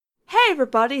Hey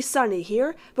everybody, Sunny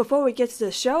here. Before we get to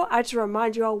the show, I just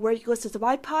remind you all where you can listen to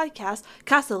my podcast,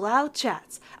 Casa Loud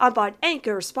Chats. I'm on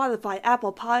Anchor, Spotify,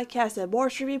 Apple Podcasts, and more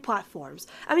streaming platforms.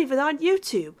 I'm even on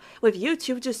YouTube. With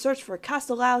YouTube, just search for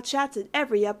Casa Loud Chats, and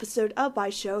every episode of my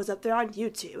show is up there on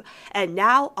YouTube. And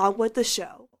now, on with the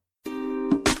show.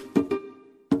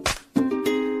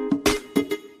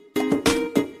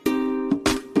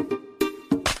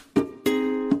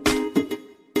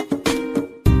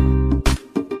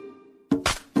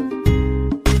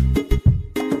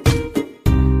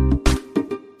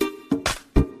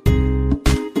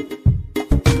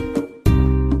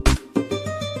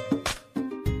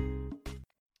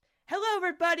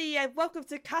 And welcome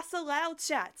to Casa Loud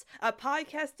Chats, a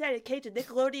podcast dedicated to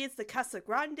Nickelodeon's The Casa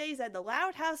Grandes and the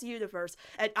Loud House universe.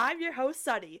 And I'm your host,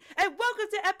 Sunny. And welcome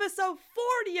to episode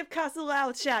 40 of Casa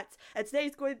Loud Chats. And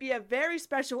today's going to be a very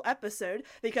special episode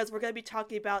because we're going to be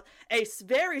talking about a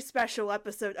very special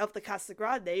episode of The Casa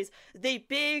Grandes, the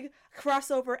big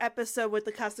crossover episode with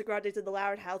The Casa Grandes and the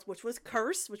Loud House, which was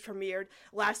Curse, which premiered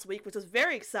last week, which was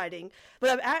very exciting.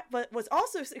 But what's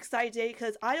also exciting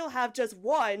because I don't have just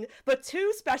one, but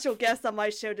two special guests on my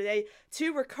show today,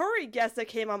 two recurring guests that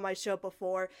came on my show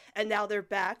before, and now they're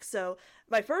back. So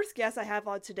my first guest I have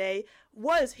on today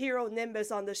was Hero Nimbus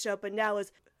on the show, but now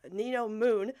is Nino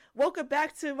Moon. Welcome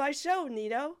back to my show,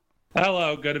 Nino.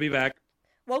 Hello, good to be back.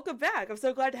 Welcome back. I'm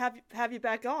so glad to have you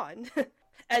back on.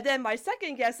 And then my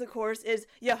second guest, of course, is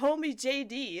your homie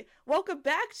JD. Welcome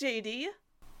back, JD.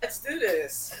 Let's do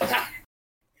this.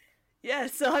 Yeah,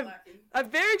 so I'm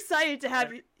very excited to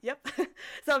have you. Yep.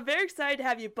 So I'm very excited to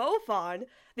have you both on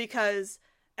because,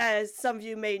 as some of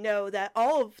you may know, that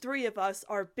all three of us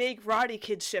are big Roddy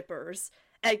Kid shippers,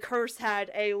 and Curse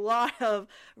had a lot of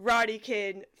Roddy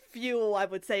Kid fuel, I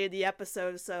would say, in the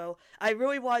episode. So I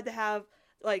really wanted to have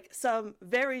some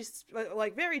very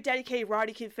dedicated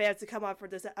Roddy Kid fans to come on for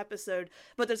this episode,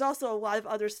 but there's also a lot of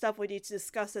other stuff we need to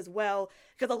discuss as well,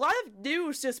 because a lot of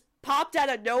news just popped out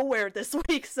of nowhere this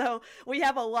week, so we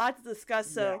have a lot to discuss.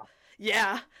 So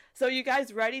yeah. So you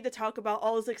guys ready to talk about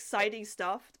all this exciting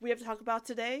stuff we have to talk about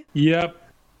today? Yep.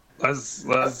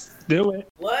 Let's do it.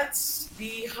 Let's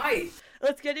be hyped.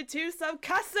 Let's get into some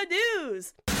Casa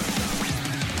news.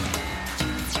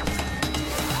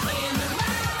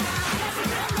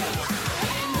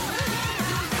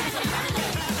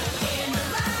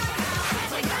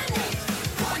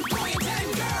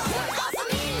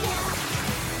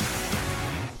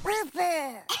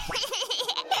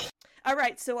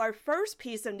 Alright, so our first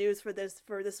piece of news for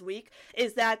this week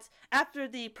is that after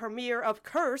the premiere of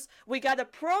Curse, we got a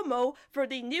promo for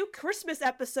the new Christmas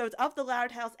episodes of The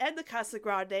Loud House and The Casa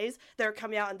Grandes. They're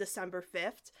coming out on December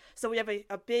 5th. So we have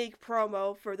a big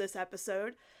promo for this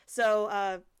episode.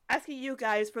 So, asking you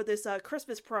guys for this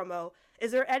Christmas promo,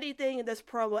 is there anything in this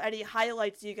promo, any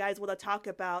highlights you guys want to talk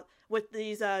about with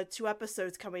these two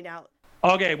episodes coming out?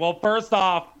 Okay, well, first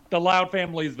off, the Loud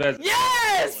family's visit.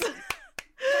 Yes!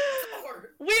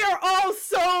 We are all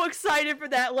so excited for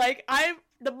that.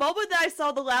 The moment that I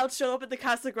saw the Loud show up at the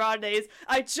Casa Grandes,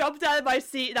 I jumped out of my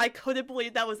seat and I couldn't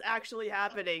believe that was actually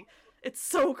happening. It's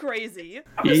so crazy.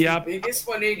 That was the biggest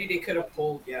 180 they could have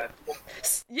pulled yet.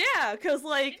 Yeah, because,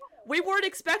 we weren't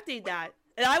expecting that.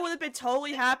 And I would have been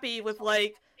totally happy with,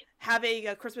 having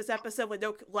a Christmas episode with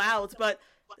no Louds, but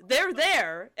they're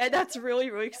there, and that's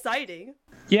really, really exciting.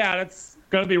 Yeah, that's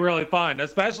going to be really fun,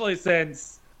 especially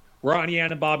since Ronnie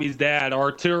Ann and Bobby's dad,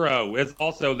 Arturo, is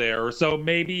also there, so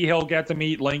maybe he'll get to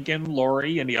meet Lincoln,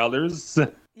 Lori, and the others.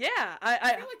 Yeah,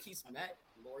 I feel like he's met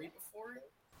Lori before.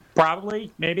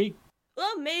 Probably, maybe.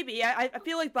 Well, maybe. I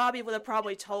feel like Bobby would have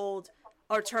probably told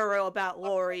Arturo about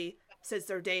Lori since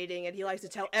they're dating, and he likes to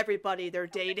tell everybody they're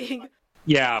dating.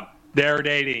 Yeah, they're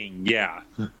dating, yeah.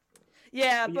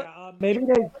 Yeah, but...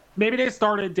 maybe they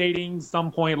started dating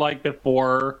some point,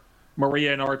 before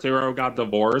Maria and Arturo got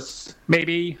divorced.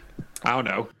 Maybe. I don't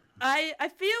know. I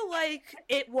feel like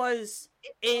it was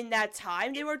in that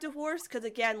time they were divorced, because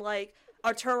again,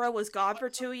 Arturo was gone for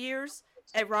 2 years,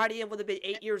 and Ronnie would have been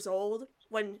 8 years old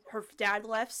when her dad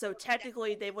left, so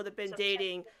technically they would have been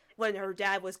dating when her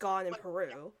dad was gone in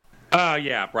Peru.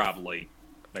 Yeah, probably.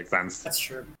 Makes sense. That's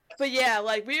true. But yeah,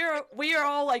 we are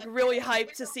all really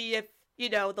hyped to see if,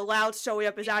 the Loud showing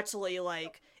up is actually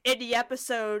in the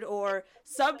episode, or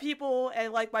some people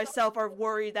and myself are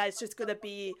worried that it's just gonna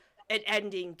be an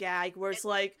ending gag where it's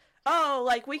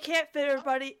we can't fit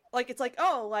everybody, we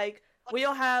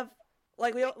don't have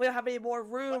we don't have any more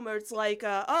room, or it's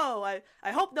I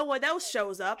hope no one else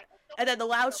shows up, and then the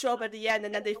Louds show up at the end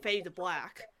and then they fade to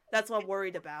black. That's what I'm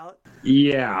worried about.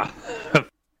 Yeah.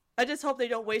 I just hope they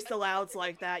don't waste the Louds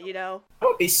like that, That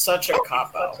would be such a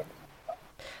cop-out.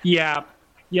 Yeah,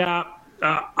 yeah.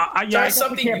 I Try guess we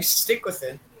something, can't- you stick with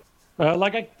it.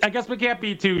 I guess we can't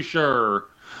be too sure,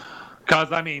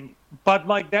 cause I mean, but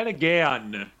like then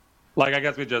again, like I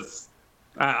guess we just,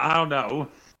 I don't know.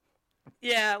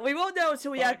 Yeah, we won't know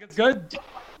until we But, have. like, it's good.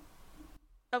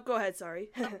 Oh, go ahead. Sorry.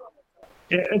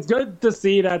 It's good to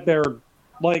see that they're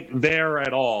like there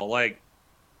at all. Like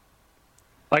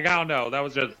I don't know. That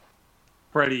was just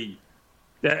pretty.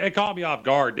 It caught me off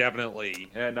guard,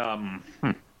 definitely, and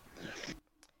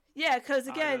Yeah, because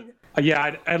again,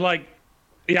 yeah, and like.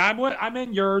 Yeah, I'm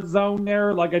in your zone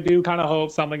there. Like, I do kind of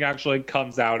hope something actually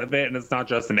comes out of it, and it's not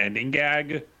just an ending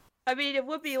gag. I mean, it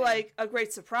would be like a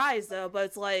great surprise though, but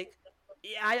it's like,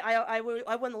 yeah, I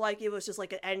wouldn't like it was just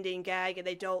like an ending gag and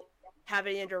they don't have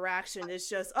any interaction. It's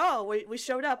just, oh, we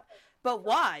showed up, but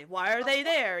why? Why are they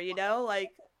there? You know, like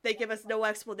they give us no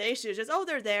explanation. It's just, oh,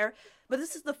 they're there. But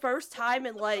this is the first time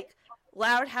in like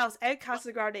Loud House and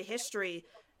Casa Grande history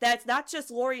that's not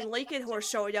just Lori and Lincoln who are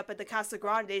showing up at the Casa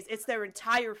Grandes, it's their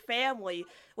entire family,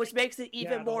 which makes it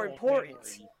even more important.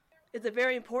 Family. It's a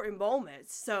very important moment.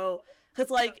 So, because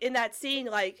like in that scene,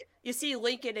 like you see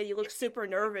Lincoln and he looks super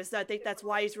nervous. And I think that's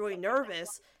why he's really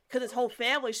nervous, because his whole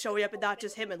family's showing up and not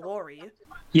just him and Lori.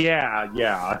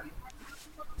 Yeah.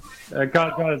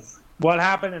 Because what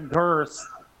happened in Hearst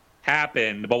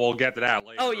happened, but we'll get to that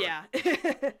later. Oh yeah.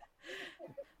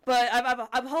 But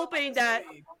I'm hoping that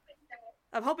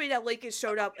Lincoln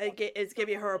showed up and is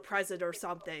giving her a present or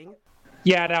something.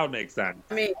 Yeah, that would make sense.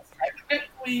 I mean,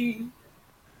 technically...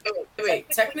 Wait,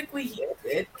 technically he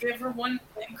did give her one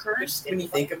in Cursed, when you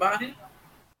think about it.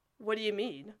 What do you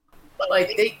mean?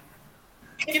 Like, you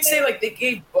can say, like, they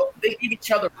gave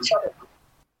each other...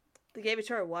 They gave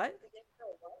each other what?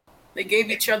 They gave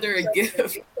each other a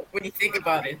gift, when you think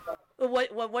about it.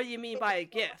 What do you mean by a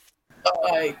gift?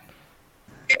 Like...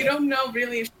 I don't know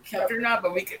really if she kept it or not,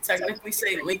 but we could technically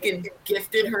say Lincoln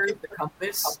gifted her the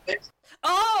compass.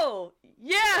 Oh,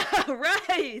 yeah,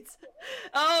 right.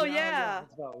 Oh, yeah.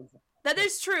 That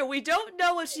is true. We don't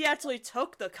know if she actually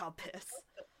took the compass,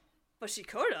 but she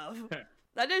could have.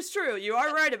 That is true. You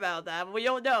are right about that. We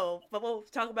don't know, but we'll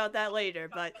talk about that later.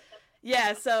 But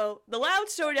yeah, so the Loud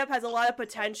showing up has a lot of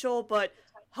potential, but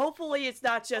hopefully it's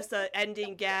not just an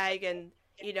ending gag and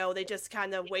you know, they just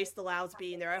kind of waste the Louds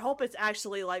being there. I hope it's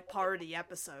actually, like, part of the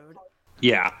episode.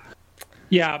 Yeah.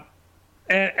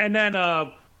 And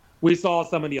then we saw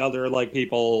some of the other, like,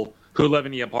 people who live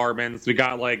in the apartments. We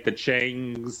got, like, the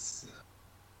Changs,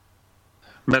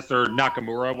 Mr.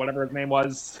 Nakamura, whatever his name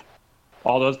was.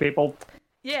 All those people.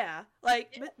 Yeah.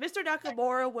 Like, Mr.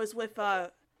 Nakamura was with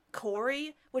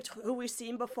Corey, who we've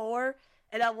seen before.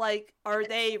 And I'm like, are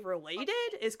they related?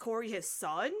 Is Corey his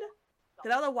son? I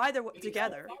don't know why they're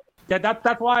together. Yeah,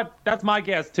 that's my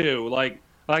guess too. Like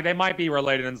they might be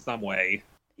related in some way.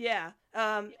 Yeah.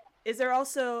 Is there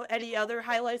also any other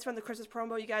highlights from the Christmas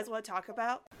promo you guys want to talk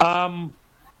about?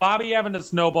 Bobby having a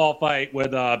snowball fight with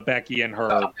Becky and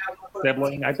her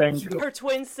sibling, I think. Her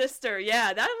twin sister.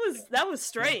 Yeah, that was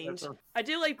strange. I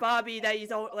do like Bobby that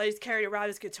he's carrying around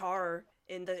his guitar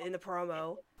in the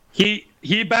promo.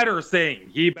 He better sing.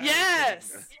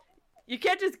 Yes. Sing. You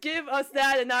can't just give us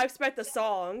that and not expect a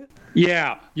song.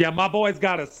 Yeah, my boy's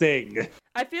gotta sing.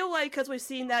 I feel like because we've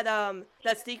seen that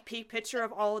sneak peek picture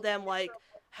of all of them like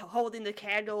holding the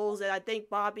candles, and I think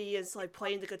Bobby is like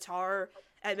playing the guitar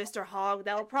at Mr. Hong.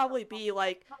 That'll probably be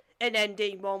like an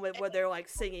ending moment where they're like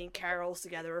singing carols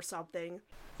together or something.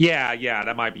 Yeah,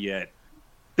 that might be it.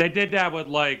 They did that with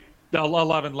like the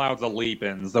 11 Louds of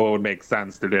Leapin', so it would make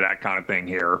sense to do that kind of thing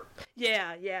here.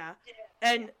 Yeah,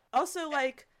 and also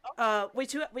like. We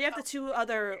have the two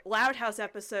other Loud House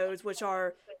episodes, which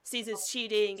are Seasons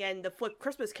Cheating and the Flip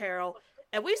Christmas Carol,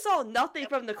 and we saw nothing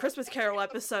from the Christmas Carol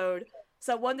episode,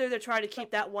 so I wonder they're trying to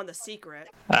keep that one a secret.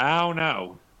 I don't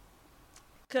know.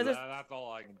 That's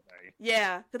all I can say.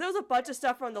 Yeah, because there was a bunch of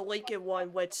stuff from the Lincoln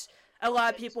one, which a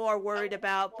lot of people are worried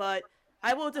about, but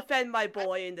I will defend my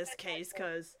boy in this case,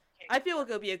 because I feel like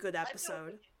it'll be a good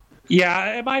episode.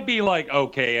 Yeah, it might be, like,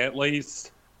 okay, at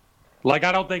least. Like,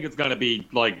 I don't think it's gonna be,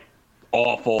 like,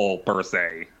 awful, per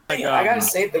se. Like, I gotta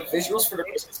say, the visuals for the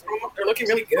Christmas promo, they're looking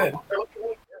really good.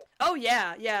 Oh,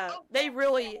 yeah. They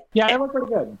really... Yeah, they look pretty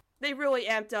good. They really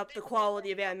amped up the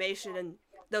quality of animation in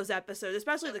those episodes,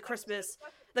 especially the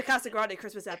Casa Grande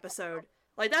Christmas episode.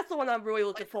 Like, that's the one I'm really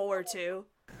looking forward to.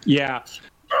 Yeah.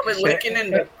 With Lincoln in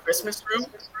the Christmas room,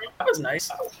 that was nice.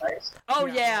 Oh,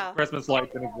 yeah. Christmas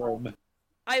lights in his room.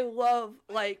 I love,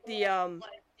 like,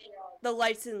 the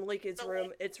lights in Lincoln's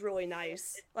room. It's really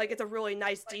nice. Like, it's a really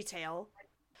nice detail.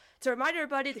 to remind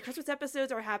everybody, the Christmas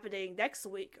episodes are happening next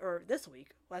week, or this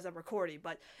week, as I'm recording,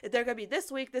 but they're going to be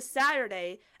this week, this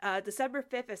Saturday, December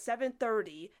 5th at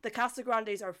 7:30. The Casa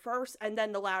Grandes are first, and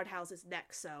then the Loud House is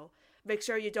next, so make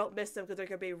sure you don't miss them, because they're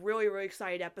going to be really, really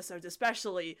exciting episodes,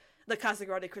 especially the Casa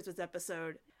Grande Christmas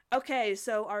episode. Okay,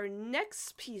 so our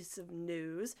next piece of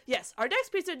news, is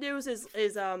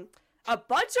a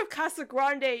bunch of Casa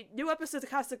Grande, new episodes of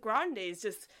Casa Grandes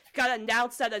just got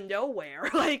announced out of nowhere.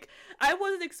 Like, I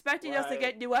wasn't expecting us to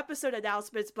get new episode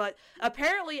announcements, but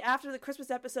apparently after the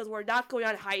Christmas episodes, we're not going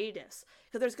on hiatus.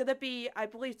 Because there's going to be, I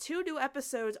believe, 2 new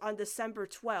episodes on December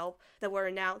 12th that were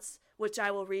announced, which I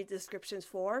will read descriptions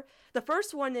for. The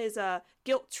first one is a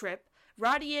Guilt Trip.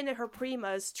 Rodian and her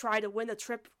primas try to win a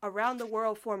trip around the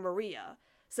world for Maria.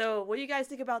 So, what do you guys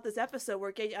think about this episode?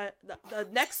 We're getting the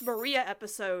next Maria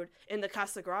episode in the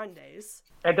Casa Grandes.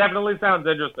 It definitely sounds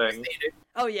interesting.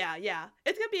 Oh, yeah.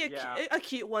 It's going to be a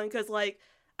cute one, because, like,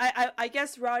 I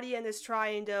guess Rodian is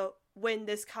trying to win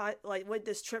this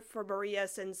trip for Maria,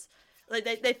 since like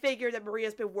they figure that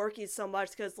Maria's been working so much,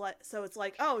 so it's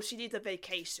like, oh, she needs a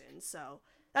vacation. So,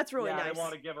 that's really nice. They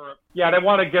want to give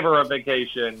her a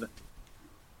vacation.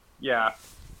 Yeah.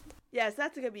 Yes,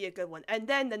 that's going to be a good one. And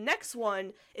then the next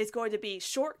one is going to be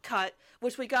Shortcut,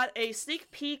 which we got a sneak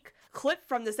peek clip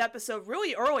from this episode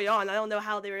really early on. I don't know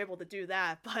how they were able to do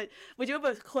that, but we do have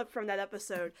a clip from that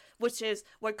episode, which is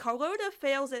when Carlota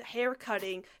fails at hair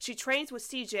cutting, she trains with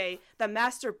CJ, the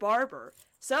master barber.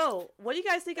 So, what do you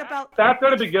guys think about... That's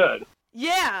going to be good.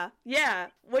 Yeah.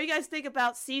 What do you guys think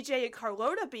about CJ and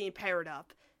Carlota being paired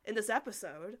up in this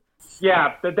episode?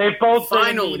 Yeah, they both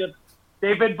finally...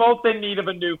 They've been both in need of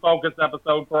a new Focus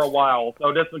episode for a while,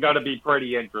 so this is going to be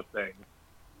pretty interesting.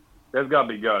 This is going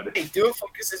to be good. Hey, dual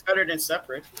Focus is better than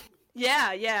separate.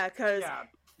 Yeah, because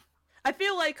I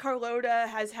feel like Carlota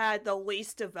has had the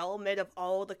least development of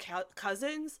all the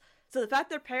cousins, so the fact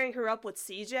they're pairing her up with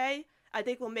CJ, I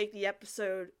think will make the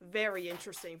episode very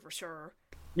interesting for sure.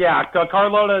 Yeah,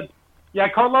 Carlota's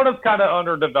kind of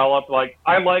underdeveloped. Like,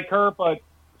 I like her, but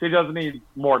she does need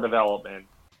more development.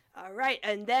 All right,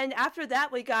 and then after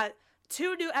that, we got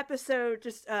 2 new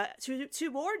episodes, two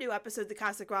more new episodes of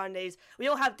Casa Grandes. We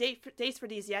don't have dates for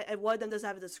these yet, and one of them doesn't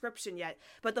have a description yet.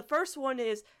 But the first one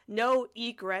is No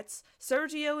Egrets.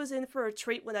 Sergio is in for a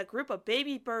treat when a group of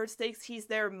baby birds thinks he's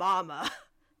their mama.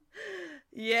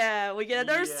 Yeah, we get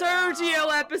another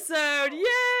Sergio episode.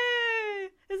 Yay!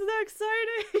 Isn't that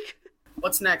exciting?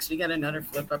 What's next? We get another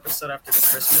Flip episode after the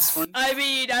Christmas one? I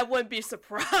mean, I wouldn't be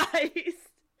surprised.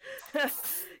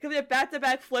 Because we have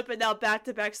back-to-back Flip and now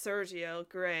back-to-back Sergio.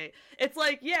 Great. It's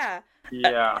like, yeah.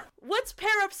 Let's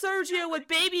pair up Sergio with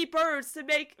baby birds to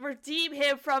redeem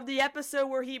him from the episode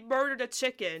where he murdered a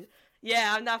chicken.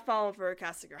 Yeah, I'm not falling for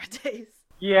Casa Grandes.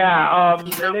 Yeah,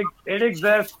 it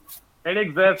exists. It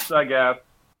exists, I guess.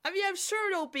 I mean, I'm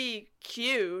sure it'll be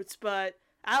cute, but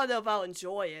I don't know if I'll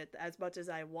enjoy it as much as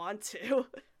I want to.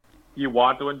 You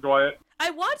want to enjoy it? I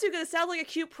want to, because it sounds like a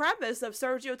cute premise of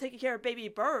Sergio taking care of baby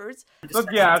birds.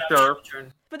 Yeah, sure.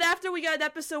 But after we got an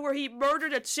episode where he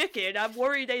murdered a chicken, I'm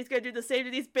worried that he's going to do the same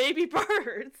to these baby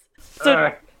birds.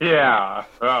 So,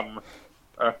 but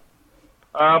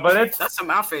that's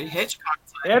some Alfred Hitchcock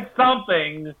type. It's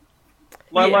something.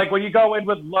 Like when you go in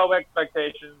with low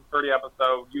expectations for the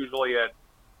episode, usually it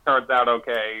turns out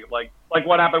okay. Like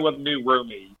what happened with New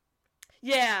Roomie.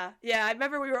 Yeah, I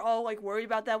remember we were all, like, worried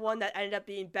about that one that ended up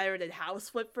being better than House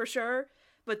Flip for sure.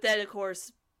 But then, of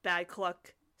course, Bad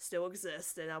Cluck still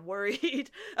exists, and I'm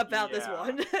worried about this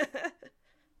one.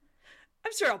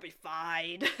 I'm sure I'll be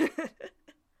fine.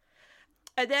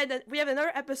 And then we have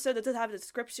another episode that doesn't have a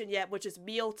description yet, which is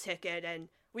Meal Ticket, and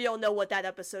we don't know what that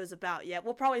episode is about yet.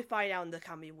 We'll probably find out in the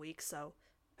coming weeks, so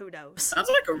who knows. Sounds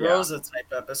like a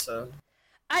Rosa-type episode.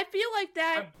 I feel like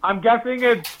that... I'm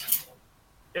guessing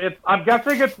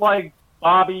it's like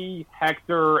Bobby,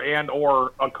 Hector, and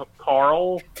or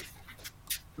Carl.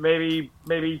 Maybe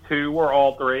 2 or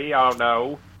all 3. I don't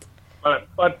know.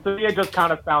 But to me, it just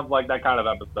kind of sounds like that kind of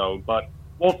episode. But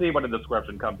we'll see when the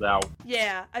description comes out.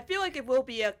 Yeah, I feel like it will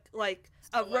be so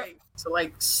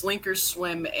Slinker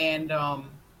Swim and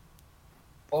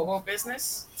Bobo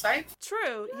Business type.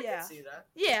 True. I can see that.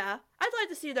 Yeah, I'd like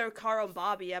to see their Carl and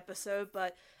Bobby episode,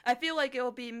 but I feel like it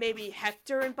will be maybe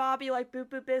Hector and Bobby like Boop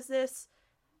Boop Business,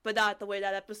 but not the way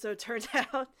that episode turned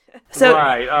out.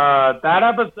 Right. That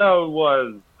episode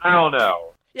was, I don't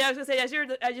know. Yeah, I was gonna say, as you're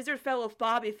a fellow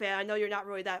Bobby fan, I know you're not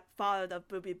really that fond of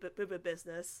Boop Boop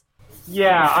Business.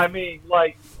 Yeah, I mean,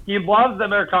 like, he loves the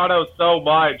Mercado so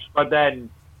much, but then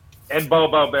in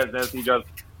Bobo Business, he just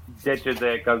ditches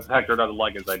it because Hector doesn't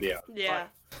like his idea. Yeah.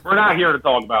 But we're not here to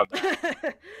talk about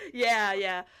that.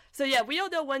 Yeah. So yeah, we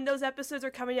don't know when those episodes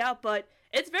are coming out, but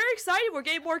it's very exciting. We're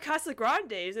getting more Casa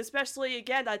Grandes, especially,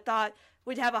 again, I thought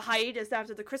we'd have a hiatus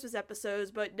after the Christmas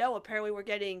episodes, but no, apparently we're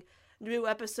getting new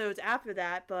episodes after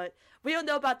that. But we don't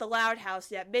know about the Loud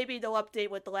House yet. Maybe they'll update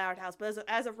with the Loud House, but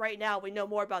as of right now, we know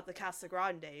more about the Casa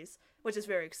Grandes, which is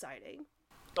very exciting.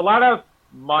 The Loud House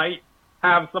might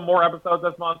have some more episodes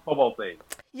this month, but we'll see.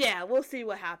 Yeah, we'll see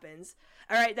what happens.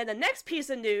 Alright, then the next piece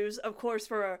of news, of course,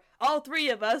 for all three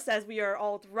of us, as we are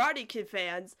all Roddy Kid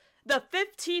fans, the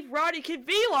 15th Roddy Kid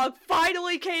vlog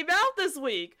finally came out this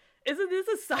week! Isn't this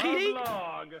exciting?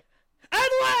 Vlog. At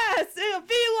last! A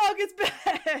vlog is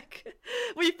back!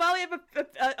 We finally have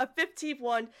a 15th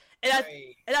one, and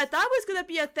I thought it was going to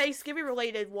be a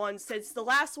Thanksgiving-related one, since the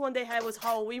last one they had was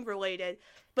Halloween-related,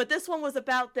 but this one was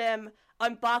about them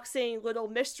unboxing little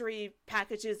mystery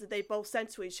packages that they both sent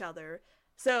to each other.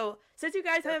 So, since you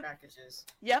guys have... Packages.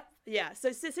 Yep, yeah.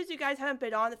 So, since you guys haven't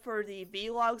been on for the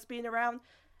vlogs being around,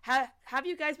 have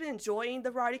you guys been enjoying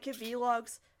the Roddy Kid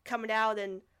vlogs coming out,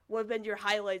 and what have been your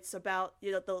highlights about,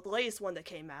 you know, the latest one that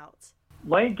came out?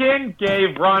 Lincoln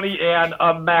gave Ronnie Ann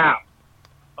a map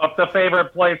of the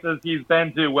favorite places he's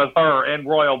been to with her in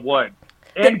Royal Wood,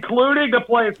 including the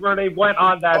place where they went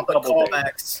on that double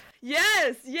date.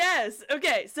 Yes.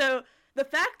 Okay, so the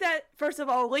fact that, first of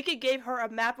all, Lincoln gave her a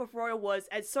map of Royal Woods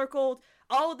and circled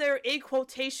all their, in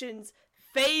quotations,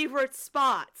 favorite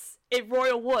spots in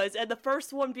Royal Woods, and the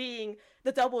first one being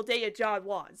the double date at John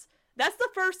Wan's. That's the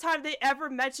first time they ever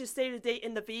mentioned Save the Date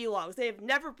in the vlogs. They have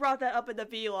never brought that up in the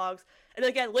vlogs. And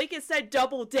again, Lincoln said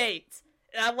double date.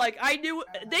 And I'm like, they knew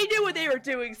what they were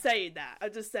doing saying that.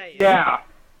 I'm just saying.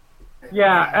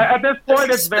 Yeah, at this point,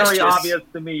 it's very obvious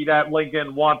to me that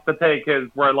Lincoln wants to take his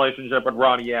relationship with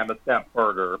Ronnie Ann a step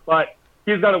further, but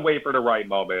he's got to wait for the right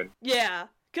moment. Yeah,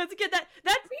 because again, that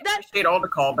appreciate all the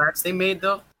callbacks they made,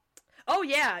 though. Oh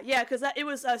yeah, because it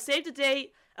was Save the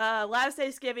Date, last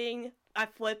Thanksgiving,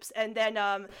 Flips, and then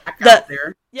back out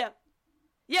there. Yeah,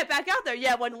 back out there.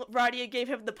 Yeah, when Ronnie Ann gave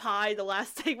him the pie, the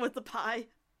last thing was the pie.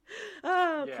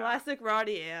 Oh, yeah. Classic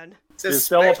Ronnie Ann. It's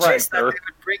still a prankster. That they would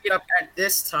bring it up at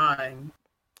this time.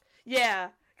 Yeah,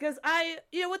 because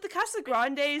with the Casa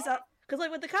Grandes,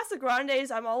 with the Casa Grandes,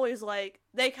 I'm always like,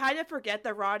 they kind of forget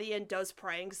that Ronnie Ann does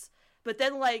pranks, but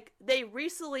then, like, they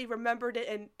recently remembered it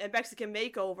in Mexican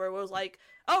Makeover, it was like,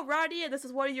 oh, Ronnie Ann, this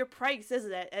is one of your pranks,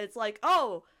 isn't it? And it's like,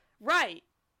 oh, right,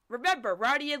 remember,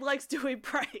 Ronnie Ann likes doing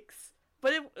pranks.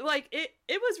 But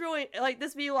it was really, like,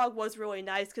 this vlog was really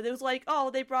nice, because it was like, oh,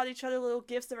 they brought each other little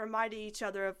gifts that reminded each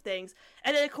other of things.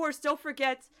 And then, of course, don't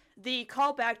forget the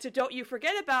callback to Don't You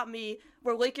Forget About Me,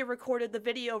 where Lincoln recorded the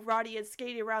video of Ronnie Ann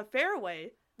skating around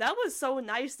Fairway. That was so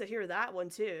nice to hear that one,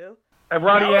 too. And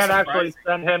Ronnie Ann actually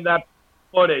sent him that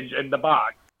footage in the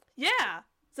box. Yeah,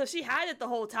 so she had it the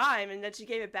whole time, and then she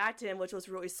gave it back to him, which was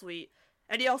really sweet.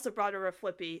 And he also brought her a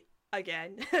Flippy,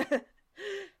 again.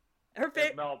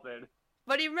 It melted.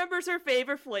 But he remembers her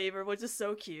favorite flavor, which is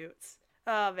so cute.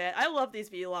 Oh, man. I love these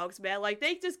vlogs, man. Like,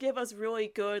 they just give us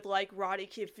really good, like, Roddy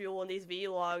Kid fuel in these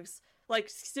vlogs. Like,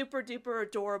 super duper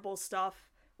adorable stuff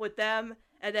with them.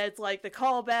 And then it's, like, the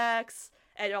callbacks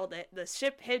and all the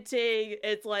ship hinting.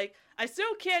 It's, like, I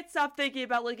still can't stop thinking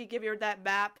about Lincoln giving her that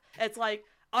map. It's, like,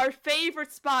 our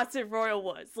favorite spots in Royal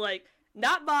Woods. Like,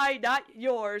 not mine, not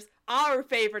yours. Our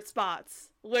favorite spots.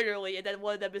 Literally. And then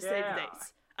one of them is Save the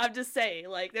Dates. I'm just saying,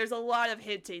 like, there's a lot of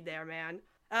hinting there, man.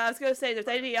 I was gonna say, there's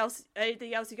anything else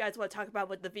you guys want to talk about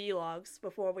with the vlogs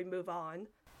before we move on?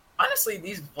 Honestly,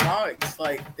 these vlogs,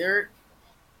 like,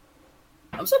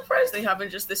 I'm surprised they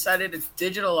haven't just decided to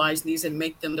digitalize these and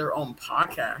make them their own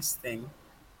podcast thing.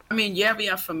 I mean, yeah, we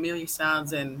have Familiar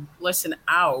Sounds and Listen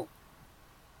Out,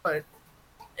 but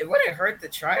it wouldn't hurt to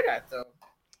try that, though.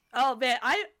 Oh, man,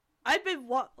 I've been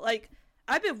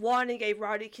wanting a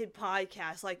Roddy Kid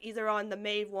podcast, like, either on the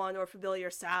main one or Familiar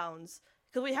Sounds.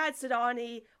 Because we had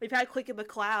Sidani, we've had Click and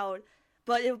McCloud,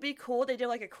 but it would be cool if they did,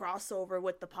 like, a crossover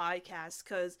with the podcast,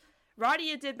 because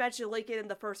Roddy did mention Lincoln in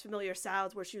the first Familiar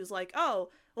Sounds, where she was like, oh,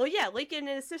 well, yeah, Lincoln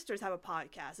and his sisters have a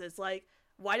podcast. It's like,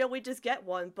 why don't we just get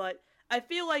one? But I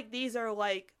feel like these are,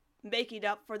 like, making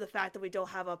up for the fact that we don't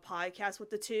have a podcast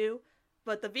with the two.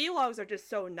 But the vlogs are just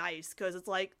so nice, because it's,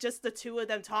 like, just the two of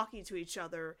them talking to each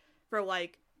other for,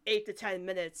 like, 8 to 10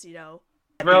 minutes, you know?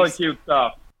 Really cute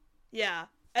stuff. Yeah.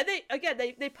 And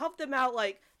they pump them out,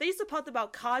 like, they used to pump them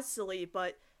out constantly,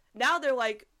 but now they're,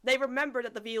 like, they remember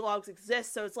that the vlogs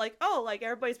exist, so it's like, oh, like,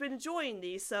 everybody's been enjoying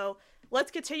these, so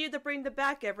let's continue to bring them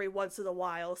back every once in a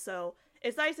while. So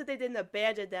it's nice that they didn't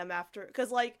abandon them after,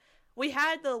 because, like, we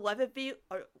had the 11th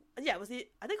I think it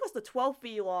was the 12th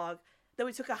vlog that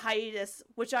we took a hiatus,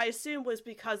 which I assume was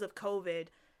because of COVID.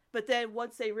 But then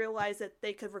once they realized that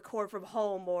they could record from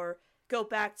home or go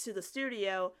back to the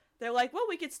studio, they're like, well,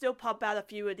 we could still pump out a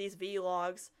few of these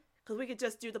vlogs, because we could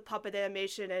just do the puppet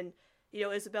animation and,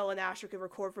 Isabel and Asher could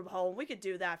record from home. We could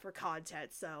do that for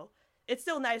content, so it's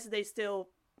still nice that they still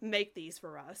make these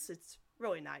for us. It's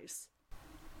really nice.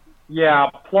 Yeah,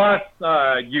 plus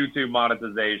YouTube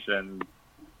monetization.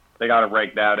 They gotta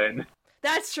rake that in.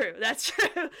 That's true. Well,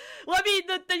 I mean,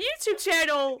 the YouTube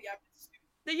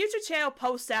channel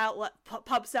pumps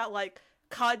out like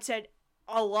content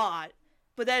a lot,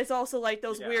 but then it's also like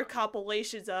those weird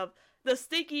compilations of the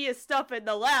stinkiest stuff in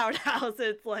the Loud House.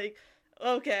 It's like,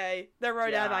 okay, they're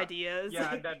running out of ideas.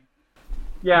 Yeah, and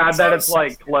then it's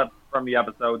like clips from the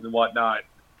episodes and whatnot.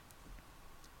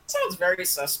 Sounds very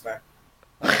suspect.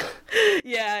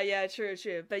 Yeah,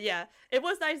 true. But yeah, it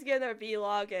was nice to get another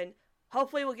vlog, and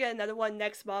hopefully we'll get another one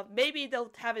next month. Maybe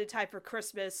they'll have it in time for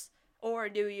Christmas or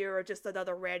New Year or just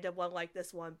another random one like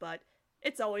this one, but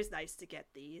it's always nice to get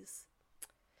these.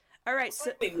 All right,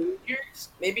 so New Year's,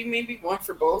 maybe one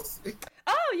for both.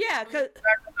 Oh yeah,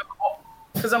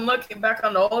 because I'm looking back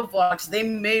on the old vlogs, they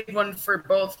made one for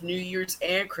both New Year's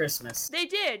and Christmas. They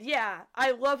did, yeah.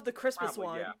 I love the Christmas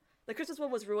one. Yeah. The Christmas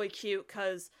one was really cute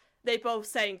because they both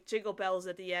sang Jingle Bells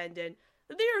at the end, and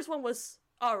the New Year's one was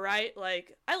alright.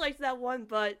 Like, I liked that one,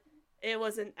 but it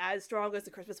wasn't as strong as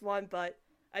the Christmas one, but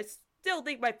I still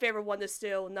think my favorite one is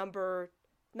still number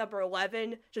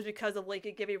 11, just because of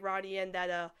Lincoln giving Ronnie in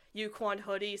that Yukon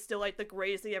hoodie, still like the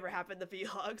greatest thing ever happened in the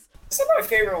vlogs. It's my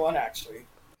favorite one, actually.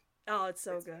 Oh, it's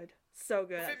so good. So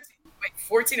good.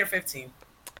 14 or 15.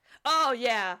 Oh,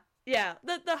 yeah. Yeah.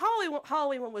 The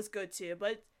Halloween one was good too,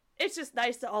 but it's just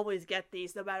nice to always get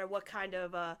these, no matter what kind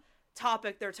of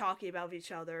topic they're talking about with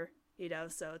each other,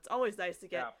 so it's always nice to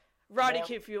get Ronnie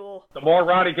Kid Fuel. The more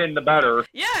Ronnie Kid, the better.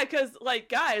 Yeah, because, like,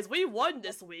 guys, we won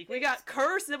this week. We got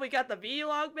Curse, and we got the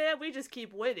vlog, man. We just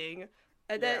keep winning.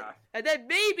 And then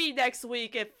maybe next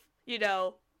week, if,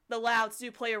 the Louds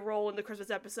do play a role in the Christmas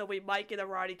episode, we might get a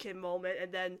Ronnie Kid moment,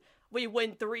 and then we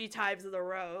win 3 times in a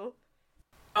row.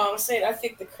 I'm saying, I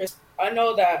think I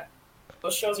know that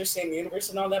those shows are same universe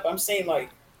and all that, but I'm saying, I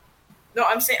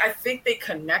think they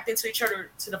connected to each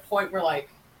other to the point where,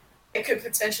 it could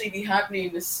potentially be happening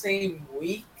in the same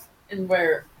week, and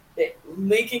where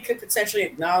Lincoln could potentially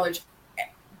acknowledge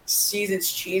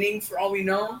Season's cheating, for all we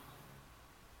know,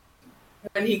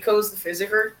 when he goes to visit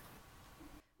her.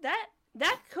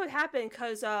 That could happen,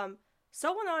 because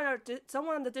someone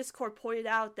on the Discord pointed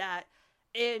out that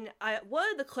in one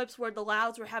of the clips where the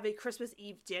Louds were having Christmas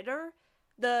Eve dinner,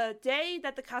 the day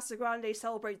that the Casagrande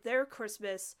celebrate their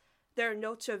Christmas, their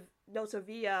Noche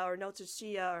Via or Noche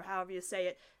Chia, or however you say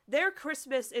it, their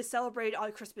Christmas is celebrated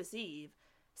on Christmas Eve.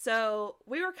 So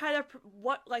we were kind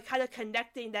of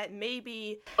connecting that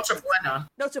maybe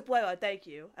Noche Buena, thank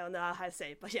you. I don't know how to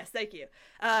say it, but yes, thank you.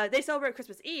 They celebrate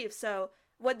Christmas Eve, so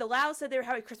when the Louds said they were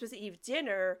having Christmas Eve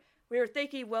dinner, we were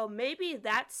thinking, well, maybe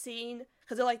that scene,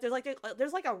 because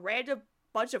there's like a random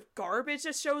bunch of garbage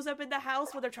that shows up in the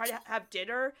house when they're trying to have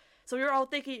dinner. So we were all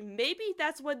thinking, maybe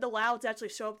that's when the Louds actually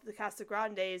show up to the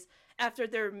Casagrandes after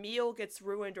their meal gets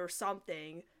ruined or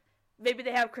something. Maybe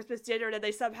they have Christmas dinner and then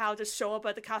they somehow just show up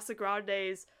at the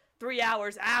Casagrandes 3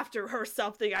 hours after or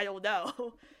something, I don't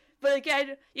know. But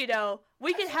again,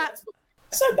 we can have...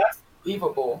 I said that's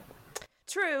believable.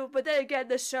 True, but then again,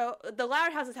 the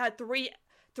Loud House has had three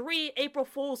April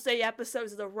Fool's Day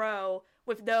episodes in a row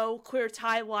with no clear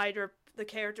timeline or the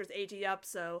characters aging up,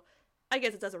 so I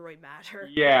guess it doesn't really matter.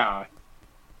 Yeah,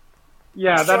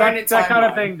 that kind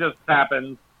of thing just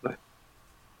happens.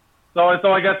 So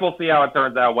I guess we'll see how it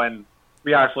turns out when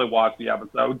we actually watch the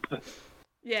episodes.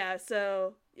 Yeah,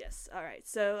 so, yes, alright,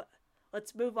 so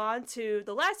let's move on to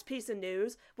the last piece of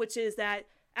news, which is that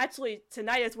actually,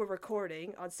 tonight as we're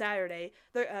recording, on Saturday,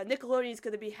 Nickelodeon's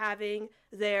going to be having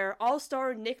their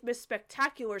All-Star Nickmas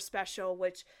Spectacular special,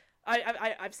 which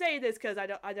I'm saying this because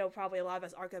I know probably a lot of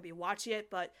us aren't going to be watching it,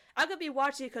 but I'm going to be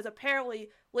watching it because apparently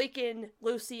Lincoln,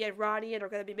 Lucy, and Ronnie are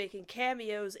going to be making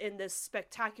cameos in this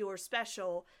spectacular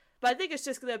special. But I think it's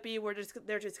just going to be where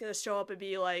they're just going to show up and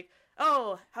be like,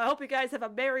 oh, I hope you guys have a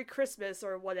Merry Christmas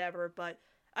or whatever, but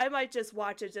I might just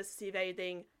watch it just to see if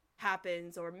anything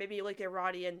happens, or maybe Lincoln and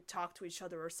Ronnie and talk to each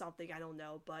other or something, I don't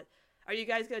know. But are you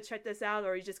guys going to check this out,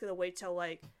 or are you just going to wait till,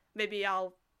 maybe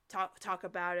I'll talk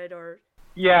about it, or...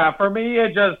 Yeah, for me,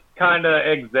 it just kind of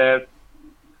exists.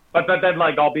 But then,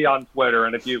 I'll be on Twitter,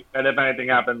 and if anything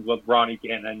happens with Ronnie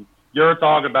Kid and you're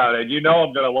talking about it,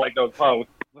 I'm going to like those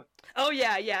posts. Oh,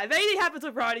 yeah. If anything happens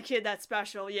with Ronnie Kid that's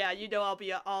special, yeah, I'll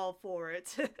be all for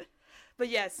it. But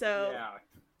yeah, so... Yeah.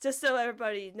 Just so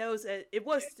everybody knows, it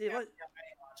was...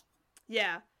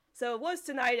 Yeah. So it was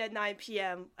tonight at 9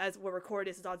 p.m. as we're recording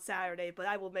this is on Saturday, but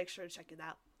I will make sure to check it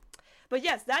out. But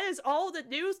yes, that is all the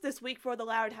news this week for the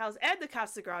Loud House and the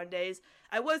Casa Grandes.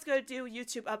 I was going to do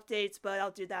YouTube updates, but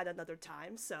I'll do that another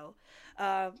time. So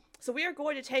we are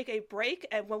going to take a break,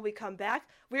 and when we come back,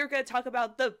 we are going to talk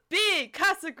about the big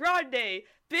Casa Grande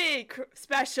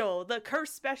special, the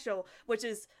Curse special, which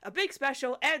is a big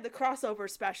special, and the crossover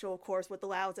special, of course, with the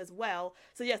Louds as well.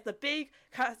 So yes, the big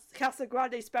Casa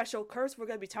Grande special Curse we're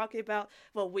going to be talking about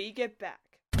when we get back.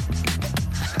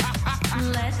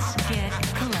 Let's get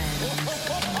cleansed.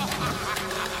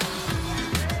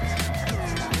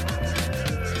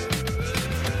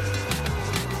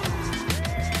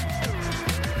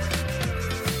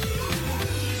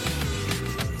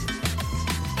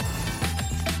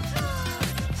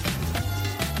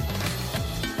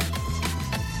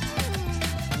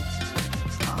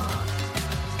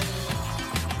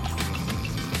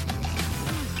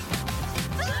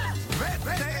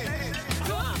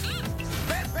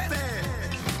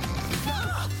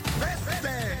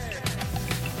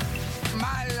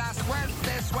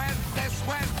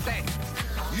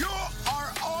 You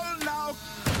are all now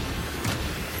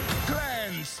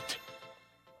cleansed.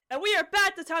 And we are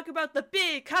back to talk about the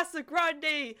big Casa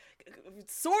Grande,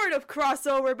 sort of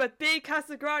crossover, but big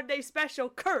Casa Grande special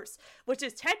Curse, which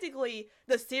is technically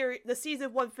the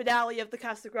season 1 finale of the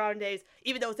Casa Grandes,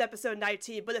 even though it's episode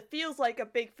 19, but it feels like a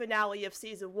big finale of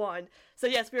season 1. So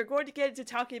yes, we are going to get into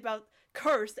talking about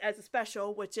Curse as a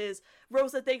special, which is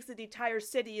Rosa thinks that the entire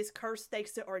city is cursed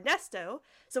thanks to Ernesto.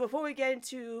 So before we get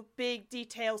into big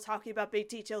details, talking about big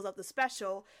details of the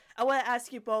special, I want to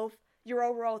ask you both your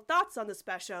overall thoughts on the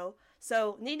special.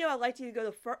 So Nino, I'd like you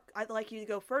to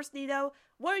go first. Nino,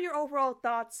 what are your overall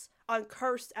thoughts on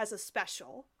Cursed as a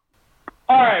special?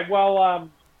 All right. Well,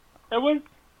 it was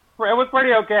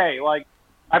pretty okay. Like,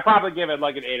 I'd probably give it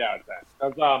like an 8 out of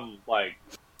 10. Cause like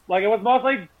it was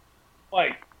mostly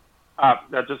like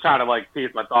just trying to like piece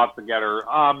my thoughts together.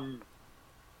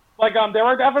 There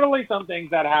were definitely some things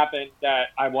that happened that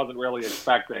I wasn't really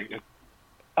expecting.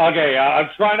 Okay, I'm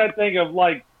trying to think of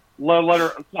like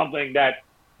something that.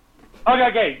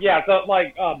 Okay, yeah. So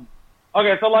like, so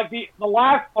like the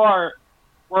last part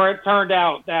where it turned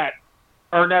out that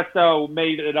Ernesto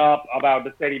made it up about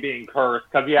the city being cursed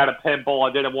because he had a pimple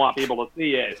and didn't want people to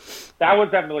see it. That was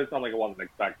definitely something I wasn't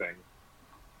expecting.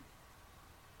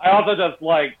 I also just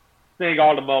like seeing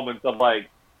all the moments of like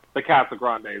the Casa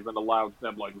Grandes and the Loud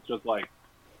siblings just like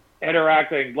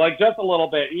interacting like just a little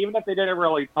bit, even if they didn't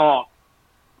really talk.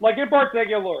 Like in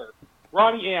particular,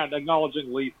 Ronnie Ann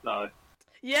acknowledging Lisa.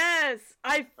 Yes,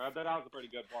 that was a pretty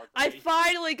good part. I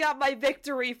finally got my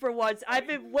victory for once. I've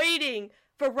been waiting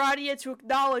for Ronnie Ann to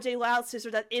acknowledge a Loud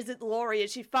sister that isn't Lori, and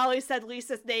she finally said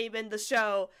Lisa's name in the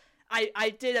show.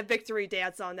 I did a victory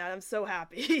dance on that. I'm so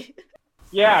happy.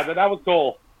 Yeah, that was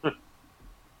cool.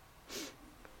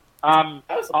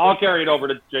 I'll carry it over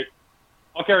to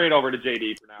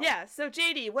JD for now. Yeah, so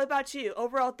JD, what about you?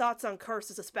 Overall thoughts on Curse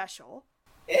as a special?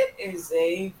 It is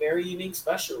a very unique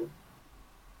special.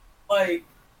 Like,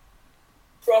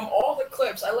 from all the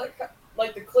clips, I like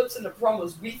the clips and the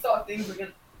promos, we thought things were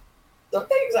gonna... Some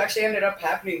things actually ended up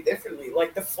happening differently.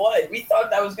 Like the flood, we thought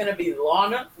that was gonna be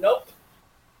Lana. Nope.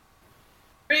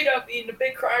 Straight up being the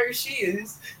big crier she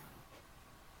is.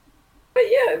 But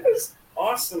yeah, it was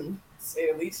awesome, to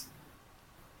say the least.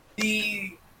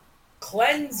 The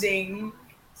cleansing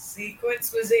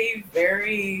sequence was a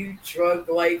very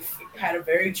had a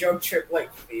very drug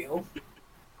trip-like feel.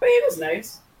 But it was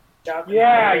nice. That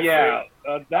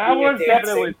was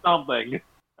definitely something.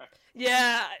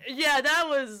 Yeah, that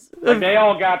was... Like, they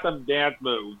all got some dance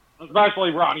moves, especially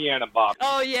Ronnie Ann and Bob.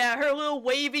 Oh yeah, her little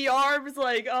wavy arms,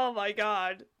 like, oh my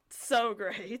god. So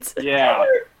great. Yeah.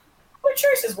 Her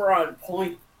choices were on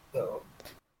point, though.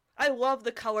 I love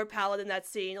the color palette in that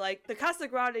scene. Like, the Casa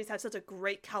Grandes have such a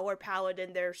great color palette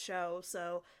in their show,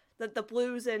 so the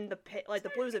blues and the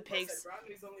blues and pinks.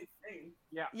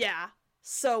 Yeah,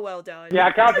 so well done.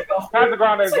 Yeah, Casa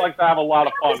Grandes likes to have a lot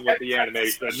of fun with the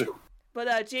animation. But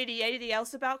JD, anything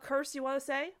else about Curse you want to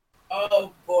say?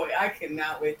 Oh boy, I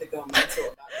cannot wait to go mental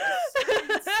about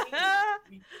this.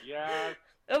 Yeah.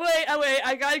 Oh wait,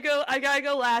 I gotta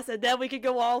go last, and then we can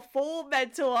go all full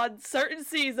mental on certain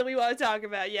scenes that we want to talk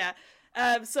about, yeah.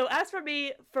 So as for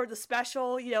me, for the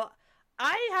special,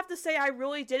 I have to say I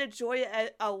really did enjoy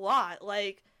it a lot.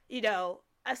 Like,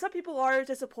 some people are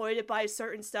disappointed by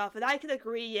certain stuff, and I can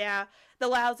agree, yeah, the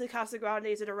Louds and Casa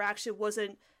Grandes interaction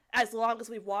wasn't as long as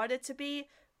we wanted it to be,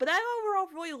 But I overall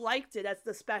really liked it as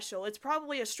the special. It's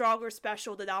probably a stronger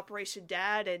special than Operation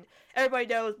Dad, and everybody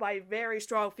knows my very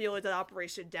strong feelings on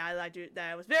Operation Dad.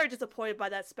 That I was very disappointed by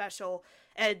that special,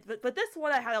 but this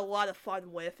one I had a lot of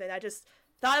fun with, and I just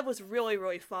thought it was really,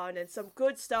 really fun, and some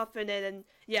good stuff in it. And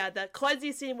yeah, the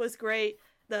cleansing scene was great.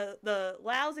 The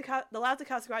lousy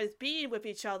Casagrandes being with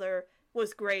each other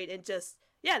was great, and just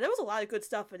there was a lot of good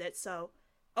stuff in it. So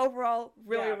overall,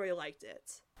 really liked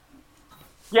it.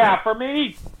 Yeah, for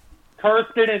me, Curse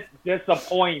didn't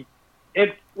disappoint.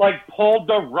 It, like, pulled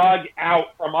the rug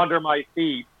out from under my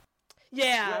feet.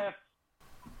 Yeah.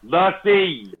 The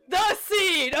scene. The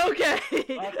scene! Okay.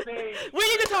 The scene. We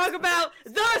need to talk about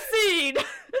the scene!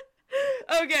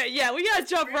 Okay, yeah, we gotta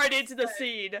jump right into the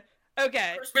scene.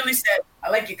 Okay. Curse really said,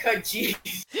 I like your cut, G.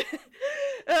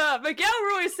 Miguel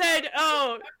really said,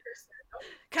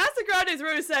 Casagrandes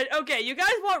really said, okay, you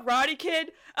guys want Roddy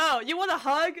Kid? Oh, you want a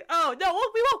hug? Oh, no,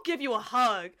 we won't give you a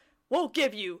hug. We'll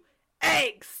give you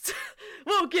angst.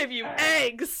 We'll give you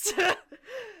angst.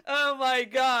 Oh my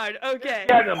god, okay.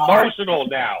 Getting emotional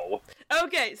now.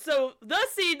 Okay, so the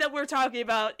scene that we're talking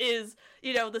about is,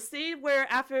 the scene where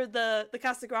after the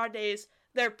Casagrandes,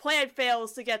 their plan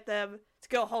fails to get them to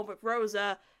go home with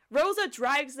Rosa. Rosa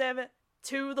drags them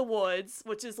to the woods,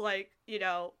 which is like,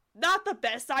 not the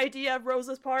best idea of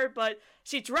Rosa's part, but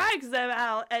she drags them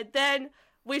out, and then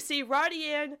we see Ronnie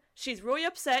Ann. She's really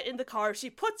upset in the car. She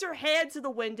puts her hand to the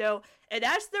window, and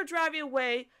as they're driving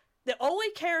away, the only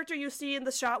character you see in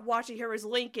the shot watching her is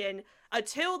Lincoln,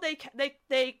 until they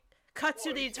cut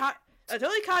to the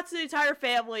entire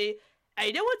family. And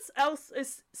you know what else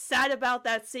is sad about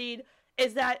that scene?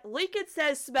 Is that Lincoln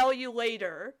says, "Smell you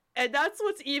later," and that's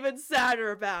what's even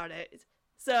sadder about it.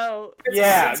 So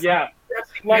yeah.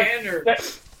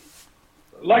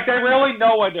 Like they really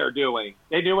know what they're doing.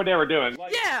 They knew what they were doing.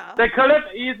 Like, yeah. They could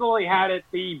have easily had it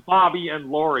be Bobby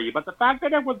and Lori, but the fact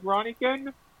that it was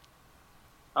Ronikin,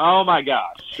 oh my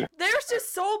gosh. There's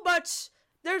just so much.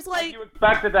 There's like you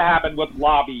expected to happen with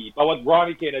Lobby, but with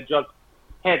Ronikin it just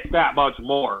hits that much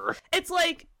more. It's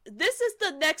like this is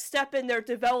the next step in their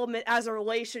development as a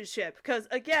relationship, because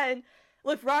again,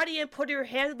 with Ronnie Ann putting her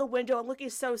hand in the window and looking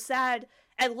so sad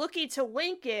and looking to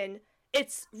Lincoln,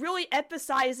 it's really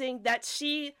emphasizing that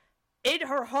she, in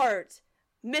her heart,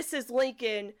 misses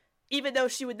Lincoln, even though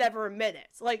she would never admit it.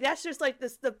 Like, that's just, like,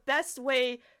 the best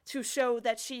way to show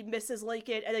that she misses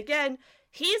Lincoln. And again,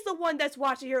 he's the one that's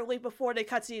watching her leave before they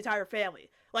cut to the entire family.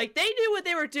 Like, they knew what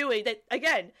they were doing. That,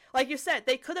 again, like you said,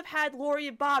 they could have had Lori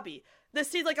and Bobby. This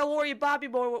seems like a Lori and Bobby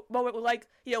moment where, like,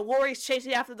 Lori's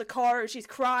chasing after the car and she's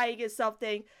crying and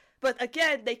something. But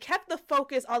again, they kept the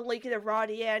focus on Lincoln and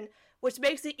Ronnie Ann, which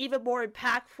makes it even more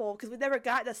impactful, because we've never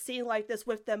gotten a scene like this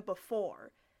with them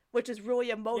before, which is really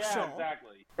emotional. Yeah,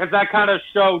 exactly. It's that kind of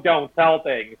show, don't tell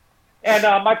thing. And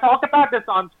I talked about this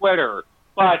on Twitter,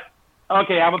 but,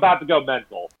 okay, I'm about to go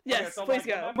mental. Yes, okay, so please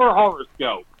go. Remember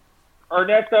Horoscope?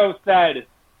 Ernesto said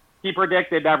he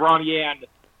predicted that Ronnie Ann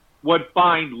would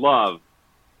find love.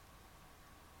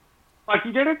 Like,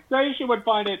 he didn't say she would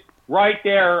find it right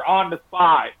there on the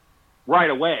spot, right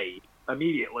away,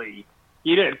 immediately.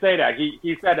 He didn't say that.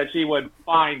 He said that she would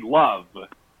find love.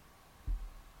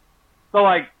 So,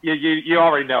 like, you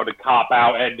already know the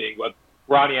cop-out ending with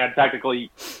Ronnie Ann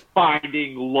technically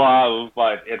finding love,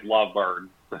 but it lovebirds.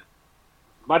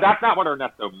 But that's not what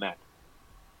Ernesto meant.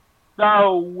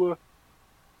 So,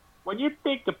 when you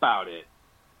think about it,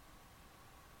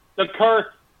 the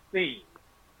curse scene,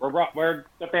 where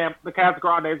the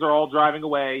Casagrandes are all driving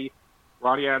away,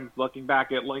 Ronnie Ann's looking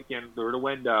back at Lincoln through the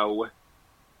window.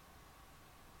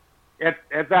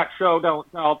 It's that show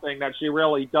don't tell thing that she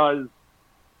really is going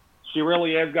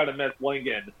to miss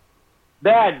Lincoln.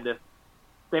 Then,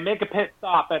 they make a pit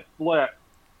stop at Flip,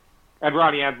 and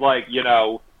Ronnie Ann's like,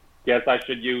 guess I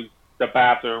should use the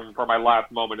bathroom for my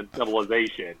last moment in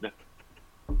civilization.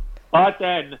 But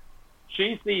then,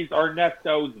 she sees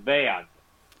Ernesto's van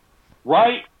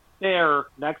right there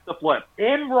next to Flip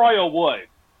in Royal Woods.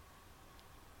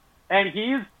 And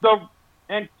he's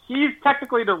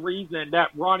technically the reason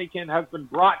that Ronikin has been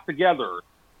brought together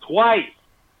twice,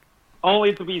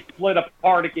 only to be split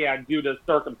apart again due to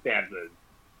circumstances.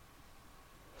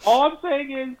 All I'm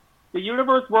saying is, the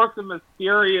universe works in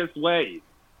mysterious ways.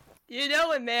 You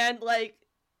know it, man. Like,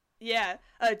 yeah.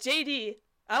 JD,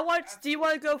 do you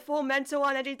want to go full mental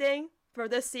on anything for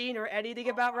this scene or anything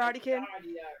about Ronikin? God,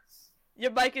 yes.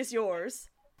 Your mic is yours.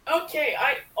 Okay,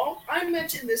 I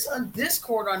mentioned this on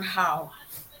Discord on how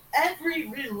every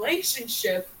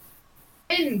relationship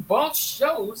in both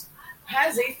shows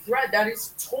has a thread that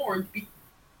is torn,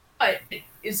 but it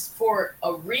is for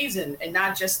a reason and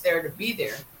not just there to be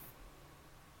there.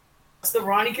 What's the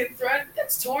Ronikin thread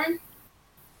that's torn?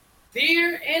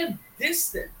 Fear and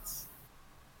distance.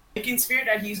 Lincoln's fear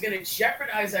that he's going to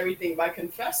jeopardize everything by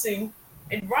confessing,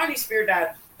 and Ronnie's fear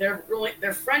that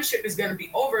their friendship is going to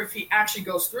be over if he actually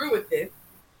goes through with it.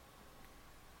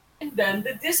 And then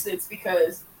the distance,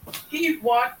 because he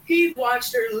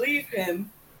watched her leave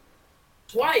him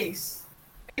twice,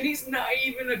 and he's not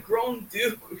even a grown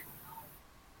dude.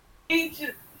 He's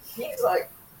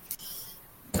like,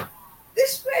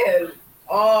 this man,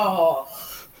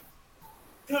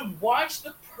 to watch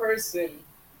the person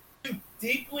you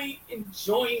deeply,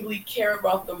 enjoyingly care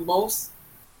about the most,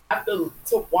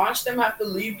 to watch them have to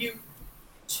leave you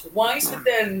twice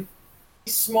within a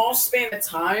small span of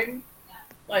time,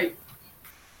 like,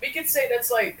 we could say that's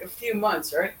like a few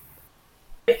months, right?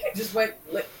 Lincoln just went,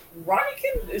 like,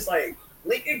 Ronikin is like,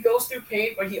 Lincoln goes through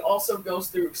pain, but he also goes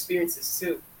through experiences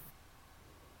too.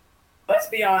 Let's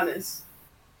be honest.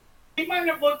 He might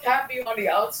have looked happy on the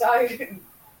outside in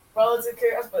relative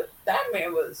chaos, but that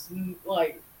man was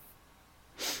like,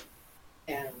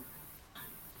 and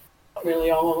I'm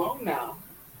really all alone now.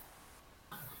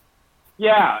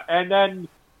 Yeah, and then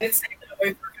It's that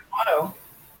way for Kamado.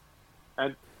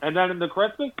 and then in the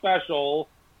Christmas special,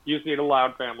 you see the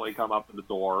Loud family come up to the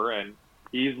door, and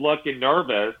he's looking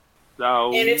nervous.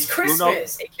 So And it's who knows-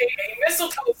 Christmas, aka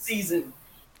mistletoe season.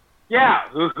 Yeah,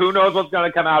 who knows what's going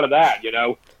to come out of that, you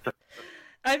know?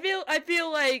 I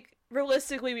feel like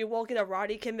realistically we won't get a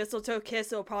Ronikin mistletoe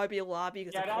kiss. It'll probably be a lobby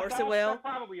because of course it will. That's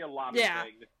probably a lot Yeah.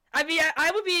 thing. I mean,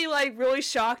 I would be like really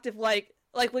shocked if like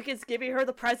Lincoln's giving her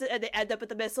the present and they end up at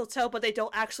the mistletoe, but they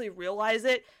don't actually realize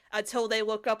it until they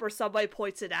look up or somebody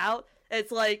points it out.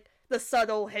 It's like the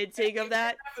subtle hinting of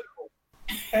that.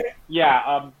 Yeah,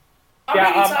 How Yeah,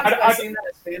 many times have I I seen that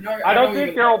as fan art? I don't think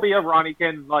even there will know. be a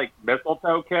Ronikin, like,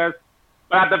 mistletoe kiss,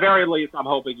 but at the very least, I'm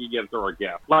hoping he gives her a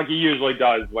gift, like he usually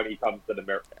does when he comes to the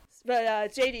mirror. But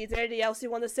JD, is there anything else you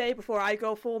want to say before I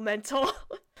go full mental?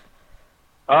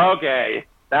 Okay,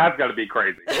 that's gonna be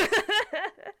crazy.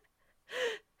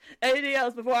 Anything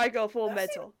else before I go full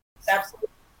mental? Absolutely.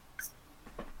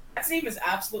 That scene is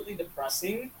absolutely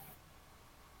depressing.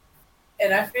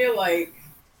 And I feel like,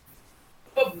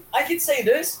 but I could say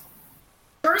this.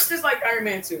 First is like Iron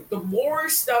Man 2. The more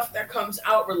stuff that comes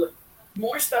out related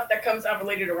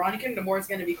to Ronikin, the more it's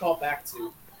going to be called back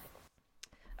to.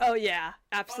 Oh yeah,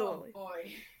 absolutely. Oh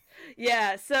boy.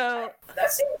 Yeah, so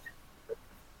That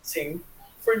scene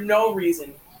for no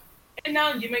reason. And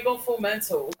now you may go full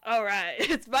mental. all right,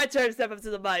 it's my turn to step up to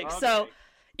the mic. Okay. So,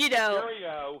 you know, Here we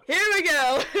go. here we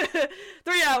go.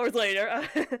 3 hours later.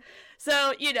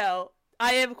 So, you know,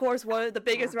 I am, of course, one of the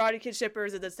biggest Ronikin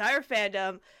shippers in the entire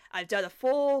fandom. I've done a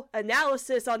full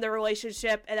analysis on their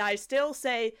relationship, and I still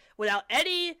say, without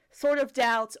any sort of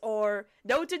doubt or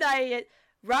no denying it,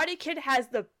 Ronikin has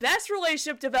the best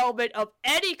relationship development of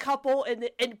any couple in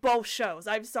both shows.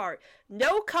 I'm sorry.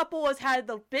 No couple has had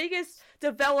the biggest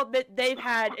development they've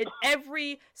had in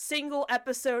every single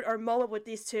episode or moment with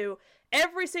these two.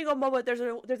 Every single moment, there's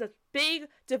a big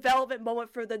development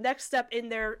moment for the next step in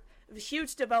their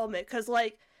huge development. Because,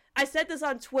 like, I said this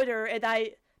on Twitter, and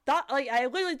I thought, like, I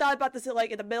literally thought about this, like,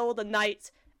 in the middle of the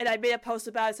night, and I made a post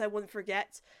about it so I wouldn't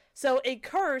forget. So, in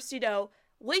Curse, you know,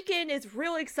 Lincoln is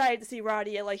really excited to see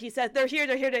Roddy, and, like, he says, they're here,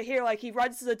 like, he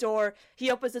runs to the door, he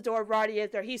opens the door, Roddy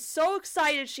is there, he's so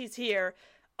excited she's here,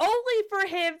 only for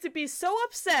him to be so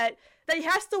upset that he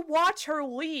has to watch her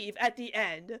leave at the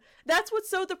end. That's what's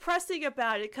so depressing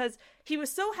about it, because he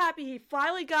was so happy he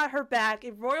finally got her back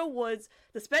in Royal Woods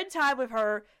to spend time with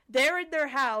her, there in their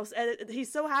house, and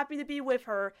he's so happy to be with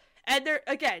her, and they're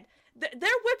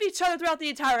with each other throughout the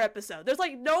entire episode. There's,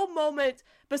 like, no moment,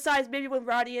 besides maybe when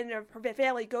Roddy and her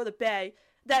family go to bed,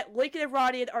 that Lincoln and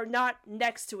Roddy are not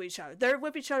next to each other. They're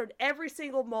with each other in every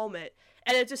single moment.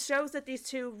 And it just shows that these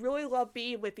two really love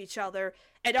being with each other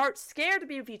and aren't scared to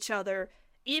be with each other,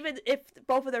 even if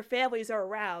both of their families are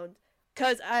around.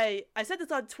 Because I said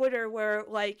this on Twitter where,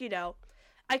 like, you know,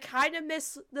 I kind of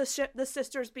miss the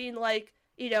sisters being, like,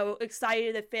 you know,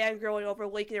 excited and fangirling over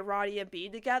Lincoln and Roddy and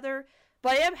being together.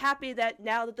 But I am happy that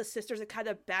now that the sisters have kind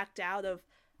of backed out of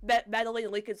meddling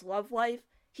in Lincoln's love life,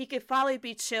 he can finally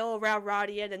be chill around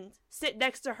Roddy and sit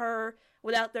next to her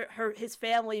without his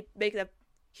family making a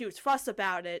huge fuss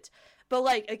about it. But,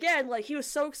 like, again, like, he was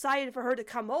so excited for her to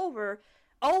come over,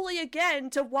 only again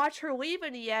to watch her leave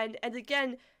in the end, and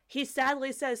again, he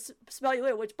sadly says, smell you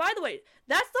later, which, by the way,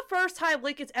 that's the first time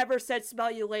Lincoln's ever said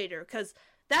smell you later, because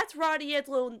that's Roddy Ann's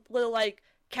little, like,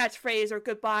 catchphrase or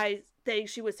goodbye thing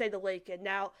she would say to Lincoln.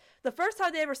 Now, the first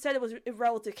time they ever said it was in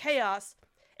Relative Chaos,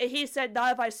 and he said,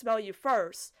 not if I smell you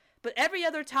first. But every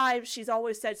other time, she's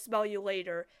always said, smell you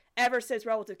later. ever since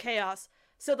Relative Chaos.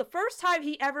 So the first time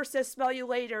he ever says "smell you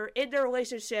later" in their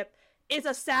relationship is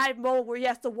a sad moment where he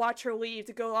has to watch her leave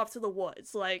to go off to the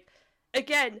woods. Like,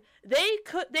 again, they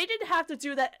didn't have to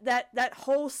do that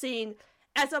whole scene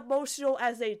as emotional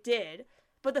as they did.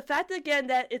 But the fact, again,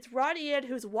 that it's Ronnie Ann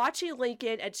who's watching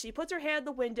Lincoln, and she puts her hand in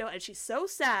the window, and she's so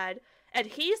sad, and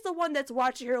he's the one that's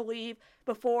watching her leave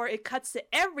before it cuts to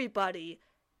everybody,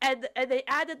 and they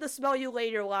added the "smell you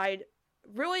later" line,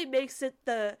 really makes it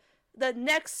the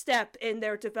next step in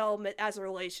their development as a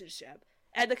relationship.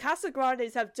 And the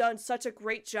Casagrandes have done such a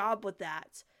great job with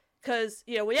that. Because,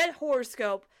 we had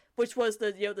Horoscope, which was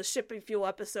the shipping fuel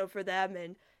episode for them,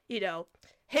 and,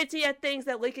 hinting at things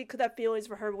that Lincoln could have feelings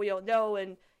for her, we don't know,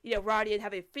 and, Ronnie and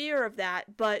having fear of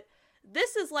that. But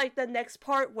this is like the next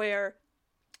part where,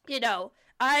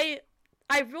 I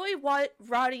really want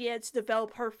Ronnie Ann to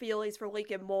develop her feelings for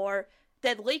Lincoln more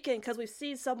than Lincoln, because we've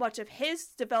seen so much of his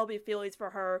developing feelings for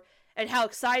her, and how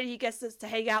excited he gets to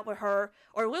hang out with her,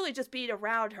 or really just being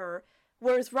around her.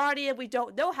 Whereas Ronnie Ann, we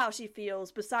don't know how she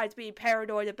feels, besides being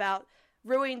paranoid about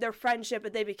ruining their friendship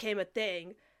and they became a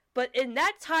thing. But in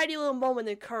that tiny little moment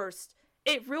in Cursed,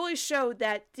 it really showed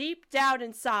that deep down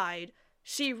inside,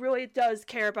 she really does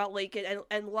care about Lincoln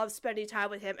and loves spending time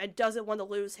with him and doesn't want to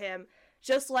lose him,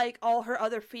 just like all her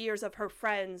other fears of her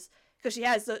friends. Because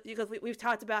we've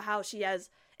talked about how she has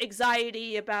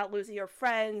anxiety about losing her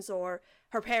friends or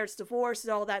her parents' divorce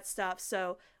and all that stuff.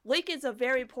 So Lincoln's a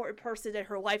very important person in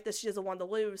her life that she doesn't want to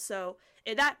lose. So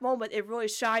in that moment, it really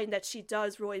shined that she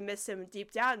does really miss him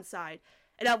deep down inside.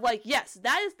 And I'm like, yes,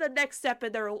 that is the next step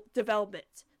in their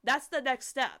development. That's the next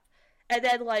step. And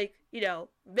then,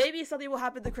 maybe something will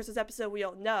happen in the Christmas episode, we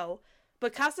don't know.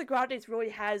 But Casagrandes really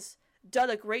has done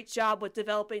a great job with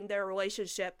developing their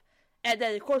relationship. And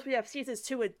then, of course, we have seasons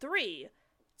 2 and 3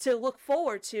 to look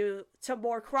forward to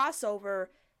more crossover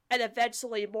and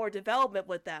eventually more development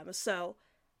with them. So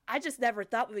I just never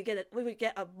thought we would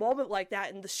get a moment like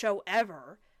that in the show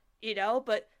ever,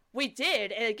 but we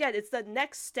did. And again, it's the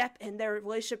next step in their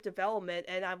relationship development.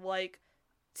 And I'm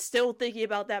still thinking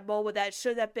about that moment that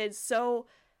should have been so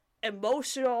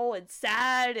emotional and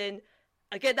sad. And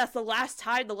again, that's the last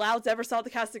time the Louds ever saw the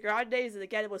Casagrandes. And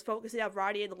again, it was focusing on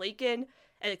Ronnie and Lincoln,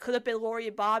 and it could have been Lori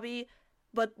and Bobby.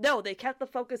 But no, they kept the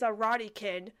focus on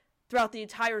Ronniekin throughout the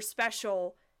entire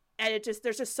special. And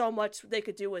there's just so much they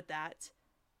could do with that.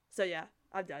 So yeah,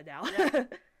 I'm done now.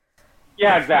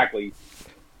 Yeah, exactly.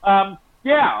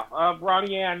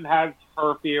 Ronnie Ann has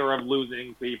her fear of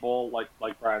losing people,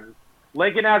 like friends.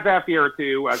 Lincoln has that fear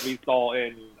too, as we saw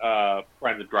in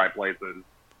Friends in Dry Places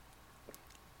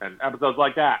and episodes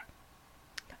like that.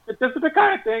 This is the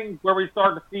kind of thing where we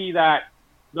start to see that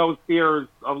those fears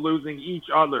of losing each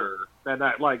other, and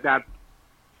that's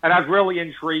really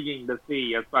intriguing to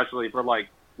see, especially for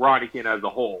Ronniekin as a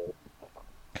whole.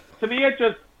 To me, it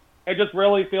just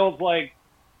really feels like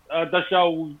the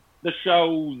show's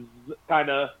kind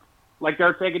of like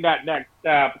they're taking that next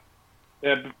step,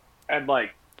 and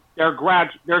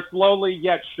they're slowly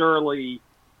yet surely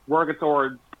working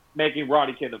towards making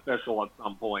Ronniekin official at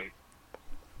some point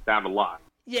down the line.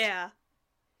 Yeah,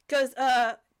 because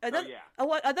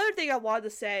another thing I wanted to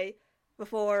say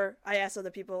before I ask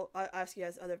other people, ask you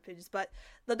guys other opinions, but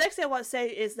the next thing I want to say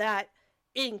is that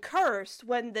in Cursed,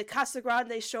 when the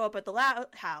Casagrandes show up at the Loud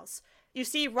House, you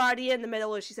see Ronnie in the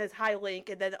middle and she says, "Hi, Link,"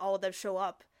 and then all of them show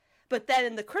up. But then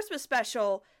in the Christmas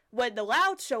special, when the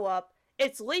Louds show up,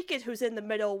 it's Lincoln who's in the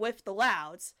middle with the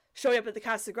Louds, showing up at the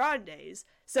Casagrandes.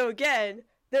 So again,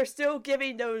 they're still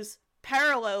giving those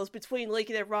parallels between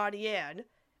Lincoln and Ronnie Ann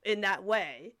in that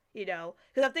way, Because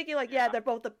I'm thinking, they're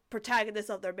both the protagonists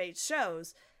of their main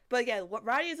shows. But again,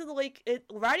 Ronnie's in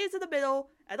the middle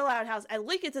at the Loud House, and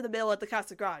Lincoln's in the middle at the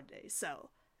Casagrandes. So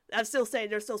I'm still saying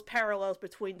there's those parallels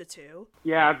between the two.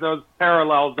 Yeah, those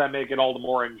parallels that make it all the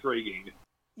more intriguing.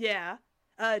 Yeah.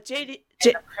 JD.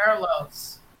 The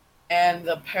parallels. And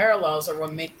the parallels are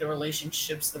what make the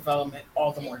relationship's development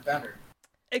all the more better.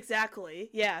 Exactly.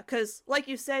 Yeah, because like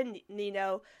you said,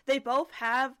 Nino, they both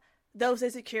have those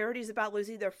insecurities about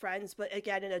losing their friends, but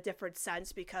again, in a different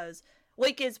sense, because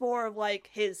Lincoln's more of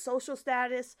his social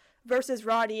status versus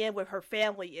Ronnie Ann with her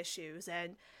family issues.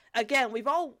 And again, we've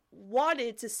all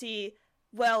wanted to see,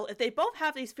 well, if they both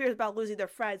have these fears about losing their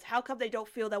friends, how come they don't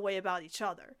feel that way about each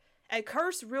other? And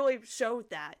Curse really showed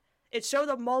that. It showed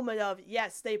a moment of,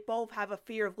 yes, they both have a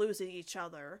fear of losing each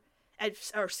other and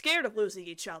are scared of losing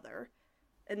each other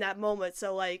in that moment.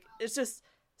 So it's just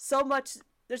so much,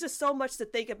 there's just so much to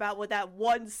think about with that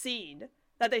one scene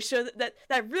that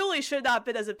that really should not have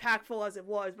been as impactful as it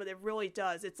was, but it really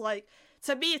does. It's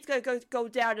to me, it's going to go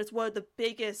down as one of the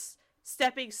biggest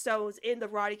stepping stones in the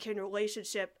Ronniekin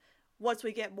relationship once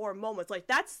we get more moments. Like,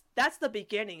 that's the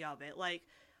beginning of it. Like,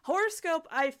 Horoscope,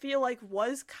 I feel like,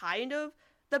 was kind of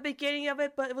the beginning of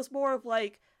it, but it was more of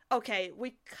like, okay,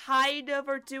 we kind of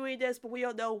are doing this, but we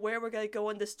don't know where we're going to go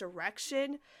in this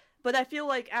direction. But I feel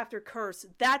like after Curse,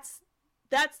 that's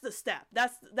the step.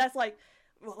 That's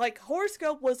like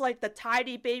Horoscope was like the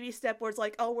tiny baby step where it's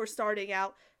like, oh, we're starting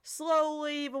out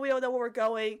slowly, but we don't know where we're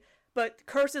going. But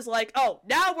Curse is like, oh,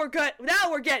 now we're good.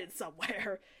 Now we're getting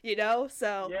somewhere, you know?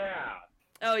 So Yeah.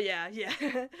 Oh yeah.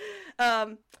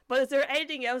 But is there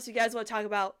anything else you guys want to talk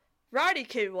about Roddy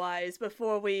Kid wise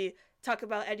before we talk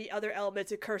about any other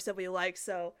elements of Curse that we like?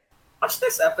 So Watch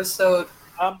this episode.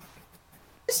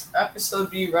 This episode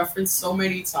be referenced so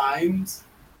many times.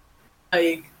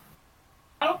 Like,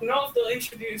 I don't know if they'll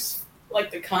introduce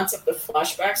like the concept of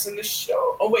flashbacks in the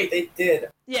show. Oh wait, they did.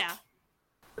 yeah.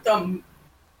 The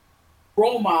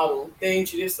role model, they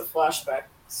introduced the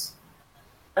flashbacks.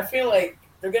 I feel like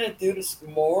they're gonna do this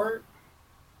more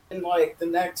in like the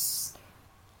next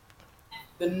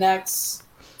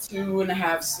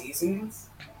 2.5 seasons.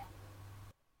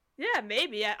 Yeah,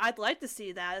 maybe. I'd like to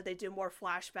see that if they do more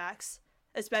flashbacks,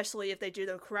 especially if they do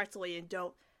them correctly and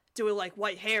don't do it like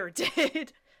White Hair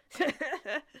did.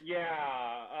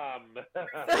 Yeah.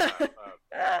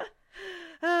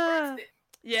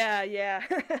 Yeah.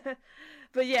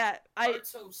 But yeah,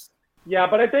 Yeah,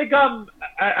 but I think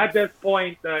at this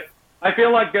point I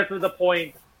feel like this is the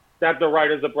point that the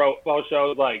writers of both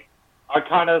shows like are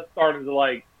kind of starting to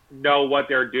like know what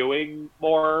they're doing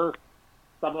more,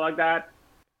 something like that.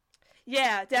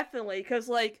 Yeah, definitely. Because,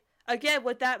 like, again,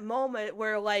 with that moment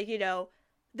where, like, you know,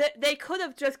 they could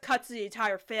have just cut to the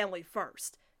entire family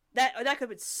first. That could have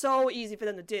been so easy for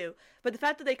them to do. But the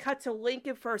fact that they cut to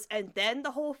Lincoln first and then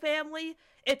the whole family,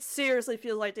 it seriously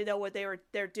feels like they know what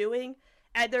they're doing.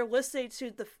 And they're listening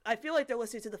to I feel like they're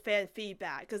listening to the fan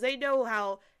feedback. Because they know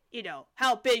how, you know,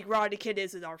 how big Roddy Kid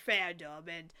is in our fandom.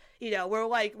 And, you know, we're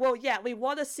like, well, yeah, we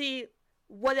want to see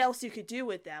what else you could do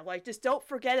with them. Like, just don't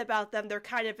forget about them. They're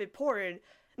kind of important,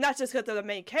 not just because they're the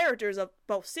main characters of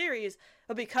both series,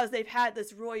 but because they've had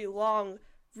this really long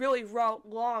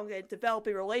and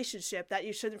developing relationship that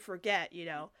you shouldn't forget, you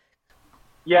know?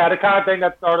 Yeah, the kind of thing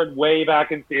that started way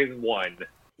back in season 1.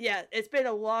 Yeah, it's been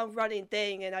a long-running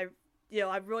thing, and I'm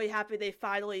really happy they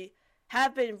finally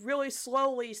have been really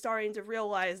slowly starting to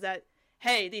realize that,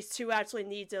 hey, these two actually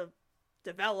need to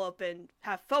develop and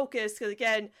have focus, because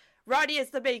again, Roddy is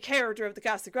the main character of the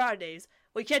Casa Grandes.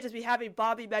 We can't just be having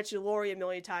Bobby mention Lori a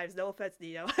million times. No offense,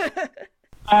 Nino.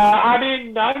 I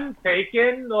mean, none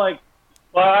taken. Like,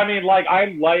 well, I mean, like, I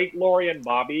like Lori and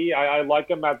Bobby. I like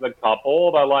them as a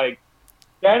couple, but like,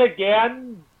 then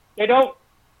again, they don't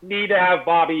need to have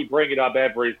Bobby bring it up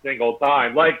every single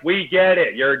time. Like, we get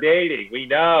it. You're dating. We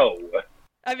know.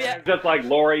 I mean, it's just like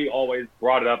Lori always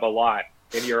brought it up a lot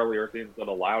in the earlier seasons of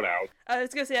the Loud House. I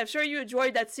was gonna say, I'm sure you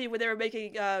enjoyed that scene when they were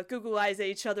making Google eyes at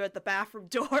each other at the bathroom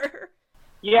door.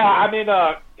 Yeah, I mean,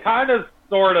 kind of,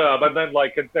 sort of, but then,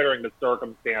 like, considering the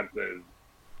circumstances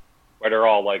where they're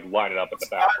all, like, lining up at the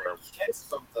bathroom.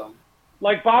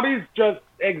 Like, Bobby's just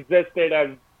existed as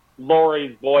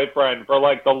Lori's boyfriend for,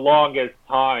 like, the longest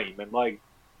time, and, like,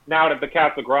 now that the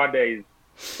Casa Grandes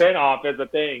spinoff is a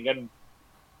thing, and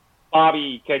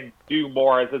Bobby can do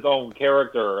more as his own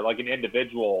character, like an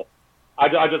individual.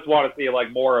 I just want to see,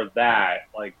 like, more of that.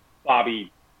 Like, Bobby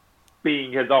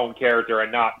being his own character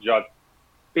and not just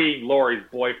being Lori's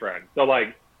boyfriend. So,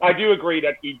 like, I do agree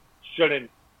that he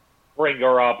shouldn't bring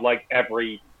her up, like,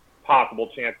 every possible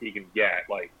chance he can get.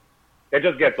 Like, it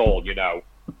just gets old, you know?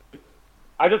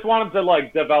 I just want him to,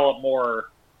 like, develop more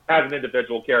as an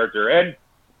individual character. And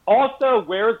also,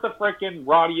 where's the freaking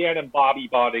Roddy Ann and Bobby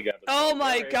bonding episode? Oh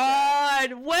my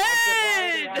god, when?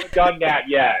 I haven't done that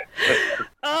yet.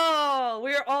 Oh,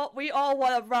 we all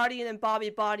want a Roddy and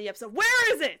Bobby bonding episode.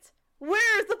 Where is it?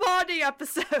 Where's the bonding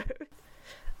episode?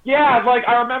 Yeah, like,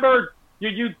 I remember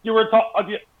you were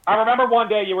I remember one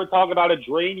day you were talking about a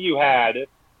dream you had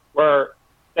where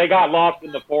they got lost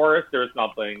in the forest or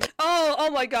something.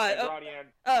 Oh my god.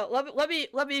 Let me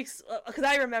because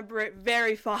I remember it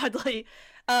very fondly.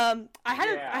 I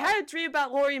had a dream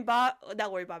about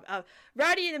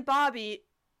Roddy and Bobby,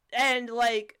 and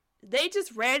like they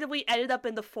just randomly ended up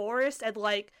in the forest, and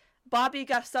like Bobby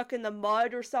got stuck in the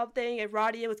mud or something, and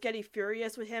Roddy was getting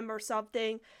furious with him or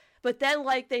something. But then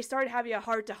like they started having a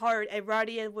heart to heart, and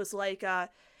Roddy was like,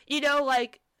 you know,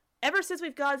 like ever since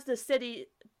we've gone to the city,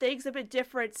 things have been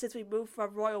different since we moved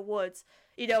from Royal Woods.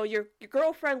 You know, your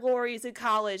girlfriend Lori's in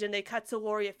college, and they cut to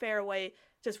Lori at Fairway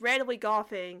just randomly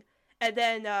golfing. And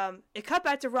then it cut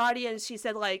back to Roddy, and she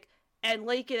said, like, and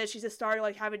Lincoln, and she just started,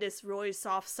 like, having this really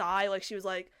soft sigh. Like, she was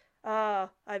like, I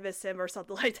miss him or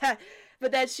something like that.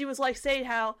 But then she was like saying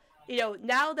how,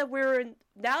 now that we're in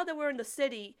the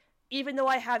city, even though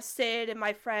I have Sid and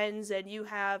my friends and you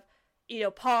have,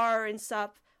 Par and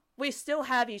stuff, we still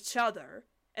have each other.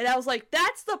 And I was like,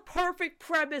 that's the perfect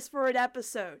premise for an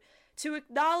episode. To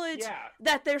acknowledge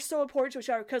that they're so important to each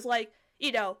other. Because, like,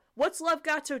 What's Love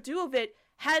Got to Do with It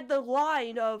had the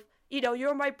line of,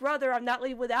 you're my brother, I'm not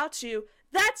leaving without you.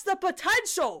 That's the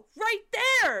potential right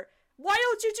there. Why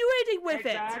don't you do anything with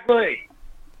it? Exactly.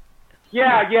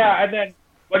 Yeah. And then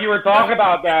when you were talking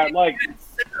about that, like,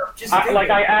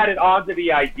 I added on to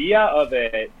the idea of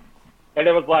it, and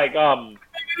it was like, Bobby's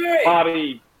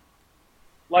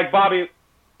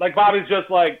just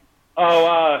like,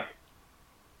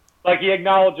 like he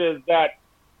acknowledges that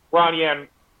Ronnie and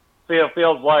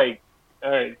feels like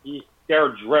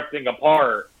they're drifting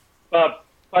apart, but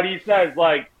he says,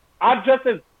 like, I'm just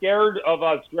as scared of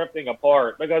us drifting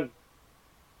apart because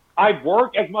I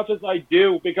work as much as I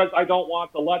do because I don't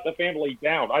want to let the family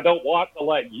down. I don't want to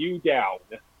let you down.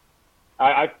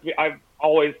 I'm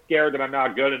always scared that I'm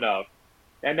not good enough.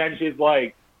 And then she's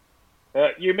like,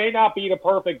 you may not be the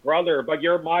perfect brother, but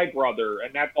you're my brother,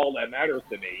 and that's all that matters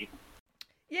to me.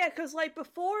 Yeah, because, like,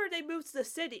 before they moved to the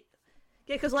city,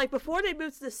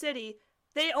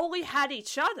 they only had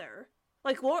each other.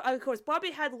 Like, of course,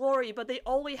 Bobby had Lori, but they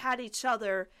only had each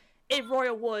other in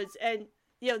Royal Woods. And,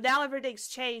 now everything's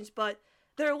changed, but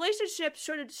their relationship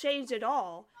shouldn't change at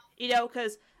all.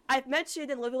 Because I've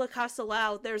mentioned in Living La Casa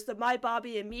Loud, there's the My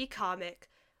Bobby and Me comic,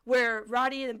 where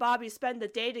Ronnie and Bobby spend the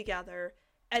day together.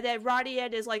 And then Ronnie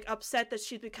Ann is, like, upset that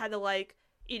she's been kind of, like,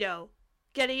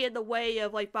 getting in the way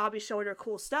of, like, Bobby showing her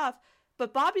cool stuff.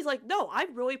 But Bobby's like, no,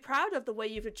 I'm really proud of the way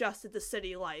you've adjusted to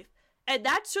city life. And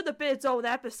that should have been its own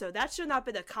episode. That should not have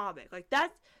been a comic. Like,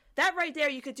 that right there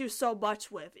you could do so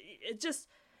much with. It just,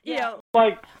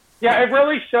 Like, yeah, it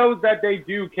really shows that they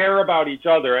do care about each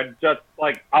other. And just,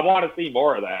 like, I want to see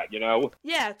more of that,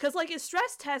 Yeah, because, like, in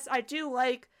Stress Test, I do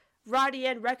like Ronnie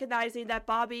Ann recognizing that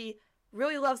Bobby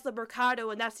really loves the Mercado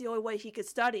and that's the only way he could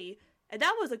study. And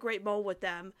that was a great moment with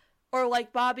them. Or,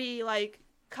 like, Bobby, like,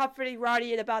 comforting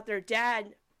Ronnie Ann about their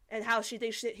dad and how she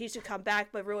thinks he should come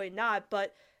back, but really not.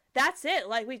 But that's it.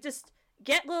 Like, we just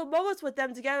get little moments with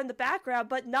them together in the background,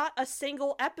 but not a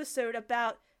single episode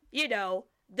about,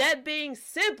 them being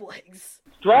siblings.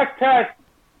 Stress Test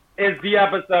is the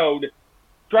episode.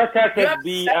 Stress Test is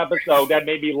the episode that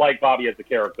made me like Bobby as a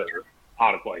character,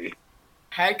 honestly.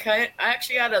 I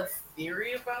actually had a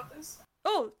theory about this.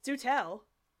 Oh, do tell.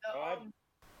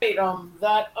 Wait,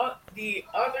 the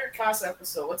other Casa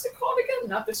episode, what's it called again?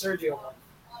 Not the Sergio one.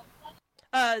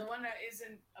 The one that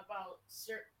isn't about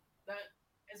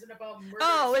murder.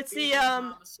 Oh, it's the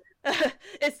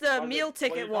it's the meal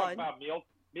ticket one. About meal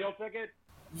ticket?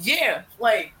 Yeah,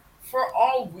 like for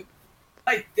all we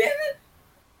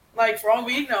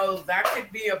know, that could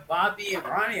be a Bobby and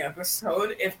Ronnie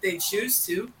episode if they choose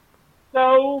to.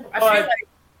 So, I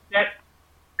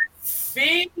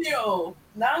feel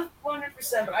not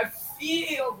 100%, but I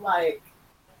feel like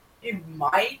it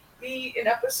might be an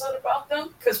episode about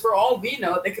them because for all we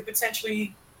know, they could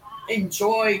potentially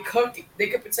enjoy cooking. They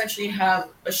could potentially have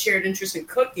a shared interest in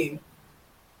cooking,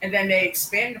 and then they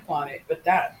expand upon it. But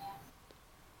that,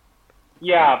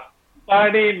 yeah,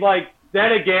 I mean, like,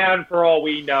 then again, for all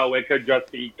we know, it could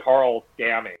just be Carl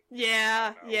scamming.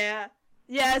 Yeah.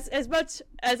 As much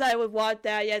as I would want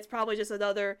that, it's probably just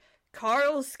another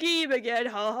Carl scheme again.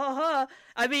 Ha ha ha.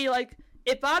 I mean, like,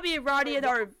 if Bobby and Ronnie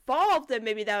are involved, then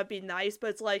maybe that would be nice. But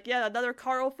it's like, another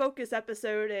Carl focus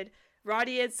episode, and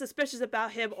Ronnie is suspicious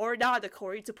about him or not,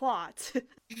 according to plot.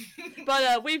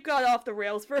 But we've gone off the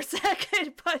rails for a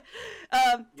second. But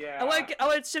I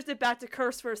want to shift it back to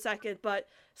Curse for a second. But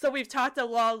so we've talked a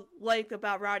long length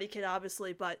about Rodney Kid,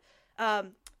 obviously. But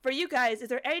for you guys, is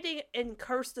there anything in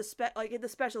Curse in the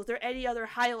special? Is there any other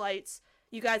highlights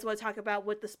you guys want to talk about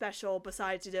with the special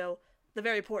besides the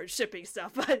very important shipping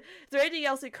stuff? But is there anything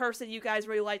else in Curse that you guys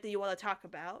really like that you want to talk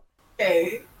about?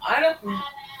 Okay,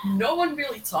 no one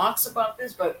really talks about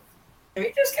this, but can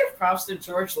we just give props to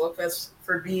George Lopez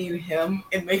for being him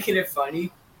and making it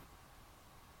funny?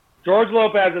 George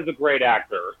Lopez is a great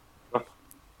actor.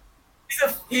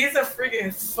 He's a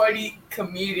freaking funny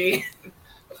comedian.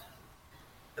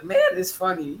 The man is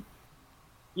funny.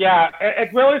 Yeah,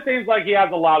 it really seems like he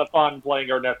has a lot of fun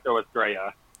playing Ernesto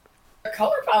Estrella. The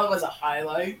color palette was a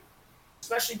highlight,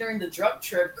 especially during the drug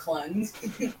trip cleanse.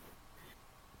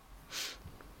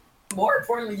 More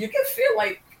importantly, you can feel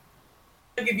like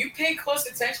if you pay close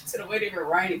attention to the way they were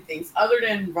writing things, other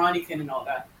than Ronniekin and all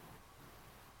that,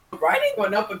 writing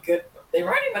went up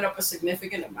a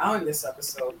significant amount in this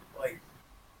episode. Like,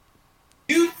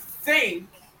 you think?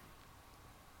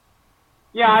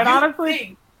 Yeah, and you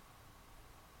honestly,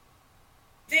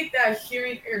 think that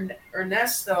hearing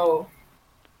Ernesto,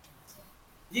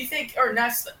 do you think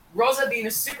Rosa being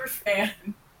a super fan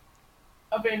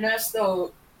of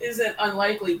Ernesto isn't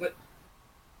unlikely, but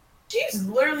she's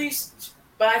literally,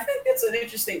 but I think that's an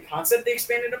interesting concept they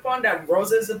expanded upon, that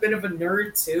Rosa is a bit of a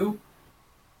nerd too.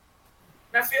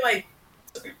 And I feel like,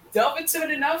 if you delve into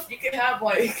it enough, you could have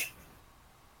like,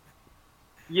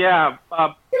 yeah,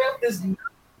 this nerd.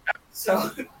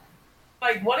 So,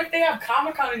 like, what if they have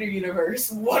Comic-Con in their universe?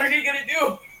 What are they gonna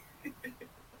do?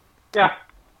 yeah.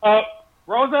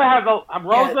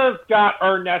 Rosa's got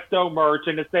Ernesto merch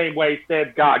in the same way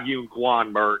Sid's got Yoon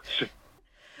Kwan merch.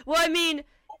 Well, I mean,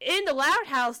 in the Loud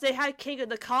House, they had King of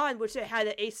the Con, which they had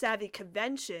at A Savvy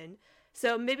convention.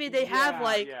 So maybe they have,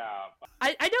 like... Yeah.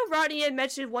 I know Ronnie Ann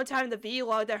mentioned one time in the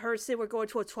vlog that her and Sid were going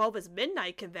to a 12 is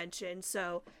Midnight convention,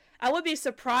 so I would be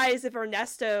surprised if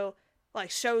Ernesto, like,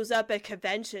 shows up at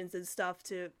conventions and stuff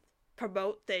to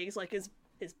promote things, like his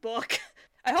book.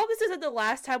 I hope this isn't the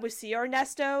last time we see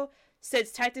Ernesto,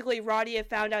 since technically Ronnie had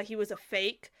found out he was a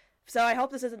fake, so I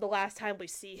hope this isn't the last time we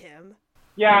see him.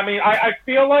 Yeah, I mean, I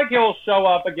feel like he'll show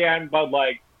up again, but,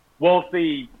 like, we'll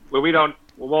see.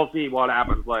 We'll see what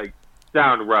happens, like,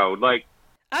 down the road. Like,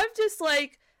 I'm just,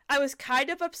 like, I was kind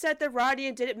of upset that Ronnie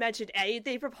Ann didn't mention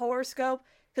anything from Horoscope,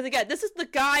 because, again, this is the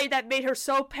guy that made her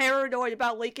so paranoid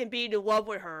about Lincoln being in love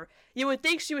with her. You would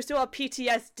think she would still have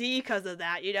PTSD because of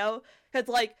that, you know? Because,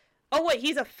 like, oh, wait,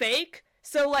 he's a fake?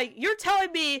 So, like, you're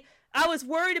telling me I was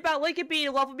worried about Lincoln being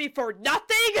in love with me for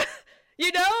nothing?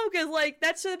 You know? Because, like,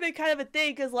 that should have been kind of a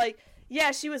thing, because, like,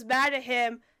 yeah, she was mad at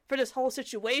him for this whole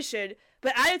situation,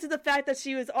 but added to the fact that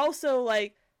she was also,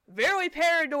 like, very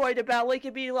paranoid about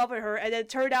Lincoln being in love with her, and it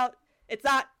turned out it's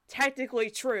not technically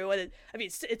true, and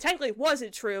it technically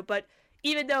wasn't true, but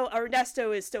even though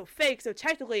Ernesto is still fake, so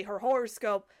technically her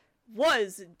horoscope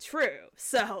was true,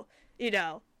 so, you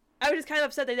know, I was just kind of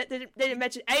upset they didn't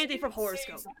mention anything from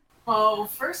Horoscope. Oh,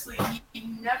 firstly, he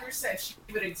never said she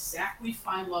would exactly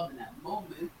find love in that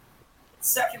moment.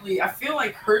 Secondly, I feel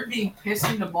like her being pissed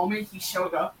in the moment he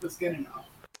showed up was good enough.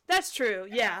 That's true,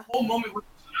 yeah. The whole moment was...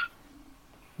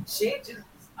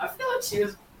 I feel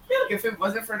like if it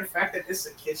wasn't for the fact that this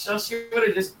is a kid's show, she would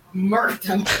have just murked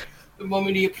him the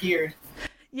moment he appeared.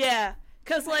 Yeah,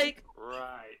 because, like,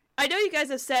 right. I know you guys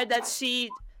have said that she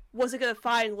wasn't going to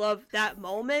find love that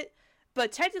moment,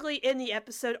 but technically in the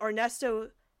episode,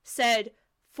 Ernesto said,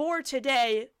 for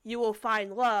today, you will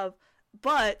find love,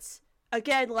 but,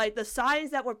 again, like, the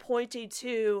signs that were pointing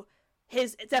to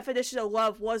his definition of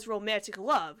love was romantic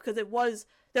love, because there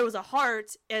was a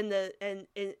heart and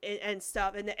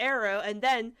stuff, and the arrow, and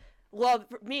then love,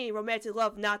 meaning romantic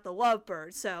love, not the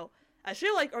lovebird. So I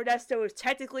feel like Ernesto is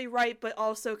technically right, but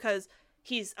also because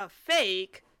he's a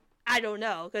fake, I don't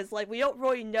know, because, like, we don't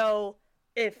really know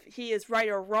if he is right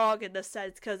or wrong in this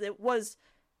sense, because it was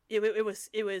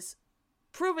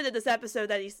proven in this episode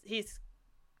that he's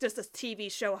just a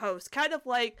TV show host, kind of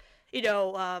like, you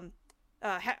know,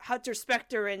 Hunter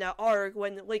Spector in ARG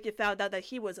when Lincoln found out that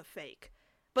he was a fake.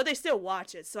 But they still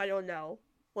watch it, so I don't know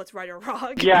what's right or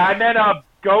wrong. Yeah, and then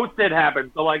Ghosted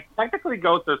happened, so, like, technically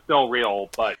ghosts are still real,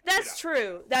 but... That's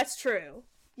true.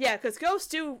 Yeah, because ghosts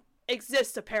do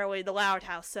exist, apparently, in the Loud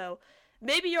House, so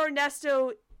maybe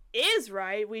Ernesto is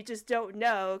right, we just don't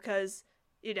know, because,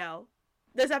 you know,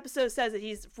 this episode says that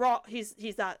he's wrong,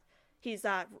 he's not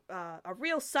a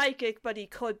real psychic, but he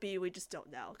could be, we just don't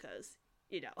know, because,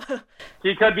 you know.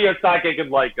 He could be a psychic in,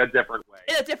 like, a different way.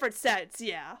 In a different sense,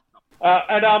 yeah.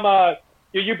 And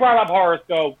you brought up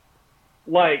Horoscope,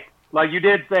 like you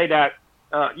did say that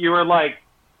you were like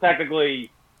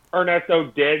technically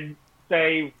Ernesto did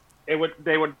say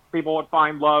people would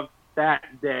find love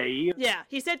that day. Yeah,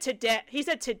 he said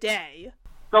today.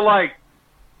 So like,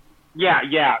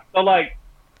 yeah. So like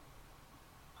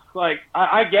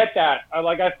I get that.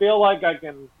 I feel like I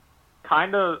can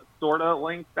kind of sort of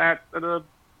link that to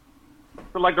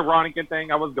like the Ronikin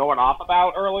thing I was going off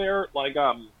about earlier. Like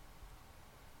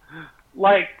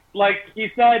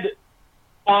he said,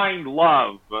 find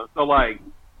love. So like,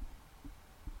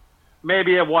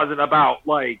 maybe it wasn't about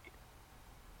like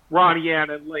Ronnie Ann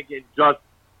and Lincoln just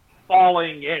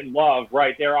falling in love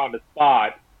right there on the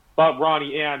spot, but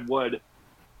Ronnie Ann would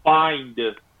find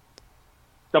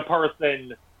the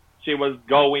person she was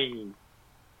going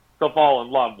to fall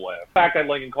in love with. The fact that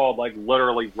Lincoln called like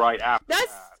literally right after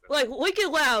That's that. like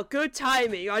Lincoln Loud, good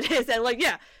timing on his end. Like,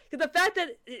 yeah, because the fact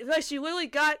that like she literally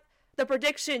got the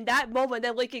prediction that moment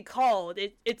that Lincoln called,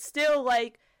 it's still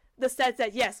like the sense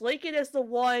that yes, Lincoln is the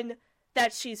one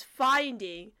that she's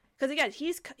finding. Because again,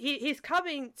 he's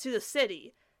coming to the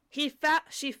city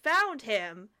she found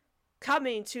him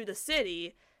coming to the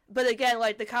city, but again,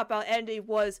 like, the cop-out ending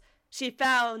was she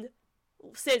found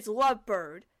Sid's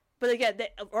lovebird. But again,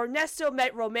 Ernesto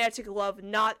meant romantic love,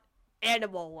 not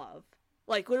animal love.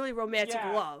 Like, literally romantic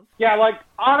love. Yeah, like,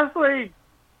 honestly,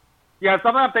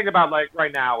 something I'm thinking about, like,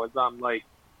 right now is, like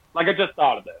I just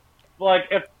thought of this. Like,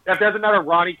 if there's another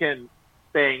Ronniekin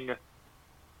thing,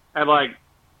 and, like,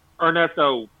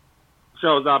 Ernesto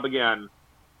shows up again,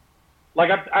 like,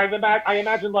 I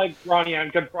imagine, like, Ronnie Ann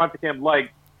confronting him,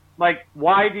 like,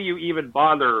 why do you even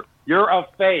bother? You're a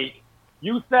fake.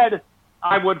 You said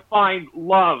I would find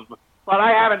love, but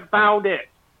I haven't found it.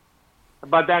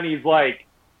 But then he's like,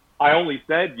 I only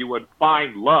said you would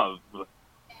find love.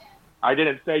 I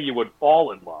didn't say you would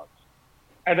fall in love.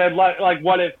 And then, like,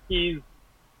 what if he's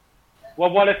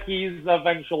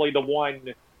eventually the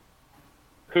one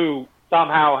who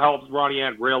somehow helps Ronnie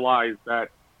Ann realize that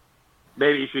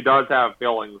maybe she does have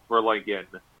feelings for Lincoln?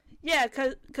 Yeah,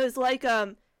 cause like,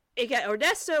 again,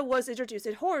 Ernesto was introduced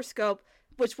in Horoscope,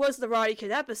 which was the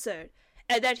Ronniekin episode,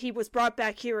 and then he was brought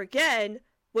back here again,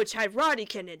 which had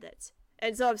Ronniekin in it.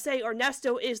 And so I'm saying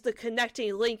Ernesto is the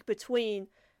connecting link between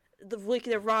the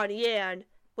Lincoln and Ronnie Ann,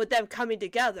 with them coming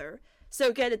together. So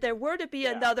again, if there were to be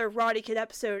another Ronniekin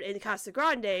episode in Casa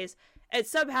Grandes, and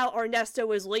somehow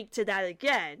Ernesto is linked to that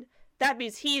again, that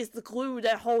means he is the glue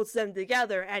that holds them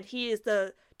together, and he is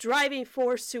the driving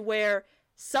force to where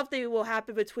something will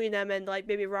happen between them, and, like,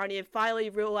 maybe Ronnie Ann finally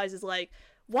realizes, like,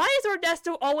 why is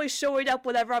Ernesto always showing up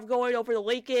whenever I'm going over to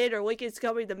Lincoln, or Lincoln's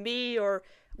coming to me, or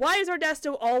why is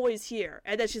Ernesto always here?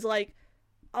 And then she's like,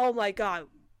 oh my god,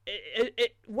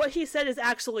 what he said is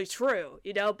actually true,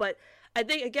 you know? But I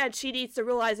think, again, she needs to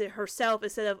realize it herself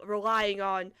instead of relying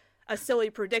on a silly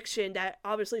prediction that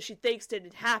obviously she thinks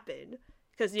didn't happen.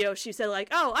 Because, you know, she said, like,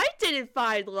 oh, I didn't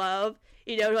find love.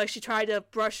 You know, like, she tried to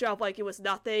brush it off like it was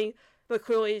nothing, but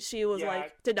clearly she was,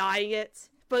 like, denying it.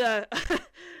 But,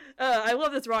 I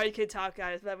love this Ronniekin talk,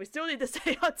 guys, but we still need to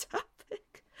stay on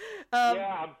topic.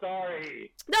 I'm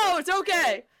sorry. No, it's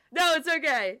okay. No, it's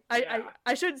okay.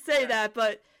 I shouldn't say that,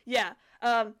 but, yeah.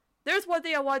 There's one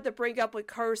thing I wanted to bring up with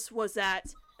Curse was that,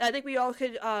 and I think we all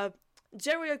could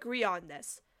generally agree on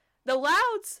this. The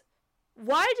Louds,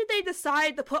 why did they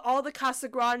decide to put all the Casa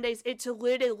Grandes into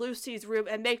Lynn and Lucy's room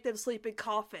and make them sleep in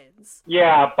coffins?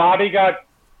 Yeah, Bobby got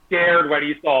scared when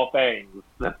he saw things.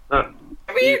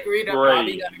 We agreed that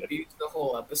Bobby got abused the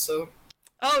whole episode.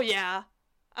 Oh, yeah.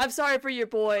 I'm sorry for your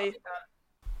boy.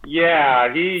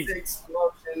 Yeah, he's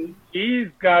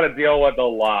got to deal with a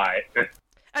lot.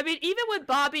 I mean, even when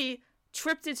Bobby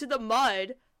tripped into the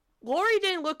mud, Lori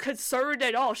didn't look concerned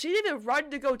at all. She didn't even run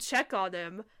to go check on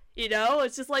him. You know,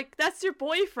 it's just like, that's your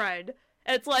boyfriend.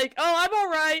 And it's like, oh, I'm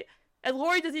alright. And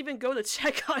Lori doesn't even go to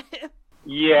check on him.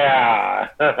 Yeah.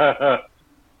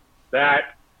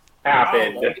 That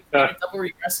happened. Double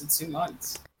regress in 2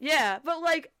 months. Yeah, but,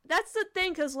 like, that's the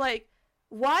thing, because, like,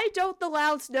 why don't the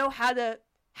Louds know how to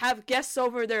have guests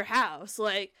over their house?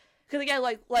 Like, because, again,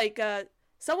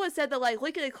 someone said that, like,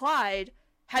 Lincoln and Clyde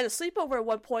had a sleepover at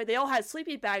one point. They all had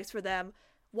sleeping bags for them.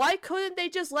 Why couldn't they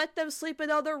just let them sleep in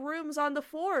other rooms on the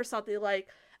floor or something? Like,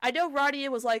 I know Ronnie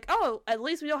was like, oh, at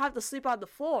least we don't have to sleep on the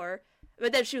floor.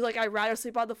 But then she was like, I'd rather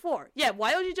sleep on the floor. Yeah,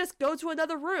 why don't you just go to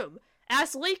another room?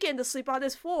 Ask Lincoln to sleep on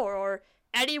his floor or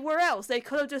anywhere else. They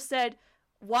could have just said,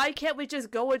 why can't we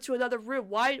just go into another room?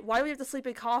 Why do we have to sleep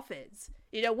in coffins?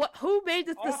 You know, who made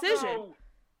this decision?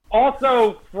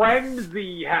 Also,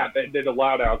 frenzy happened in the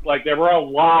Loud House. Like, there were a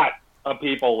lot of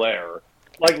people there.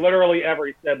 Like, literally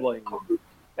every sibling,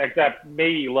 except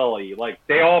maybe Lily. Like,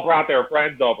 they all brought their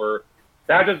friends over.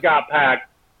 That just got packed.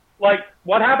 Like,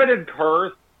 what happened in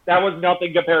Curse, that was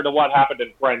nothing compared to what happened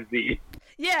in Frenzy.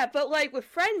 Yeah, but, like, with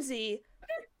Frenzy,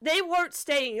 they weren't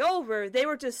staying over. They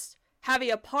were just having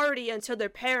a party until their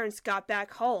parents got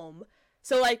back home.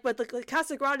 So, like, but the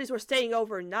Casa Grandes were staying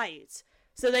overnight.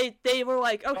 So they were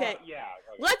like, okay,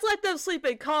 let's let them sleep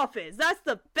in coffins. That's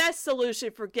the best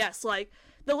solution for guests. Like,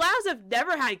 the Louds have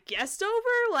never had guests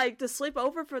over, like, to sleep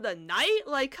over for the night?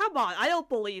 Like, come on, I don't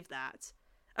believe that.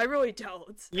 I really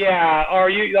don't. Yeah, are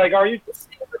you... yeah,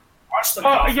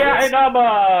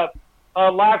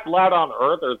 and Last Loud on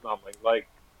Earth or something. Like,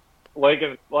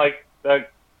 Lincoln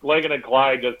and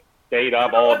Clyde just stayed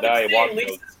up all day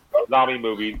watching those zombie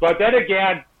movies. But then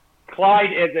again,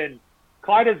 Clyde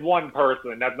is one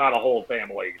person. That's not a whole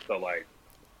family. So, like,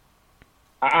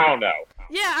 I don't know.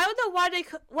 Yeah, I don't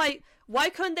know why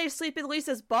couldn't they sleep in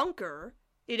Lisa's bunker?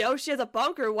 You know, she has a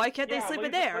bunker. Why can't they sleep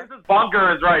in there? Lisa's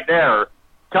bunker is right there.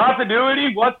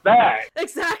 Continuity? What's that?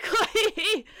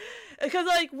 Exactly. Because,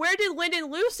 like, where did Lynn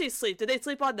and Lucy sleep? Did they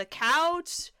sleep on the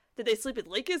couch? Did they sleep in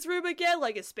Lincoln's room again,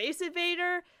 like a Space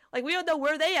Invader? Like, we don't know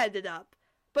where they ended up.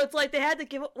 But it's like they had to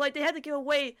give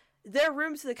away their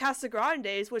rooms to the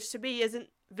Casagrandes, which to me isn't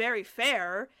very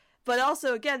fair. But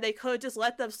also, again, they could just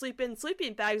let them sleep in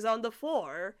sleeping bags on the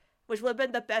floor, which would have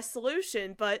been the best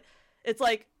solution. But it's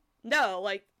like, no,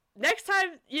 like, next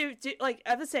time you do, like,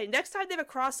 I would say, next time they have a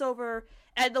crossover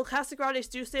and the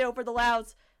Casagrandes do stay over the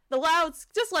Louds,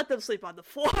 just let them sleep on the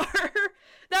floor.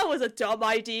 That was a dumb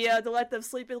idea to let them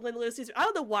sleep in Lynn Lucy's room. I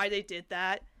don't know why they did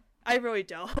that. I really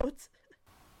don't.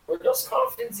 Were those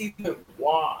coffins even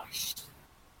washed?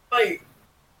 Like,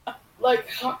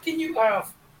 how can you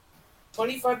have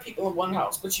 25 people in one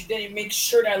house, but you didn't make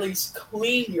sure to at least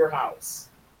clean your house?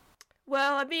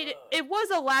 Well, I mean, it was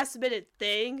a last-minute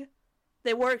thing.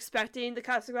 They were expecting the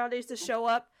Casagrandes to show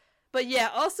up. But yeah,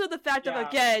 also the fact of,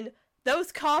 again,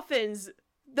 those coffins,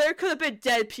 there could have been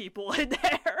dead people in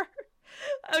there.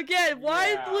 Again,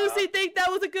 why did Lucy think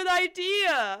that was a good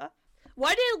idea?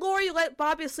 Why didn't Lori let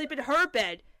Bobby sleep in her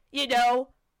bed? You know,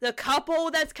 the couple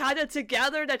that's kind of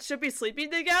together that should be sleeping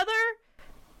together?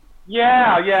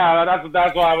 Yeah,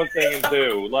 that's what I was thinking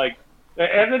too. Like,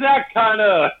 isn't that kind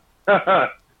of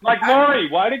like, Lori?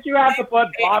 Why did you have to put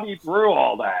Bobby through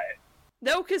all that?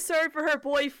 No concern for her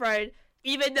boyfriend,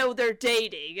 even though they're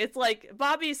dating. It's like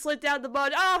Bobby slid down the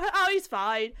mud. Oh, he's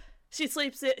fine. He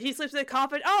sleeps in the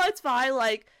coffin. Oh, it's fine.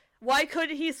 Like, why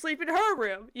couldn't he sleep in her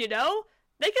room? You know,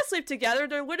 they can sleep together.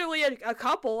 They're literally a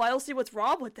couple. I don't see what's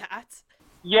wrong with that.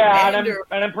 Yeah,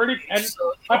 and I'm pretty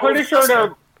sure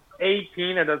they're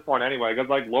 18 at this point anyway. Because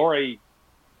like Lori,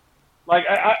 like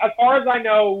as far as I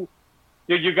know,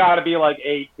 dude, you got to be like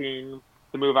 18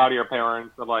 to move out of your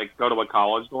parents and like go to a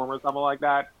college dorm or something like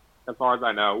that. As far as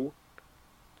I know,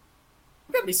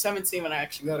 I'm gonna be 17 when I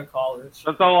actually go to college.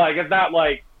 So like, it's not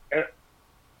like.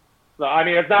 So I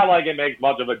mean, it's not like it makes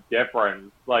much of a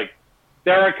difference. Like,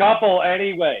 they're a couple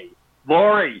anyway.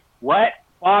 Lori, let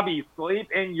Bobby sleep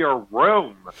in your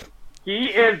room. He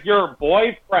is your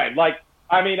boyfriend. Like,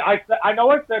 I mean, I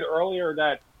know I said earlier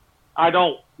that I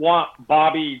don't want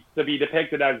Bobby to be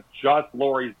depicted as just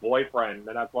Lori's boyfriend,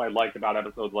 and that's what I liked about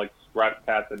episodes like Stress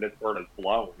Test and This Bird Is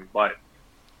Blown. But,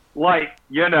 like,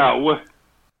 you know,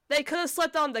 they could have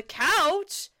slept on the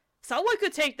couch. Someone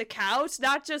could take the couch,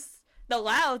 not just the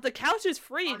Loud. The couch is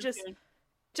free.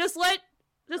 Just let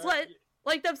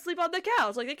like them sleep on the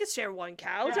couch. Like, they can share one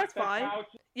couch. That's fine.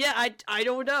 Yeah, I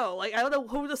don't know. Like, I don't know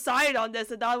who decided on this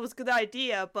and thought it was a good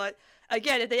idea. But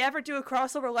again, if they ever do a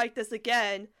crossover like this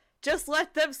again, just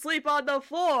let them sleep on the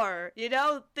floor. You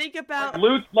know, think about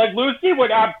Lucy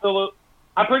would absolutely.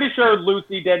 I'm pretty sure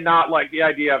Lucy did not like the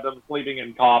idea of them sleeping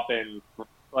in coffins.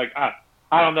 Like, I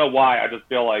don't know why. I just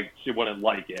feel like she wouldn't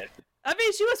like it. I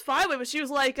mean, she was fine with it. She was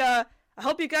like, I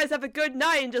hope you guys have a good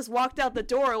night, and just walked out the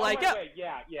door like, wait,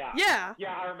 yeah. Yeah,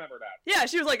 I remember that. Yeah,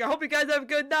 she was like, I hope you guys have a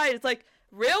good night. It's like,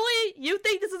 really? You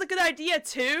think this is a good idea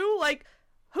too? Like,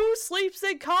 who sleeps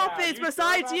in coffins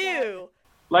besides you?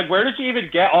 Like, where did she even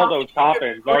get all those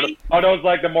coffins? Are those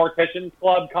like the Mortician's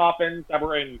Club coffins that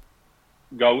were in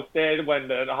Ghosted when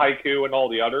the Haiku and all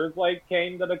the others like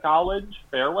came to the college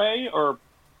fairway? Or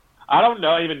I don't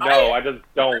know. I just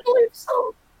don't. I believe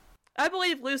so. I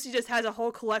believe Lucy just has a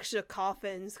whole collection of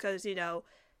coffins because, you know,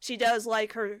 she does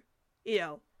like her, you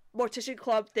know, Mortician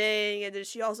Club thing, and then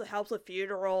she also helps with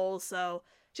funerals, so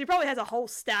she probably has a whole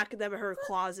stack of them in her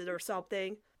closet or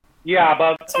something. Yeah,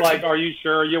 but, like, are you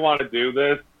sure you want to do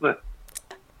this? I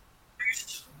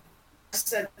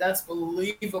said that's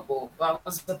believable, but I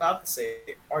was about to say,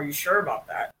 are you sure about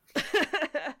that?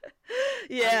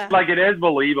 Yeah. Like, it is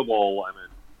believable. I mean,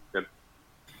 it's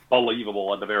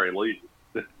believable at the very least.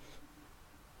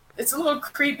 It's a little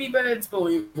creepy, but it's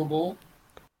believable.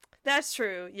 That's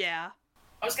true, yeah.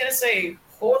 I was gonna say,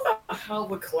 who the hell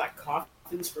would collect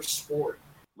coffins for sport?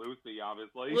 Lucy,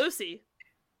 obviously. Lucy.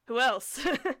 Who else?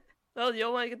 Well, the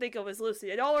only one I can think of is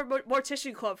Lucy. And all our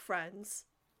Mortician Club friends.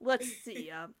 Let's see.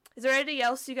 Is there anything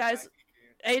else you guys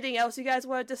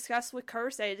want to discuss with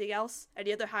Curse? Anything else?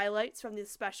 Any other highlights from the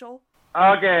special?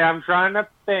 Okay, I'm trying to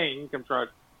think. I'm trying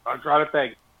to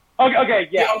think. Okay,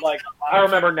 yeah, like, I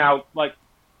remember now, like,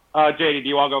 JD, do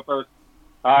you want to go first?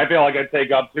 I feel like I take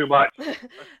up too much.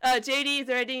 JD, is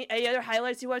there any other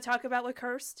highlights you want to talk about with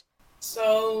Cursed?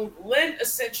 So, Lynn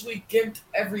essentially gimped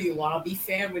every lobby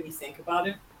fan when you think about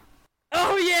it.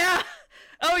 Oh, yeah!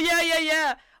 Oh,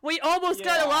 yeah. We almost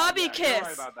got a lobby kiss. You're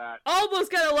right about that.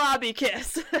 Almost got a lobby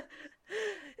kiss.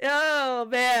 Oh,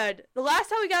 man. The last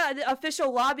time we got an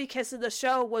official lobby kiss in the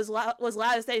show was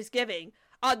Last Thanksgiving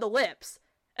on the lips.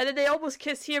 And then they almost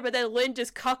kissed here, but then Lynn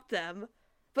just cucked them.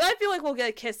 But I feel like we'll get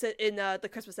a kiss in the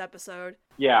Christmas episode.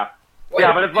 Yeah.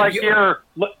 Yeah, but it's like here.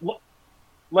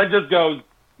 Lynn just goes,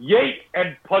 yeet,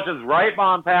 and pushes right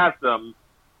on past them.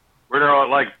 We're doing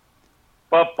like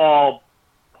football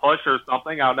push or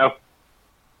something. I don't know.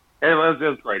 It was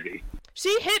just crazy.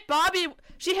 She hit Bobby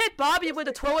with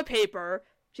the toilet paper.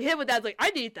 She hit with that, like, I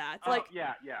need that. Like,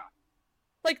 yeah.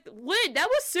 Like, Lynn, that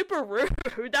was super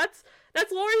rude. That's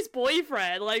Lori's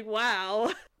boyfriend. Like,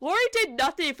 wow. Lori did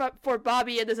nothing for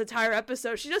Bobby in this entire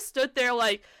episode. She just stood there,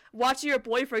 like, watching her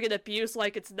boyfriend get abused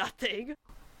like it's nothing.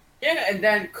 Yeah, and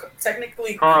then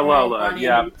technically Carlola,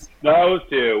 yeah. Those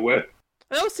two.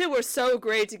 Those two were so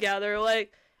great together.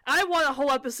 Like, I want a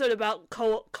whole episode about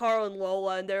Carl and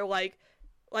Lola and their, like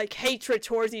hatred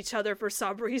towards each other for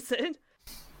some reason.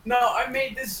 No, I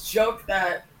made this joke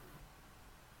that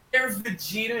they're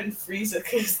Vegeta and Frieza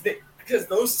because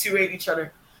those two hate each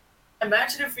other.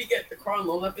 Imagine if we get the Carl and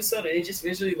Lola episode and it just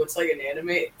visually looks like an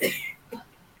anime.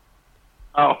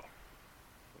 Oh.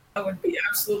 That would be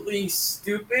absolutely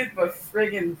stupid, but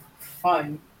friggin'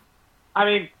 fun. I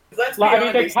mean, Let's be they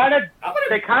honest, kind of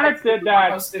did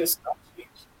that.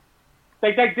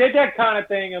 They did that kind of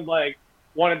thing in like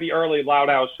one of the early Loud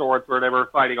House shorts where they were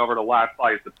fighting over the last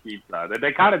slice of pizza.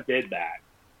 They kind of did that.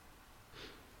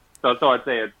 So I'd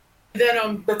say it's.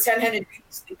 Then the 10-headed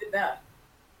beasts, they did that.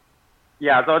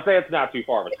 Yeah, so I'd say it's not too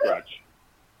far of a stretch.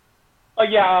 But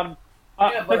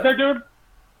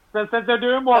since they're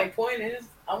doing more. My point is,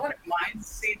 I wouldn't mind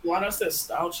seeing Wano's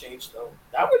style change though.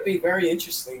 That would be very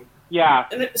interesting. Yeah.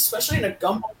 And especially in a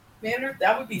Gumball manner,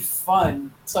 that would be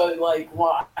fun to like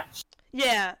watch.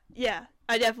 Yeah,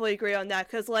 I definitely agree on that,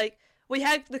 because, like, we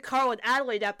had the Carl and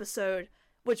Adelaide episode,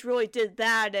 which really did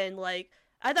that, and, like,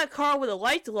 I thought Carl would have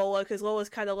liked Lola, because Lola's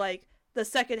kind of, like, the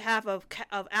second half of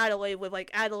Adelaide, with, like,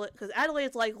 Adelaide, because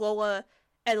Adelaide's like Lola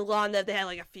and Lana, they had,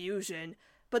 like, a fusion,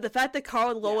 but the fact that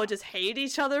Carl and Lola just hate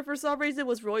each other for some reason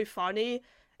was really funny,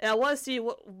 and I want to see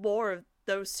more of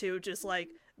those two just, like,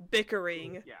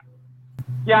 bickering.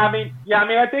 Yeah, I mean,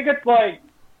 I think it's like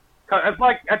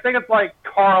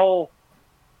Carl.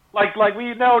 Like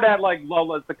we know that like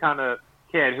Lola's the kind of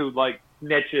kid who like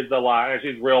snitches a lot, and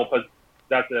she's real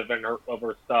possessive of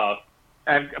her stuff.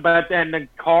 But then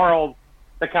Carl's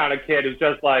the kind of kid who's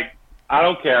just like, I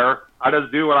don't care, I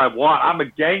just do what I want. I'm a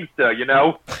gangster, you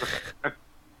know. so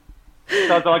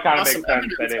it kind of makes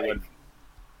sense that it would.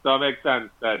 So it makes sense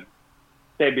that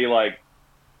they'd be like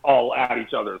all at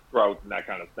each other's throats in that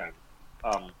kind of sense.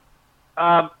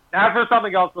 As for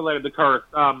something else related to Curse,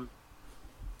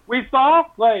 we saw,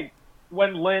 like,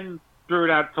 when Lynn threw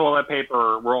that toilet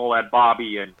paper roll at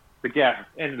Bobby and to get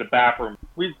into the bathroom,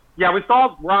 we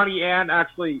saw Ronnie Ann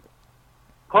actually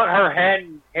put her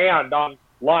hand on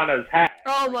Lana's hat.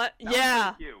 Oh my,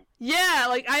 yeah. Yeah,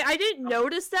 like, I didn't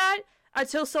notice that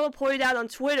until someone pointed out on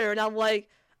Twitter, and I'm like,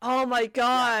 oh my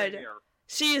god. Yeah,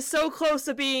 she is so close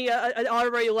to being an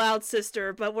honorary Loud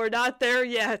sister, but we're not there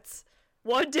yet.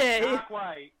 One day. Not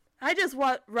quite. I just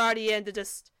want Ronnie Ann to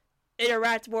just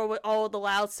interact more with all of the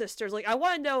Loud sisters. Like, I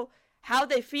want to know how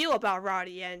they feel about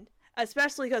Ronnie Ann,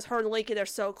 especially because her and Lincoln are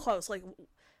so close. Like,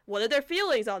 what are their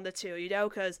feelings on the two, you know?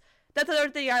 Because that's another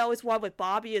thing I always want with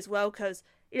Bobby as well, because,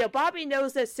 you know, Bobby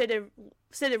knows that Sid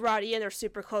and Ronnie Ann are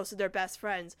super close and they're best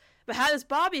friends. But how does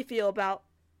Bobby feel about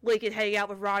Lincoln hanging out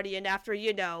with Ronnie Ann after,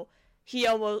 you know, he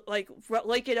almost, like,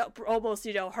 Lincoln almost,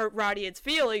 you know, hurt Ronnie Ann's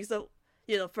feelings the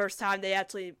first time they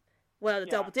actually went on a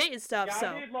double date and stuff, so.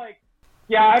 I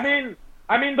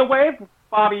mean, the way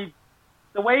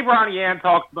Ronnie Ann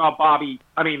talks about Bobby,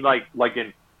 I mean, like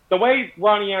the way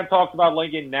Ronnie Ann talks about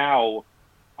Lincoln now,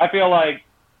 I feel like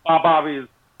Bobby's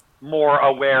more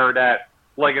aware that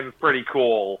Lincoln's pretty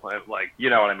cool, and, like, you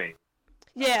know what I mean?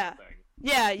 Yeah.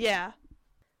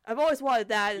 I've always wanted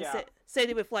that, and same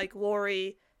thing with, like,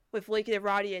 Lori, with Lincoln and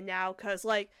Ronnie Ann now, because,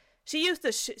 like, she used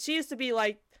to be,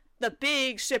 like, the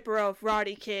big shipper of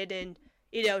Roddy Kid, and,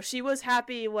 you know, she was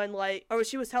happy when, like, or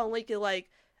she was telling Lincoln, like,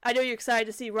 I know you're excited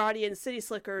to see Roddy and City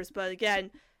Slickers, but again,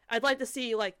 I'd like to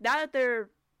see, like, now that their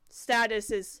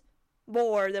status is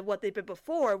more than what they've been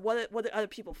before, what do other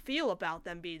people feel about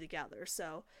them being together.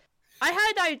 So I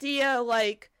had an idea,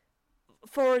 like,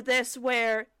 for this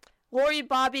where Lori and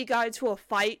Bobby got into a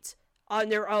fight on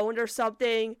their own or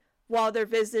something while they're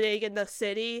visiting in the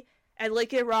city, and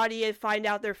Lincoln and Roddy find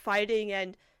out they're fighting,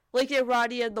 and Lincoln and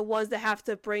Roddy are the ones that have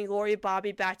to bring Lori and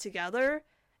Bobby back together.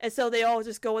 And so they all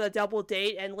just go on a double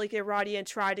date, and Lincoln and Roddy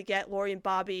try to get Lori and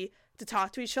Bobby to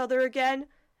talk to each other again.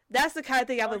 That's the kind of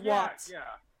thing I would want. Yeah.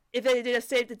 If they did a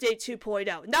Save the Date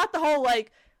 2.0. Not the whole,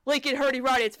 like, Lincoln hurting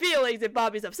Roddy's feelings and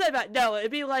Bobby's upset about it. No,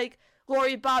 it'd be like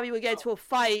Lori and Bobby would get into a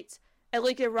fight, and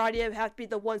Lincoln and Roddy would have to be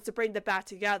the ones to bring them back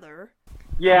together.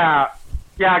 Yeah,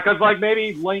 because, like,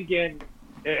 maybe Lincoln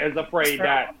is afraid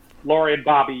that Lori and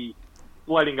Bobby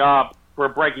splitting up or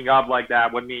breaking up like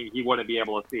that would mean he wouldn't be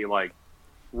able to see like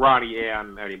Ronnie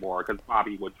Ann anymore because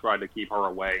Bobby would try to keep her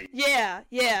away. Yeah.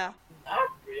 Not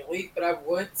really, but I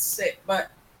would say.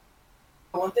 But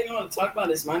one thing I want to talk about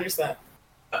is mine is that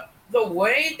the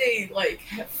way they like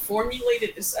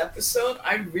formulated this episode,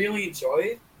 I really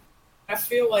enjoyed. I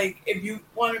feel like if you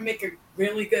want to make a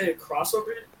really good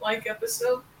crossover like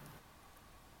episode,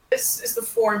 this is the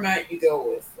format you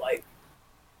go with. Like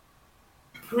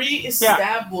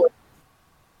pre-established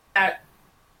that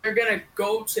they're gonna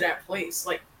go to that place.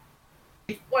 Like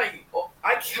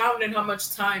I counted how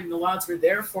much time the Louds were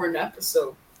there for an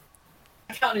episode.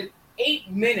 I counted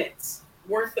 8 minutes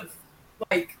worth of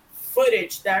like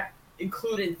footage that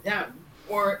included them,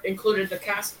 or included the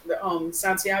cast,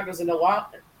 Santiago's in the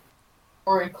Loud,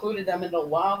 or included them in the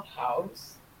Loud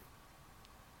House.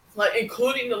 Like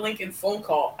including the Lincoln phone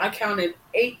call, I counted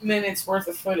 8 minutes worth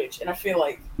of footage, and I feel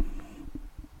like,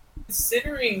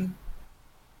 considering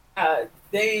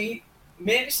they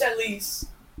managed to at least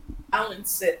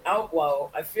balance it out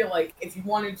well, I feel like if you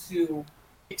wanted to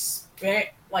expand,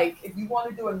 like if you want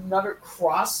to do another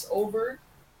crossover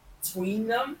between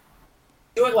them,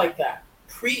 do it like that.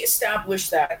 Pre-establish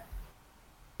that.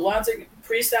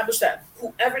 Pre-establish that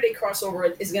whoever they cross over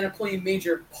is going to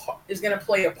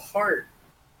play a part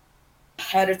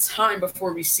ahead of time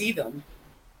before we see them.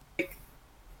 Like,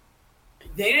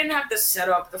 they didn't have to set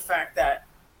up the fact that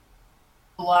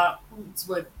Louds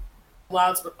would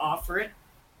offer it.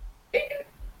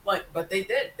 But they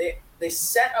did. They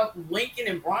set up Lincoln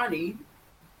and Bronny,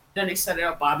 then they set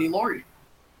up Bobby Laurie.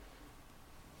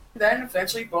 Then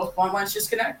eventually both plot lines just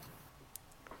connect.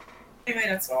 Anyway,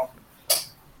 that's all.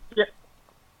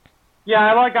 Yeah,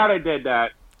 I like how they did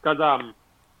that because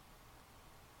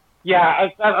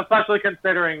especially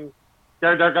considering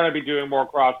they're going to be doing more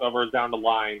crossovers down the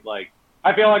line. Like,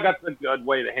 I feel like that's a good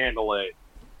way to handle it.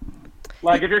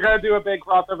 Like, if you're going to do a big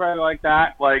crossover like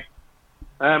that, like,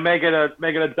 make it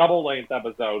a double length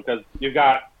episode because you've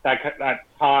got that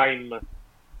time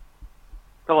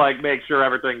to like make sure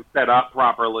everything's set up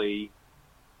properly,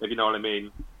 if you know what I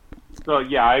mean. So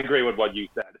yeah, I agree with what you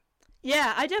said.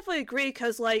 Yeah, I definitely agree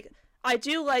because like I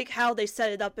do like how they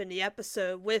set it up in the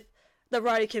episode with the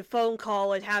Roddy Kid phone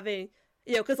call and having,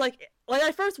 you know, because like when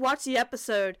I first watched the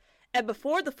episode and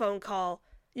before the phone call,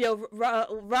 you know,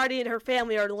 Roddy and her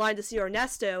family are in line to see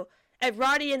Ernesto, and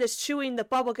Roddy is chewing the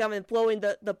bubble gum and blowing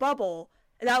the bubble,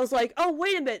 and I was like, oh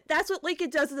wait a minute, that's what Lincoln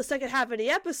does in the second half of the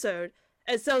episode.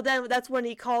 And so then that's when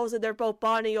he calls and they're both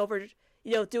bonding over,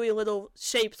 you know, doing little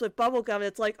shapes with bubblegum. And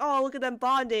it's like, oh, look at them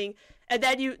bonding. And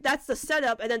then that's the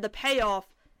setup. And then the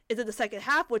payoff is in the second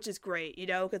half, which is great, you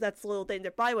know, because that's the little thing they're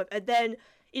bonding with. And then,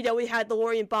 you know, we had the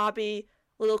Lori and Bobby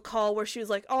little call where she was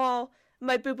like, oh,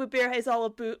 my boo-boo bear has all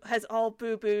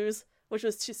boo-boos, which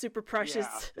was super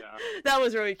precious. Yeah. That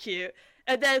was really cute.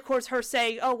 And then, of course, her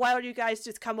saying, oh, why don't you guys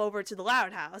just come over to the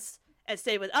Loud House and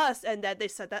stay with us? And then they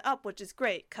set that up, which is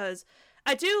great, because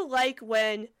I do like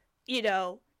when, you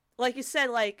know, like you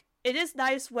said, like, it is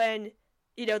nice when,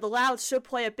 you know, the Louds should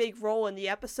play a big role in the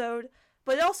episode,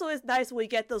 but it also is nice when we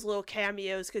get those little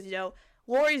cameos, because, you know,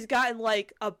 Lori's gotten,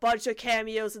 like, a bunch of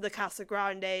cameos in the Casa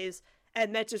Grandes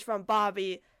and mentions from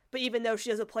Bobby, but even though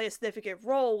she doesn't play a significant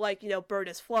role, like, you know, Bird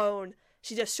Has Flown,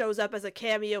 she just shows up as a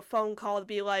cameo phone call to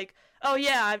be like, oh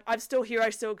yeah, I'm still here, I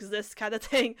still exist, kind of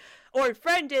thing. Or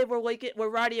Friend did, where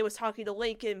Roddy was talking to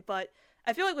Lincoln, but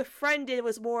I feel like with Friend did, it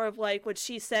was more of like when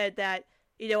she said that,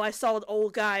 you know, I saw an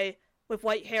old guy with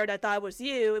white hair that I thought it was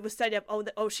you. It was setting up,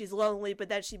 oh, she's lonely, but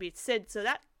then she meets Sid, so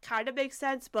that kind of makes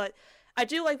sense. But I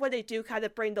do like when they do kind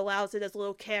of bring the Louds in as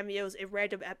little cameos in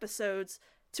random episodes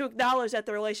to acknowledge that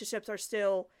the relationships are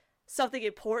still something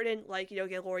important, like, you know,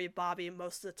 get Lori and Bobby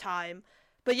most of the time.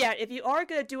 But yeah, if you are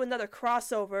going to do another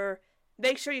crossover,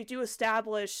 make sure you do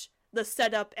establish the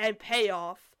setup and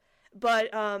payoff. But,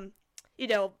 you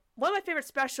know, one of my favorite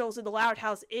specials in the Loud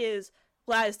House is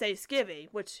Gladys Thanksgiving,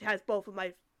 which has both of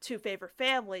my two favorite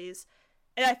families.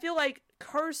 And I feel like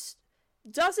Curse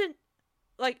doesn't,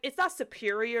 like, it's not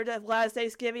superior to Gladys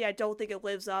Thanksgiving. I don't think it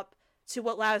lives up to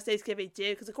what Gladys Thanksgiving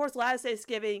did, because of course Gladys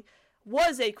Thanksgiving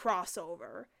was a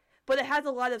crossover, but it has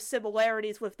a lot of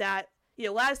similarities with that. You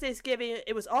know, Gladys Thanksgiving,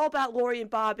 it was all about Lori and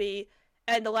Bobby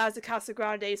and the Louds of Casa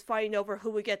Grandes fighting over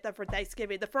who would get them for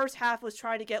Thanksgiving. The first half was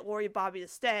trying to get Lori and Bobby to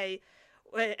stay,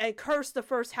 and Curse, the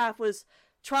first half was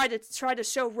trying to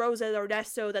show Rosa and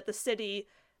Ernesto that the city,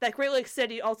 that Great Lakes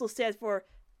City also stands for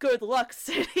Good Luck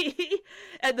City,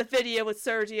 and the video with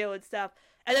Sergio and stuff.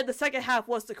 And then the second half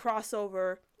was the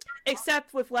crossover,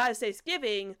 except with Gladys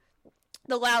Thanksgiving,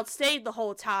 the Louds stayed the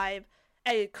whole time,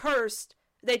 and Cursed,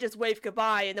 they just waved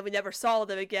goodbye, and then we never saw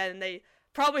them again, and they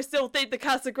probably still think the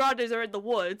Casa Grandes are in the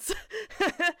woods.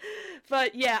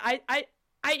 But yeah, I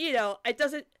you know, it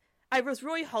doesn't. I was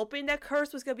really hoping that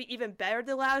Curse was gonna be even better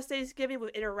than Loudest Thanksgiving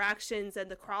with interactions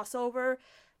and the crossover,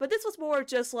 but this was more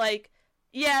just like,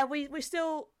 yeah, we're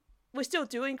still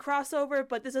doing crossover,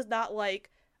 but this is not like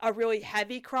a really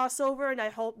heavy crossover, and I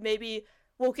hope maybe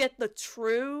we'll get the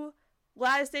true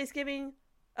Loudest Thanksgiving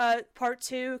part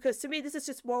 2, because to me this is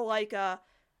just more like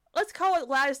let's call it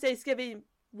Loudest Thanksgiving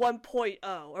 1.0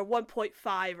 or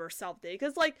 1.5 or something,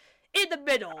 because like in the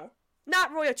middle.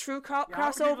 Not really a true crossover. I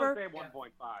would say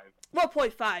 1.5.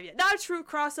 1.5, yeah. Not a true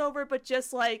crossover, but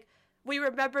just like, we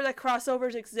remember that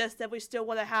crossovers exist and we still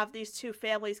want to have these two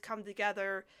families come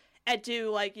together and do,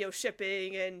 like, you know,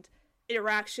 shipping and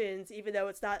interactions, even though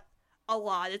it's not a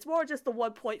lot. It's more just the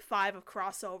 1.5 of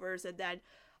crossovers, and then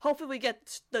hopefully we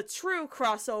get the true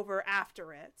crossover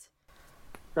after it.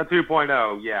 The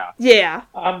 2.0, yeah. Yeah.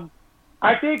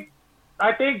 I think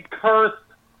Curse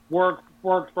worked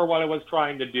for what it was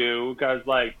trying to do, because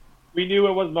like we knew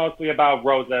it was mostly about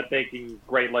Rosa thinking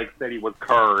Great Lake City was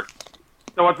cursed,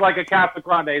 so it's like a Casa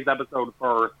Grandes episode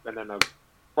first and then a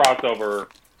crossover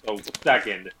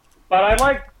second. But I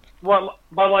like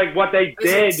what they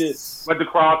did with the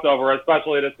crossover,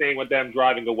 especially the scene with them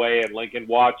driving away and Lincoln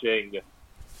watching.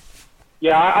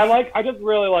 Yeah, I just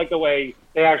really like the way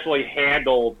they actually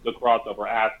handled the crossover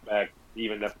aspect,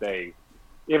 even if the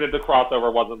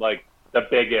crossover wasn't like the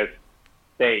biggest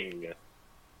thing.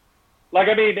 Like,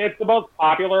 I mean, it's the most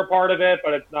popular part of it,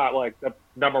 but it's not like the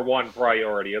number one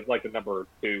priority. It's like the number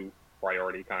 2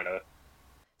 priority, kind of.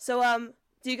 So,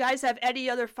 do you guys have any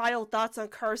other final thoughts on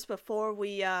Curse before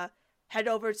we head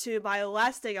over to my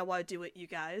last thing I want to do with you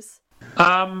guys?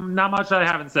 Not much I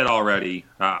haven't said already.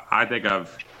 I think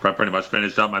I've pretty much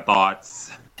finished up my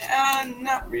thoughts.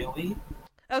 Not really.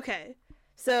 Okay,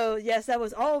 so yes, that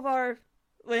was all of our.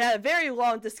 We had a very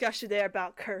long discussion there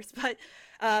about Curse, but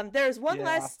there's one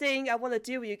last thing I want to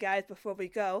do with you guys before we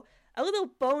go. A little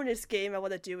bonus game I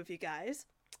want to do with you guys.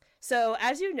 So,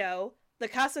 as you know, the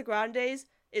Casa Grandes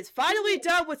is finally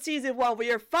done with Season 1.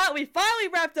 We finally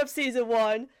wrapped up Season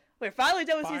 1. We're finally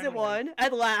done with Season 1,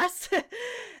 at last.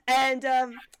 And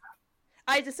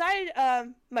I decided,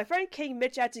 my friend King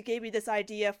Mitch actually gave me this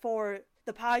idea for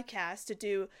the podcast to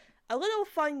do a little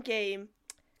fun game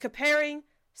comparing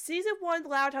Season 1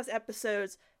 Loud House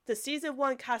episodes to Season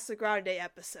 1 Casa Grande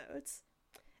episodes.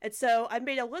 And so I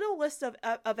made a little list of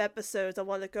episodes I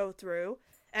want to go through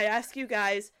and ask you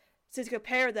guys to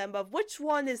compare them of which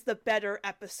one is the better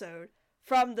episode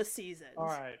from the seasons. All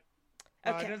right.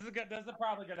 Okay. This is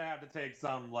probably going to have to take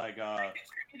some, like,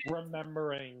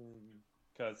 remembering,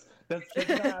 because that's going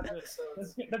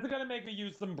to make me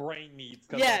use some brain meats,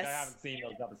 because Yes. I haven't seen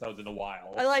those episodes in a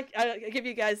while. I give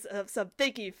you guys some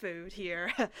thinking food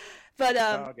here. But,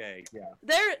 Okay, yeah.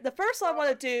 the first one I want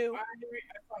to do...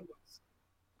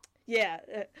 Yeah.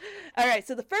 Alright,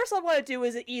 so the first one I want to do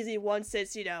is an easy one,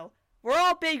 since, you know, we're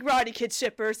all big Roddy Kid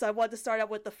shippers, so I want to start out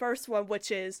with the first one,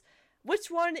 which is, which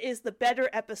one is the better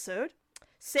episode?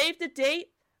 Save the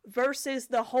Date versus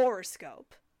the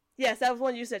Horoscope. Yes, that was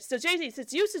one you said. So, JD,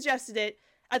 since you suggested it,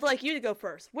 I'd like you to go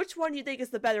first. Which one do you think is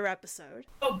the better episode?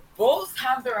 So both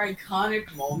have their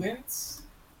iconic moments.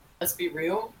 Let's be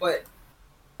real, but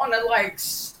on a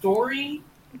story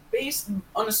based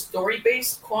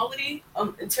quality,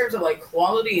 in terms of like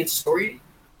quality and story,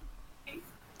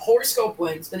 Horoscope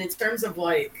wins. But in terms of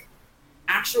like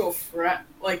actual but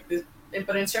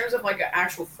in terms of like an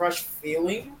actual fresh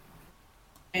feeling,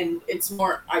 and it's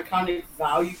more iconic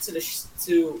value to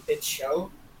its show,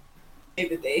 Save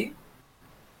the Date.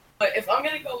 But if I'm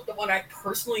gonna go with the one I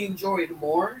personally enjoyed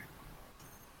more,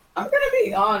 I'm gonna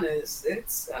be honest.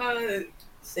 It's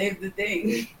Save the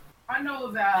Date. I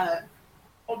know that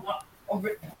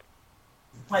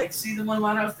Season 1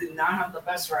 Lighthouse did not have the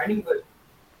best writing, but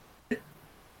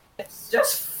it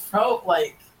just felt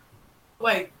like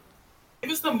it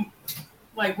was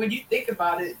when you think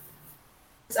about it,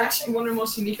 it's actually one of the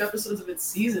most unique episodes of its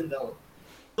season, though.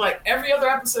 Like, every other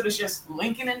episode is just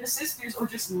Lincoln and the sisters, or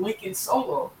just Lincoln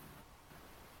solo.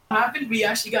 What happened? We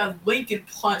actually got Lincoln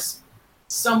plus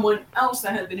someone else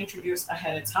that had been introduced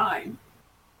ahead of time.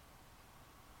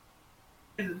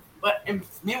 But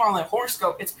meanwhile, in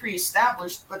Horoscope, it's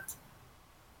pre-established, but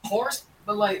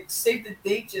Save the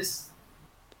Date just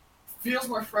feels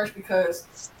more fresh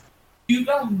because you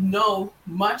don't know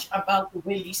much about the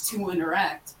way these two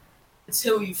interact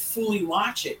until you fully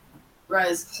watch it.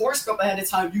 Whereas Horoscope ahead of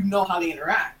time, you know how they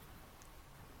interact.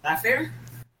 That fair?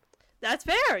 That's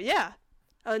fair, yeah.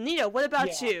 Nino, what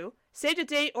about you? Save the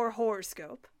Date or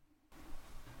Horoscope?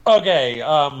 Okay,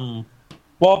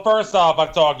 Well, first off,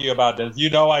 I've talked to you about this.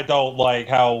 You know I don't like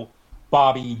how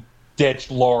Bobby ditched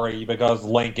Lori because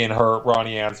Lincoln hurt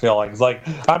Ronnie Ann's feelings. Like,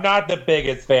 I'm not the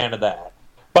biggest fan of that.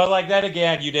 But, like, then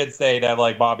again, you did say that,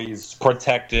 like, Bobby's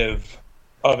protective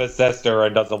of his sister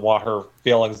and doesn't want her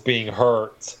feelings being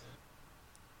hurt.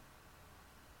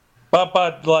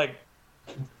 But, like...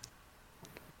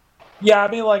 Yeah, I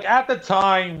mean, like, at the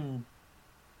time...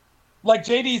 Like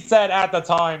JD said, at the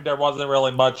time, there wasn't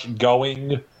really much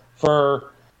going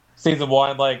for season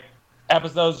 1. Like,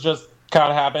 episodes just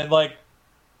kind of happened. Like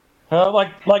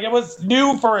it was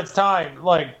new for its time.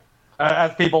 Like,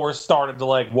 as people were starting to,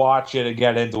 like, watch it and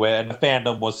get into it, and the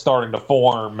fandom was starting to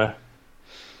form.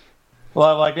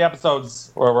 Well, like, the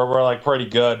episodes were like, pretty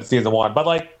good, season 1. But,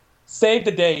 like, Save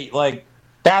the Date, like,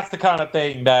 that's the kind of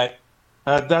thing that...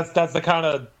 that's the kind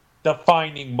of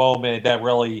defining moment that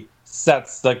really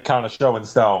sets the kind of show in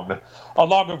stone,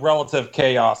 along with Relative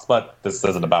Chaos, but this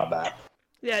isn't about that.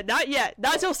 Yeah, not yet.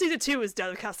 Not until season 2 is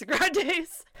done with Casa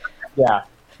Grandes. Yeah,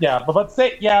 but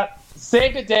Save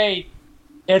the Date,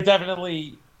 it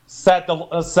definitely set the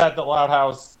Loud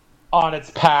House on its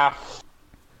path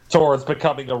towards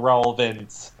becoming a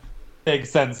relevant big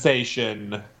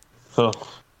sensation. So,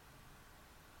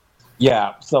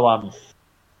 yeah, so and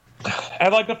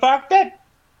like the fact that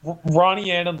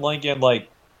Ronnie Ann and Lincoln, like,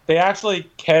 they actually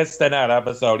kissed in that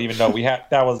episode, even though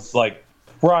that was, like,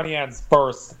 Ronnie Ann's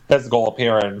first physical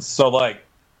appearance. So like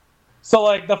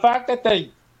the fact that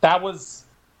the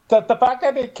fact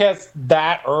that they kissed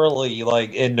that early,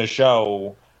 like, in the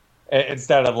show,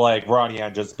 instead of, like, Ronnie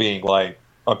Ann just being, like,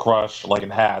 a crush, like, in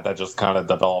Hat, that just kind of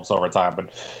develops over time. But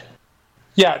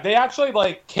yeah, they actually,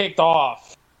 like, kicked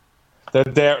off the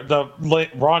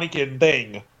Ronniekin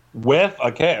thing with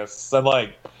a kiss, and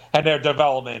their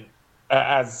development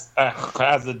as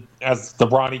the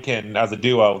Ronniekin as a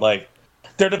duo, like,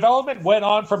 their development went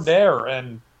on from there,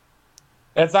 and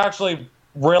it's actually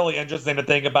really interesting to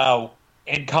think about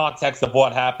in context of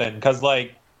what happened, because my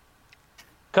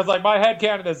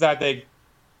headcanon is that they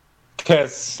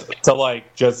kiss to,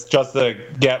 like, just to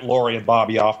get Lori and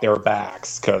Bobby off their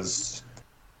backs, because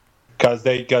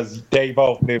they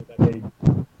both knew that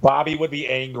Bobby would be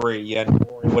angry and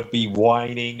Lori would be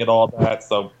whining and all that,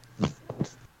 so.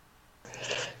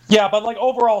 Yeah, but, like,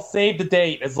 overall, Save the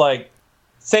Date is what,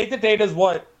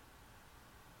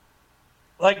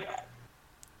 like,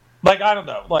 I don't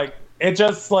know, well,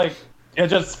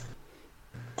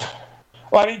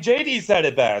 I mean, JD said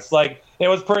it best, like, it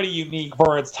was pretty unique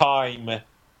for its time,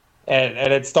 and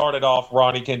it started off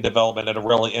Ronniekin development in a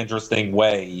really interesting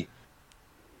way,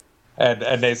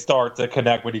 and they start to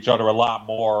connect with each other a lot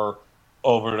more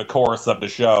over the course of the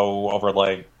show, over,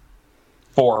 like,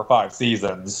 4 or 5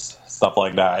 seasons, stuff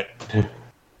like that.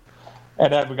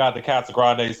 And then we got the Casa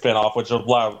Grande spinoff,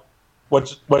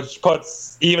 which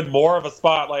puts even more of a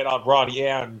spotlight on Ronnie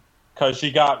Ann, because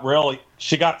she got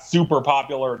super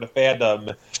popular in the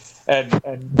fandom,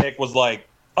 and Nick was like,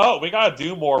 "Oh, we gotta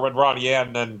do more with Ronnie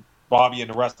Ann and Bobby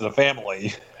and the rest of the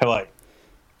family." And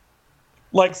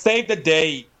like Save the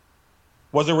Date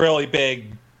was a really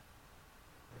big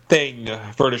thing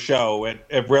for the show, and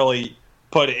it really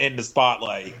put it in the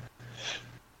spotlight.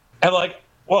 And as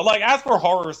for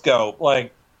Horoscope,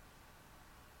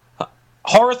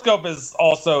 Horoscope is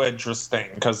also interesting,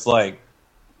 because we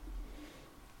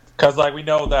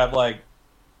know that, like,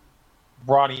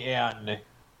 Ronnie Ann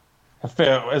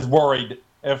is worried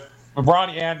if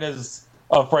Ronnie Ann is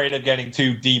afraid of getting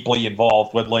too deeply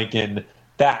involved with Lincoln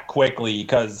that quickly,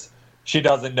 because she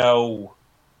doesn't know.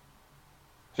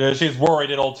 She's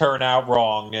worried it'll turn out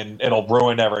wrong and it'll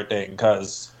ruin everything,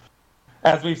 because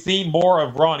as we've seen more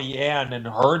of Ronnie Ann and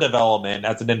her development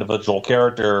as an individual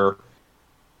character,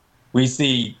 we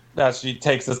see that she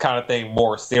takes this kind of thing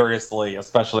more seriously,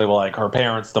 especially with, like, her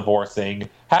parents divorcing,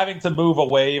 having to move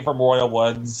away from Royal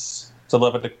Woods to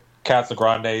live at the Casa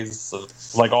Grandes,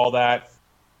 like, all that.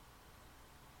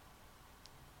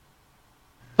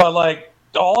 But, like,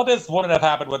 all of this wouldn't have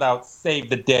happened without Save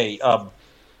the Date.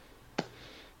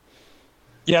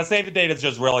 Yeah, Save the Date is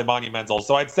just really monumental,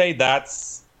 so I'd say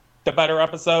that's the better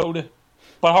episode.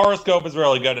 But Horoscope is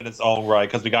really good in its own right,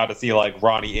 because we got to see, like,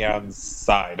 Ronnie Ann's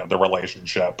side of the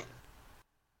relationship.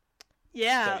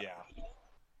 Yeah. So, yeah.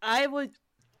 I would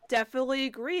definitely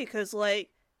agree, because,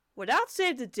 like, without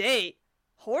Save the Date,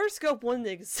 Horoscope wouldn't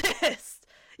exist.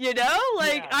 You know?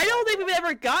 Like, Yeah. I don't think we've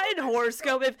ever gotten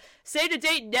Horoscope if Save the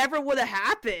Date never would have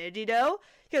happened, you know?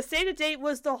 Because Save the Date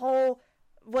was the whole,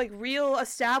 like, real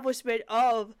establishment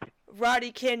of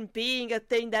Ronniekin being a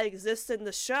thing that exists in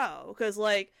the show. Because,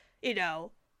 like, you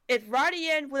know, if Ronnie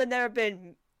Ann would have never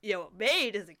been, you know,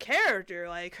 made as a character,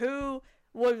 like, who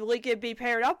would Lincoln be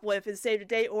paired up with in Save the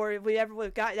Date, or if we ever would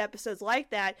have gotten episodes like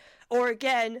that, or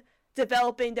again,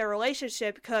 developing their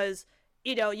relationship, because,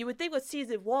 you know, you would think with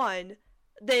season 1,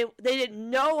 they didn't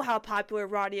know how popular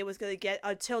Rania was going to get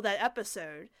until that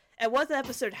episode. And once that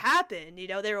episode happened, you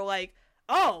know, they were like,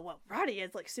 oh, well, Rania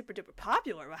is like super duper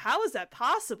popular. Well, how is that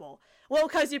possible? Well,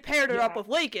 because you paired her up with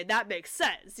Lincoln. That makes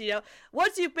sense, you know?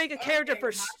 Once you make a character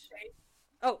for...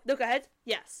 Oh, no, go ahead.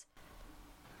 Yes.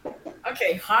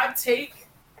 Okay, hot take.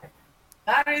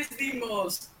 That is the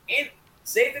most...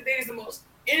 Save the Date is the most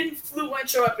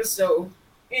influential episode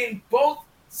in both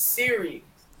series.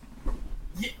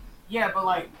 Yeah, but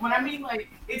like, when I mean like,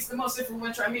 it's the most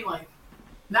influential, I mean like,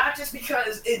 not just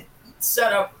because it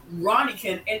set up Ronnie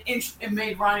and it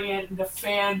made Ronnie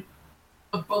the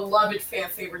beloved fan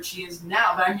favorite she is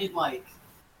now, but I mean like,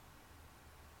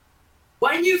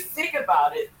 when you think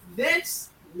about it, this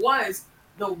was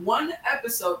the one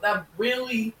episode that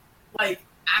really, like,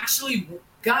 actually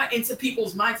got into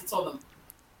people's minds and told them,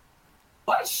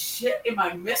 what shit am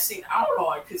I missing out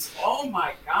on? Because, oh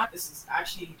my god, this is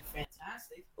actually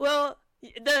fantastic. Well,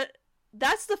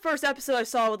 that's the first episode I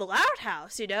saw with the Loud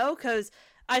House, you know, because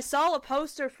I saw a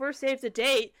poster for Save the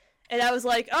Date, and I was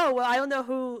like, oh, well, I don't know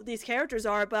who these characters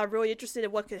are, but I'm really interested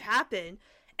in what could happen.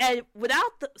 And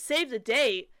without Save the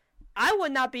Date, I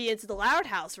would not be into the Loud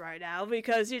House right now,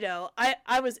 because, you know, I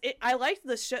liked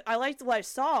the show, I liked what I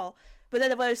saw, but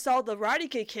then when I saw the Roddy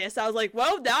Kid kiss, I was like,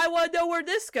 well, now I want to know where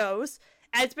this goes.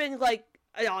 And it's been, like,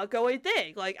 an ongoing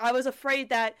thing. Like, I was afraid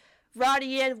that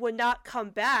Roddy Ann would not come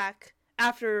back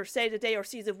after Save the Day or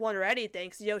season 1 or anything.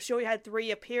 Because, you know, she only had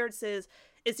 3 appearances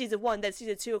in season 1. Then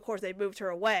season 2, of course, they moved her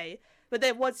away. But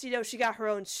then once, you know, she got her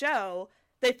own show,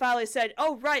 they finally said,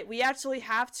 oh, right, we actually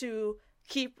have to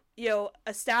keep, you know,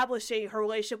 establishing her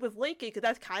relationship with Lincoln, because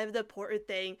that's kind of the important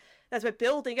thing that's been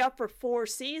building up for 4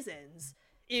 seasons.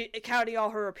 Counting all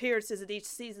her appearances in each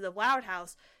season of Loud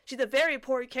House, she's a very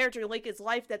important character in Lincoln's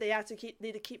life that they have to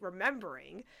need to keep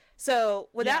remembering. So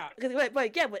without, but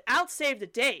again, without Save the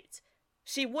Date,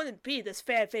 she wouldn't be this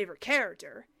fan favorite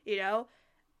character. You know,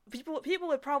 people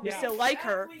would probably still like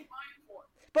her.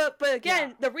 But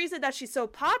again, the reason that she's so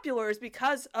popular is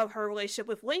because of her relationship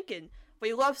with Lincoln.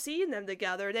 We love seeing them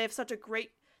together. They have such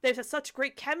great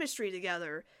chemistry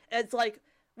together. And it's like,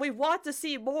 we want to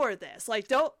see more of this. Like,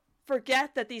 don't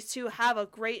forget that these two have a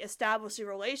great establishing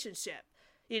relationship.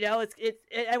 You know,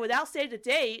 and without Save the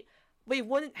Date, we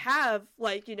wouldn't have,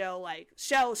 like, you know, like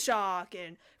Shell Shock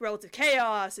and Relative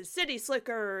Chaos and City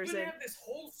Slickers. We wouldn't have this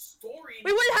whole story.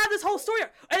 We wouldn't have this whole story.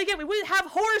 And again, we wouldn't have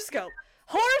Horoscope.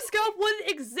 Horoscope wouldn't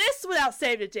exist without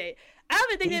Save the Date. I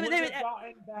don't think they would have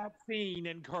gotten that scene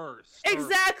in Cursed.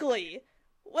 Exactly.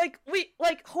 Like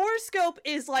Horoscope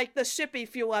is like the shipping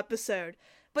fuel episode.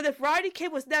 But if Roddy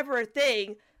Kid was never a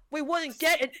thing, we wouldn't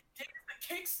get it.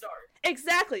 The kickstart.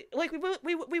 Exactly. Like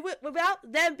we would without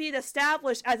them being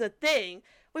established as a thing,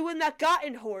 we would not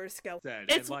gotten Horoscope.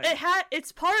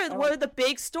 It's part of one of the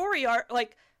big story arc.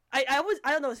 Like I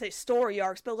don't know how to say story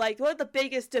arcs, but like one of the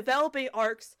biggest developing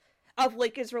arcs of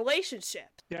Lincoln's relationship.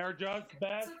 They're just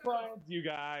best friends, you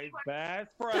guys. Best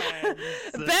friends.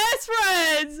 Best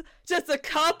friends. Just a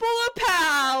couple of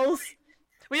pals.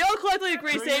 We all collectively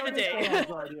agree, Save the Day.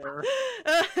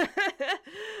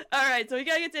 All right, so we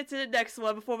gotta get into the next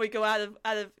one before we go out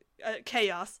of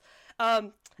chaos.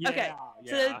 Okay,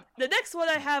 so the next one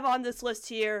I have on this list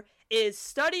here is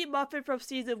Study Muffin from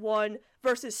season 1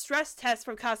 versus Stress Test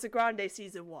from Casa Grande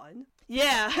season 1.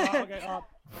 Yeah.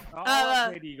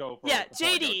 I'll let JD go first. Yeah,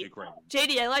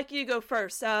 JD, I'd like you to go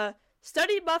first.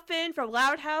 Study Muffin from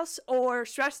Loud House or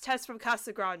Stress Test from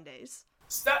Casa Grande's?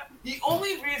 The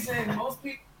only reason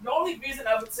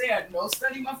I would say I know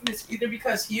Study Muffin is either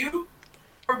because Hugh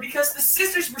or because the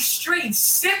sisters were straight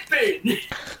sipping.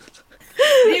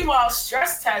 Meanwhile,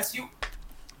 Stress Test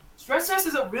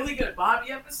is a really good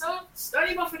Bobby episode.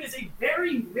 Study Muffin is a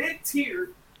very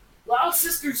mid-tier Loud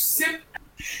Sisters sip.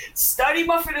 Study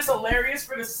Muffin is hilarious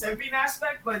for the simping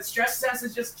aspect, but Stress Test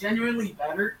is just genuinely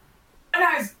better.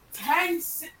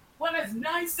 One has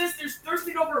 9 sisters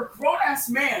thirsting over a grown-ass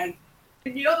man.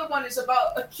 And the other one is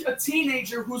about a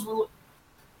teenager who's going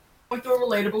through a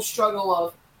relatable struggle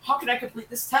of, how can I complete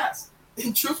this test?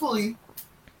 And truthfully,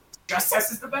 Stress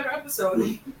Test is the better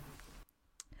episode.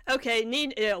 Okay,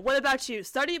 Nina, what about you?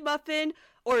 Study Muffin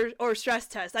or Stress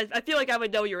Test? I feel like I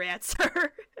would know your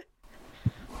answer.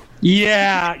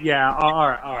 Yeah. All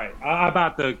right.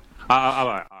 About the. All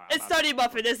right. It's Study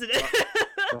Muffin, isn't it?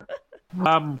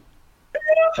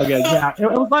 Okay. Yeah.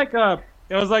 It was like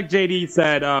JD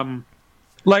said.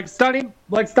 Like study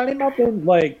Muffin,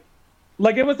 like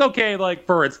it was okay, like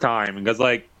for its time, because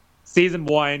like season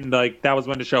 1, like that was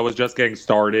when the show was just getting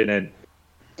started, and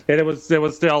it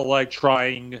was still like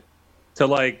trying to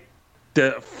like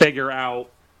to figure out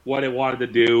what it wanted to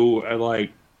do, and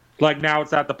like now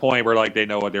it's at the point where like they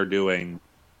know what they're doing.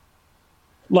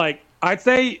 Like I'd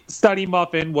say Study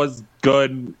Muffin was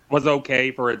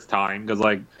okay for its time, because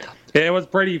like it was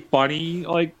pretty funny,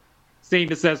 like seeing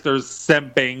the sisters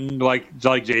simping, like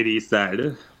JD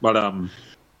said, but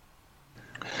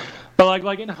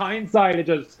like in hindsight, it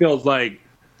just feels like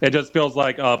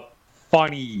a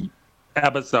funny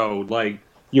episode, like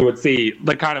you would see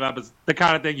the kind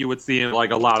of thing you would see in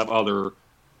like a lot of other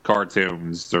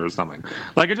cartoons or something.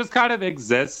 Like it just kind of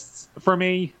exists for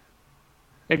me,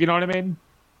 if you know what I mean.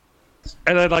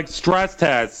 And then like stress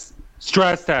tests.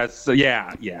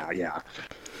 Yeah.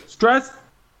 Stress.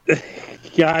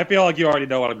 Yeah, I feel like you already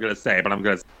know what I'm gonna say, but I'm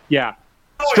gonna. Yeah,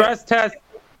 stress test.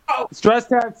 Stress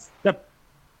tests. The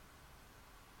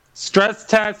stress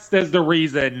test is the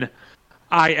reason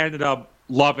I ended up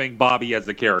loving Bobby as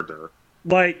a character.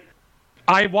 Like,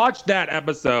 I watched that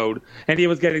episode, and he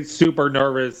was getting super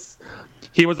nervous.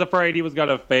 He was afraid he was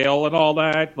gonna fail and all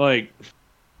that. Like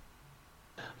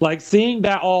seeing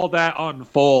all that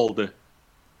unfold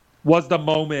was the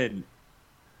moment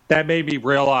that made me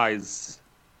realize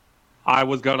I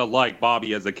was gonna like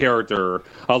Bobby as a character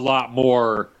a lot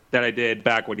more than I did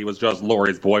back when he was just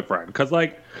Lori's boyfriend. Because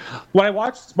like when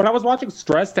I was watching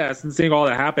Stress Test and seeing all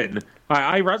that happen,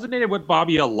 I resonated with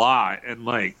Bobby a lot. And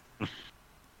like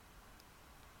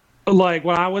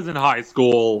when I was in high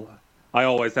school, I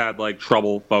always had like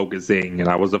trouble focusing, and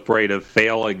I was afraid of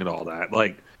failing and all that.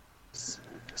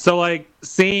 So like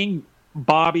seeing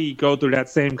Bobby go through that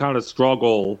same kind of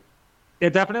struggle,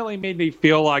 it definitely made me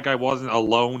feel like I wasn't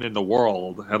alone in the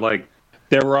world, and like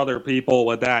there were other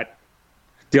people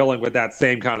dealing with that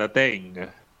same kind of thing.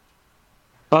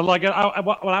 But like when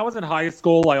I was in high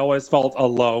school, I always felt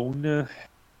alone.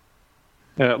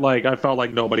 Like I felt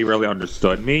like nobody really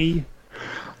understood me.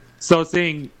 So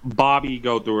seeing Bobby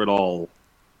go through it all,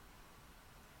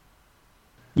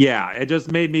 yeah, it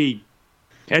just made me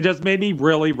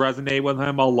really resonate with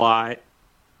him a lot.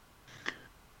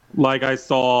 Like I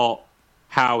saw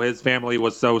how his family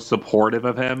was so supportive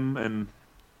of him, and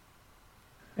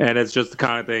it's just the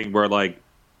kind of thing where like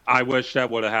I wish that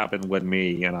would have happened with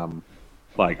me, and I'm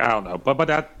like, I don't know, but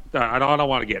that I don't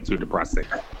want to get too depressing.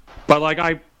 But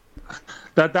like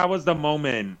that was the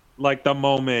moment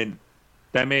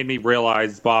that made me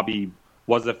realize Bobby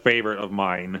was a favorite of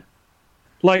mine.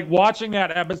 Like watching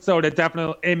that episode,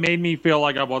 it made me feel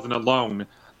like I wasn't alone.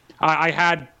 I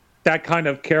had that kind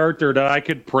of character that I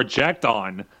could project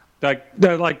on, a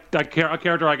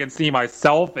character I can see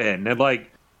myself in, and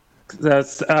like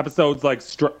episodes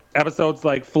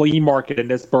like Flea Market and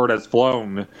This Bird Has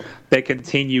Flown, they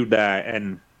continued that,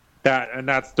 and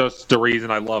that's just the reason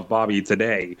I love Bobby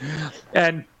today,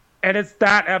 and it's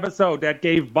that episode that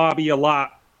gave Bobby a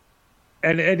lot,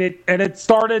 and it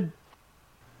started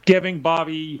giving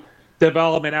Bobby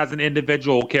development as an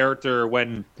individual character,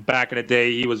 when back in the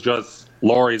day he was just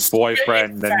Lori's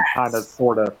boyfriend and kind of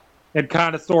sort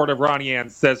of Ronnie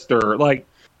Ann's sister. Like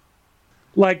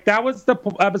that was the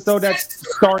episode that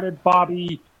started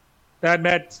Bobby,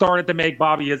 started to make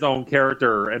Bobby his own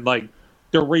character, and like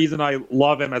the reason I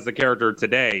love him as a character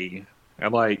today.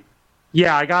 And like,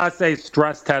 yeah, I gotta say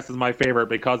Stress Test is my favorite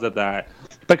because of that,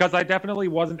 because I definitely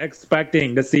wasn't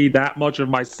expecting to see that much of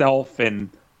myself in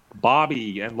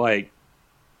Bobby, and like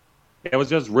it was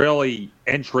just really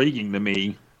intriguing to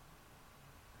me.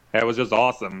 It was just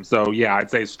awesome. So yeah,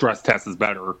 I'd say Stress Test is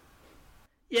better.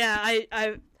 Yeah,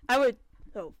 I would.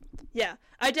 Oh, yeah,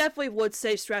 I definitely would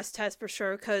say Stress Test for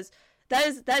sure, because that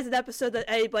is an episode that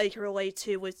anybody can relate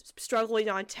to with struggling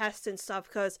on tests and stuff.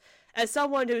 Because as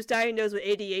someone who's diagnosed with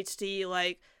ADHD,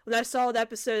 like when I saw an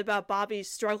episode about Bobby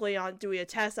struggling on doing a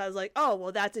test, I was like, oh,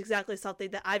 well, that's exactly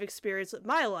something that I've experienced with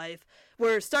my life,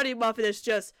 where Study Muffin is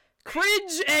just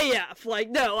cringe AF. Like,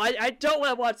 no, I don't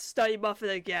want to watch Study Muffin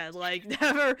again. Like,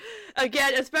 never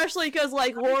again, especially because,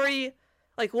 like, Lori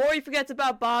forgets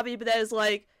about Bobby, but that is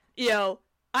like, you know,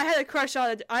 Bobby had a crush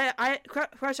on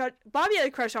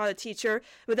a teacher,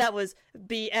 but that was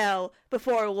BL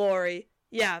before Lori.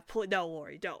 Yeah, no,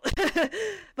 Lori, don't.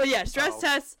 But yeah, Stress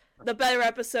Test, the better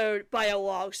episode by a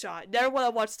long shot. Never want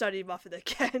to watch Study Muffin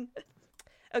again.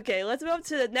 Okay, let's move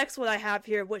to the next one I have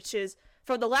here, which is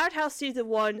from the Loud House Season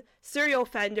 1, Cereal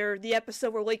Offender, the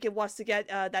episode where Lincoln wants to get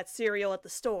that cereal at the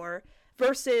store,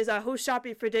 versus Who's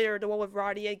Shopping for Dinner, the one with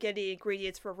Ronnie and getting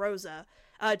ingredients for Rosa.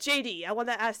 JD, I want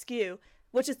to ask you,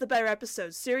 which is the better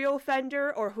episode, Cereal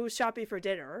Offender or Who's Shopping for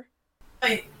Dinner?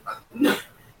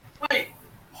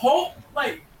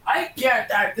 I get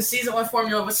that the season 1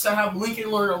 formula was to have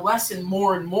Lincoln learn a lesson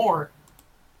more and more.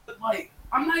 But, like,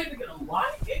 I'm not even gonna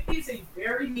lie, it is a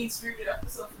very mean-spirited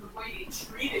episode for the way they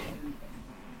treated him.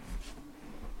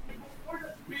 Before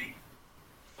the big,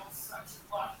 such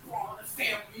a lot wrong in the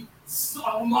family,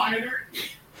 slow monitor.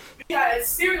 Yeah,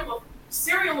 serial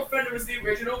offender was the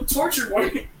original torture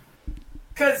one.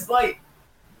 Cause, like,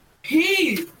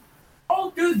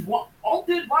 all dude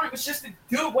wanted was just to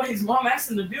do what his mom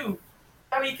asked him to do.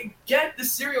 I mean, he could get the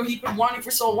cereal he'd been wanting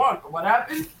for so long. But what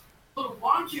happened? Little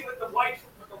blonde kid with the white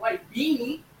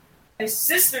beanie, his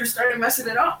sister started messing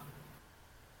it up.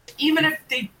 Even if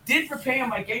they did repay him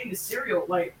by getting the cereal,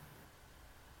 like,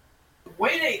 the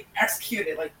way they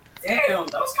executed, like, damn,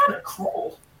 that was kind of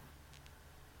cruel.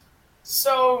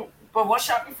 So, but what's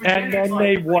happening for And dinner is, then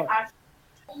they like, what?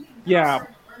 Yeah. learn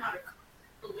how to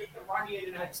relate to Ronnie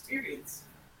and that experience.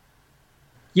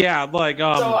 Yeah, like,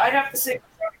 So I'd have to say,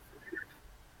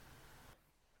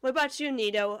 What about you,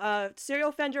 Nino? Serial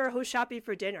offender or who's shopping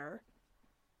for dinner?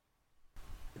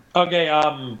 okay,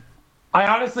 I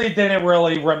honestly didn't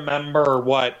really remember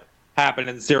what happened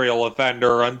in Serial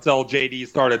Offender until JD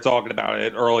started talking about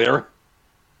it earlier.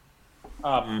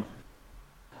 But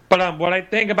what I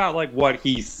think about, like, what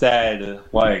he said,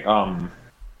 like, I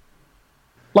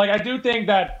do think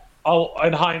that,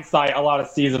 in hindsight, a lot of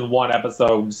season 1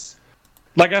 episodes,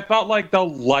 like, I felt like the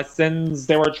lessons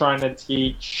they were trying to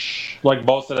teach, like,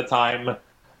 most of the time,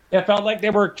 it felt like they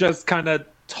were just kind of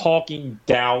talking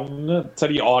down to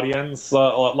the audience,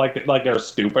 like they're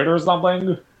stupid or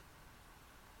something.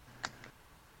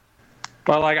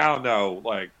 But, like, I don't know,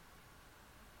 like,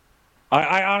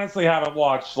 I honestly haven't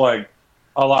watched, like,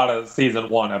 a lot of season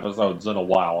 1 episodes in a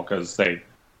while, because they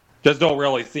just don't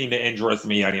really seem to interest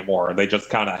me anymore. They just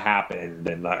kind of happened,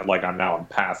 and, like, I'm now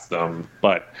past them,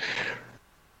 but...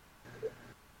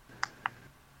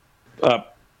 I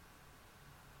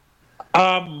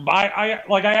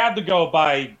had to go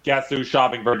by Guess Who's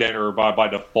Shopping for Dinner by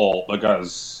default,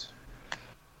 because,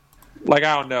 like,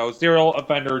 I don't know, Serial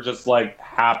Offender just, like,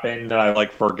 happened and I,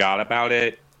 like, forgot about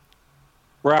it.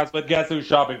 Whereas with Guess Who's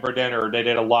Shopping for Dinner, they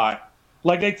did a lot.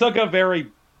 Like, they took a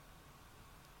very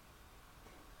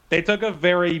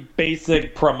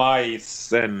basic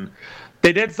premise and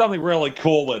they did something really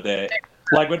cool with it.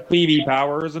 Like with Phoebe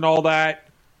Powers and all that.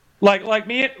 Like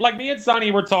me and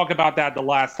Sonny were talking about that the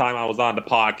last time I was on the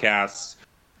podcast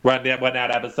when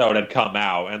that episode had come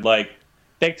out, and like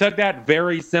they took that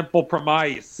very simple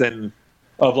premise and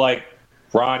of like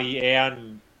Ronnie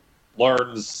Ann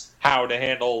learns how to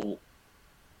handle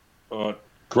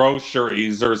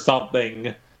groceries or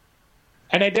something,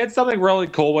 and they did something really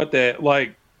cool with it.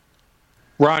 Like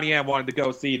Ronnie Ann wanted to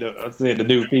go see the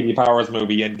new Phoebe Powers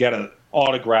movie and get an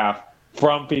autograph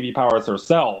from Phoebe Powers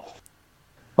herself.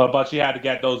 But she had to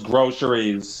get those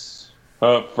groceries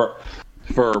for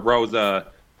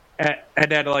Rosa, and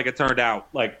then like it turned out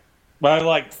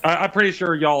I'm pretty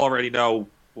sure y'all already know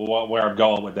where I'm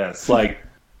going with this. Like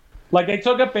they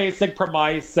took a basic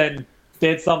premise and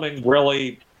did something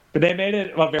really, but they made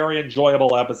it a very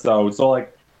enjoyable episode. So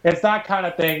like it's that kind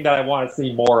of thing that I want to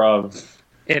see more of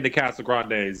in the Casa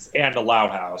Grandes and the Loud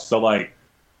House. So like,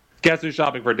 Guess Who's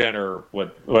Shopping for Dinner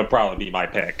would probably be my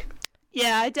pick.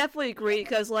 Yeah, I definitely agree,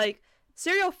 because, like,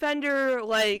 Serial Offender,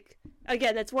 like,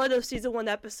 again, it's one of those season 1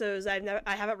 episodes I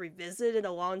haven't revisited in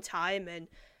a long time, and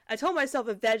I told myself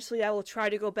eventually I will try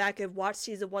to go back and watch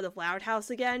season 1 of Loud House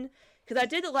again, because I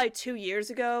did it, like, 2 years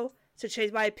ago to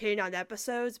change my opinion on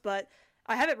episodes, but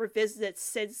I haven't revisited it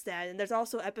since then, and there's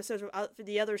also episodes from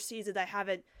the other seasons I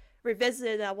haven't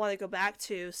revisited and I want to go back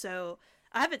to, so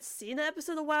I haven't seen an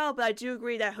episode in a while, but I do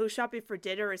agree that Who's Shopping for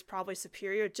Dinner is probably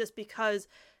superior, just because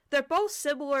they're both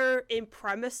similar in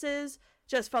premises,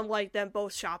 just from, like, them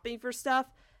both shopping for stuff.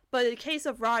 But in the case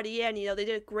of Ronnie Ann, they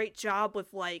did a great job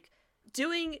with, like,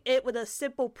 doing it with a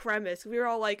simple premise. We were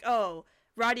all like, oh,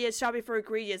 Ronnie Ann's shopping for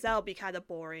ingredients, that'll be kind of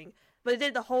boring. But they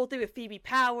did the whole thing with Phoebe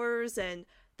Powers, and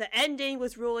the ending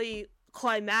was really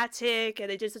climactic, and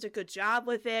they did such a good job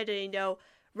with it. And,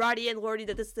 Ronnie Ann learning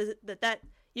that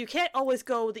you can't always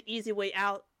go the easy way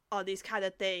out on these kind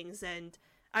of things, and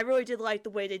I really did like the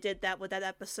way they did that with that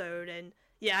episode, and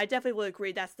yeah, I definitely would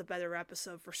agree that's the better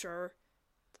episode for sure.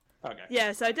 Okay.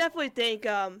 Yeah, so I definitely think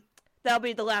that'll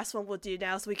be the last one we'll do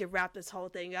now, so we can wrap this whole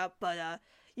thing up. But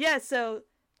yeah, so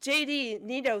JD,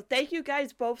 Nino, thank you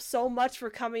guys both so much for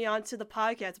coming on to the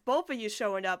podcast. Both of you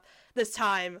showing up this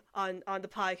time on the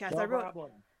podcast. No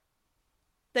problem.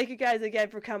 Thank you guys again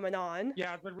for coming on.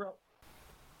 Yeah, it's been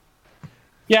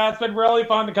really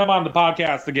fun to come on the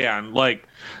podcast again. Like,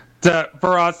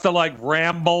 for us to like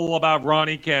ramble about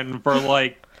Ronniekin for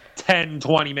like 10,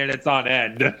 20 minutes on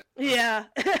end. Yeah.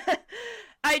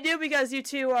 I knew because you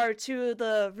two are two of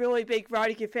the really big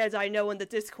Roddy King fans I know in the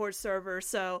Discord server,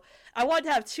 so I wanted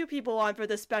to have two people on for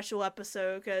this special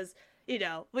episode because, you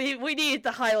know, we needed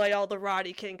to highlight all the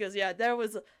Roddy King because, yeah, there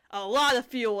was a lot of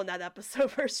fuel in that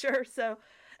episode for sure. So,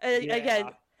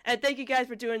 again, and thank you guys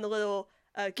for doing the little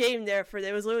game there for it.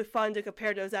 It was really fun to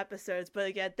compare those episodes, but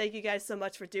again, thank you guys so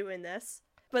much for doing this.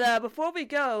 But before we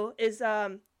go,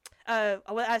 I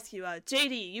want to ask you,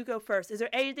 JD, you go first. Is there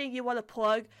anything you want to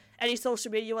plug? Any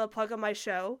social media you want to plug on my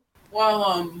show? Well,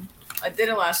 I did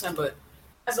it last time, but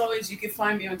as always, you can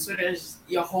find me on Twitter as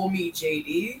your homie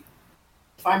JD.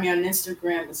 Find me on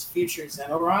Instagram as Future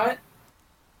Xenorod,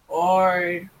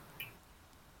 and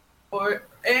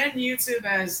YouTube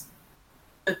as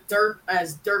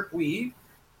Dirkweave.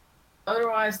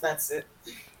 Otherwise, that's it.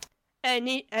 And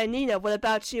Nina, what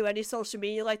about you? Any social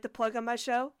media you'd like to plug on my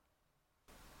show?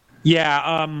 Yeah,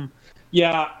 I'm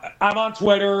on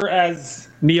Twitter as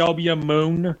Neobium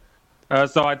Moon,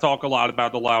 so I talk a lot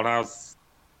about the Loud House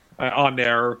on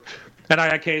there, and I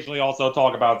occasionally also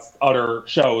talk about other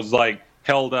shows like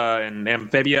Hilda and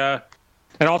Amphibia,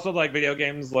 and also like video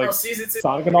games like Season 2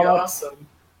 Sonic and all that. awesome.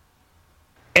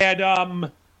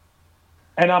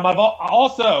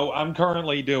 I'm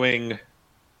currently doing.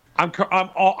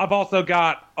 I've also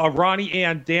got a Ronnie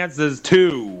Ann Dances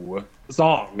 2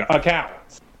 song account.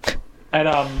 And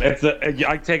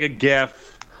I take a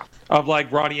GIF of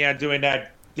like Ronnie Ann doing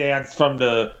that dance from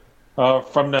the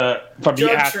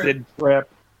acid trip,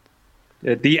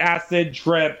 the acid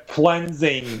trip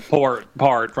cleansing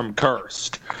part from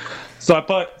Cursed. So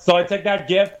I take that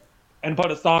GIF and put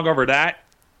a song over that,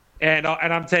 and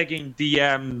I'm taking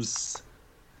DMs,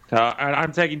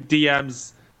 I'm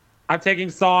taking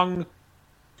song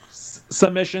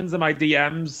submissions in my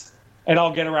DMs, and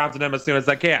I'll get around to them as soon as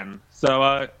I can.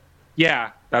 So.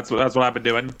 Yeah, that's what I've been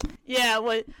doing. Yeah,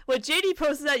 when JD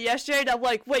posted that yesterday, and I'm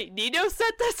like, wait, Nino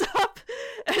set this up?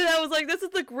 And I was like, this is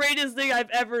the greatest thing I've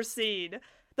ever seen.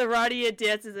 The Ronnie and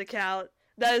Dances account.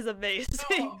 That is amazing.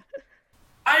 Oh.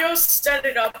 I also set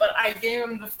it up, but I gave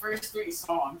him the first 3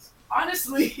 songs.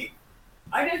 Honestly,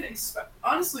 I didn't expect.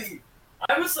 Honestly,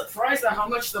 I was surprised at how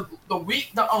much the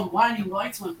Blinding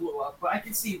Lights one blew up, but I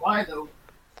can see why though,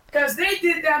 because they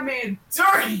did that man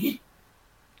dirty.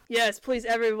 Yes, please,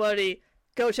 everybody,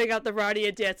 go check out the Ronnie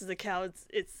and Dances account.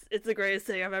 It's the greatest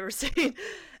thing I've ever seen.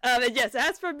 And yes,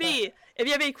 as for me, if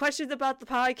you have any questions about the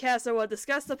podcast or want to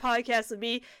discuss the podcast with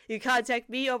me, you can contact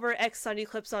me over at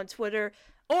XSunnyClips on Twitter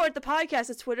or at the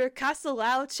podcast's Twitter, Casa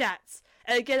Loud Chats.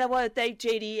 And again, I want to thank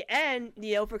JD and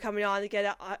Neil for coming on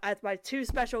again as my two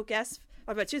special guests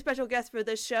for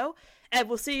this show. And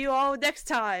we'll see you all next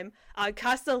time on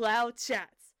Casa Loud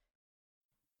Chats.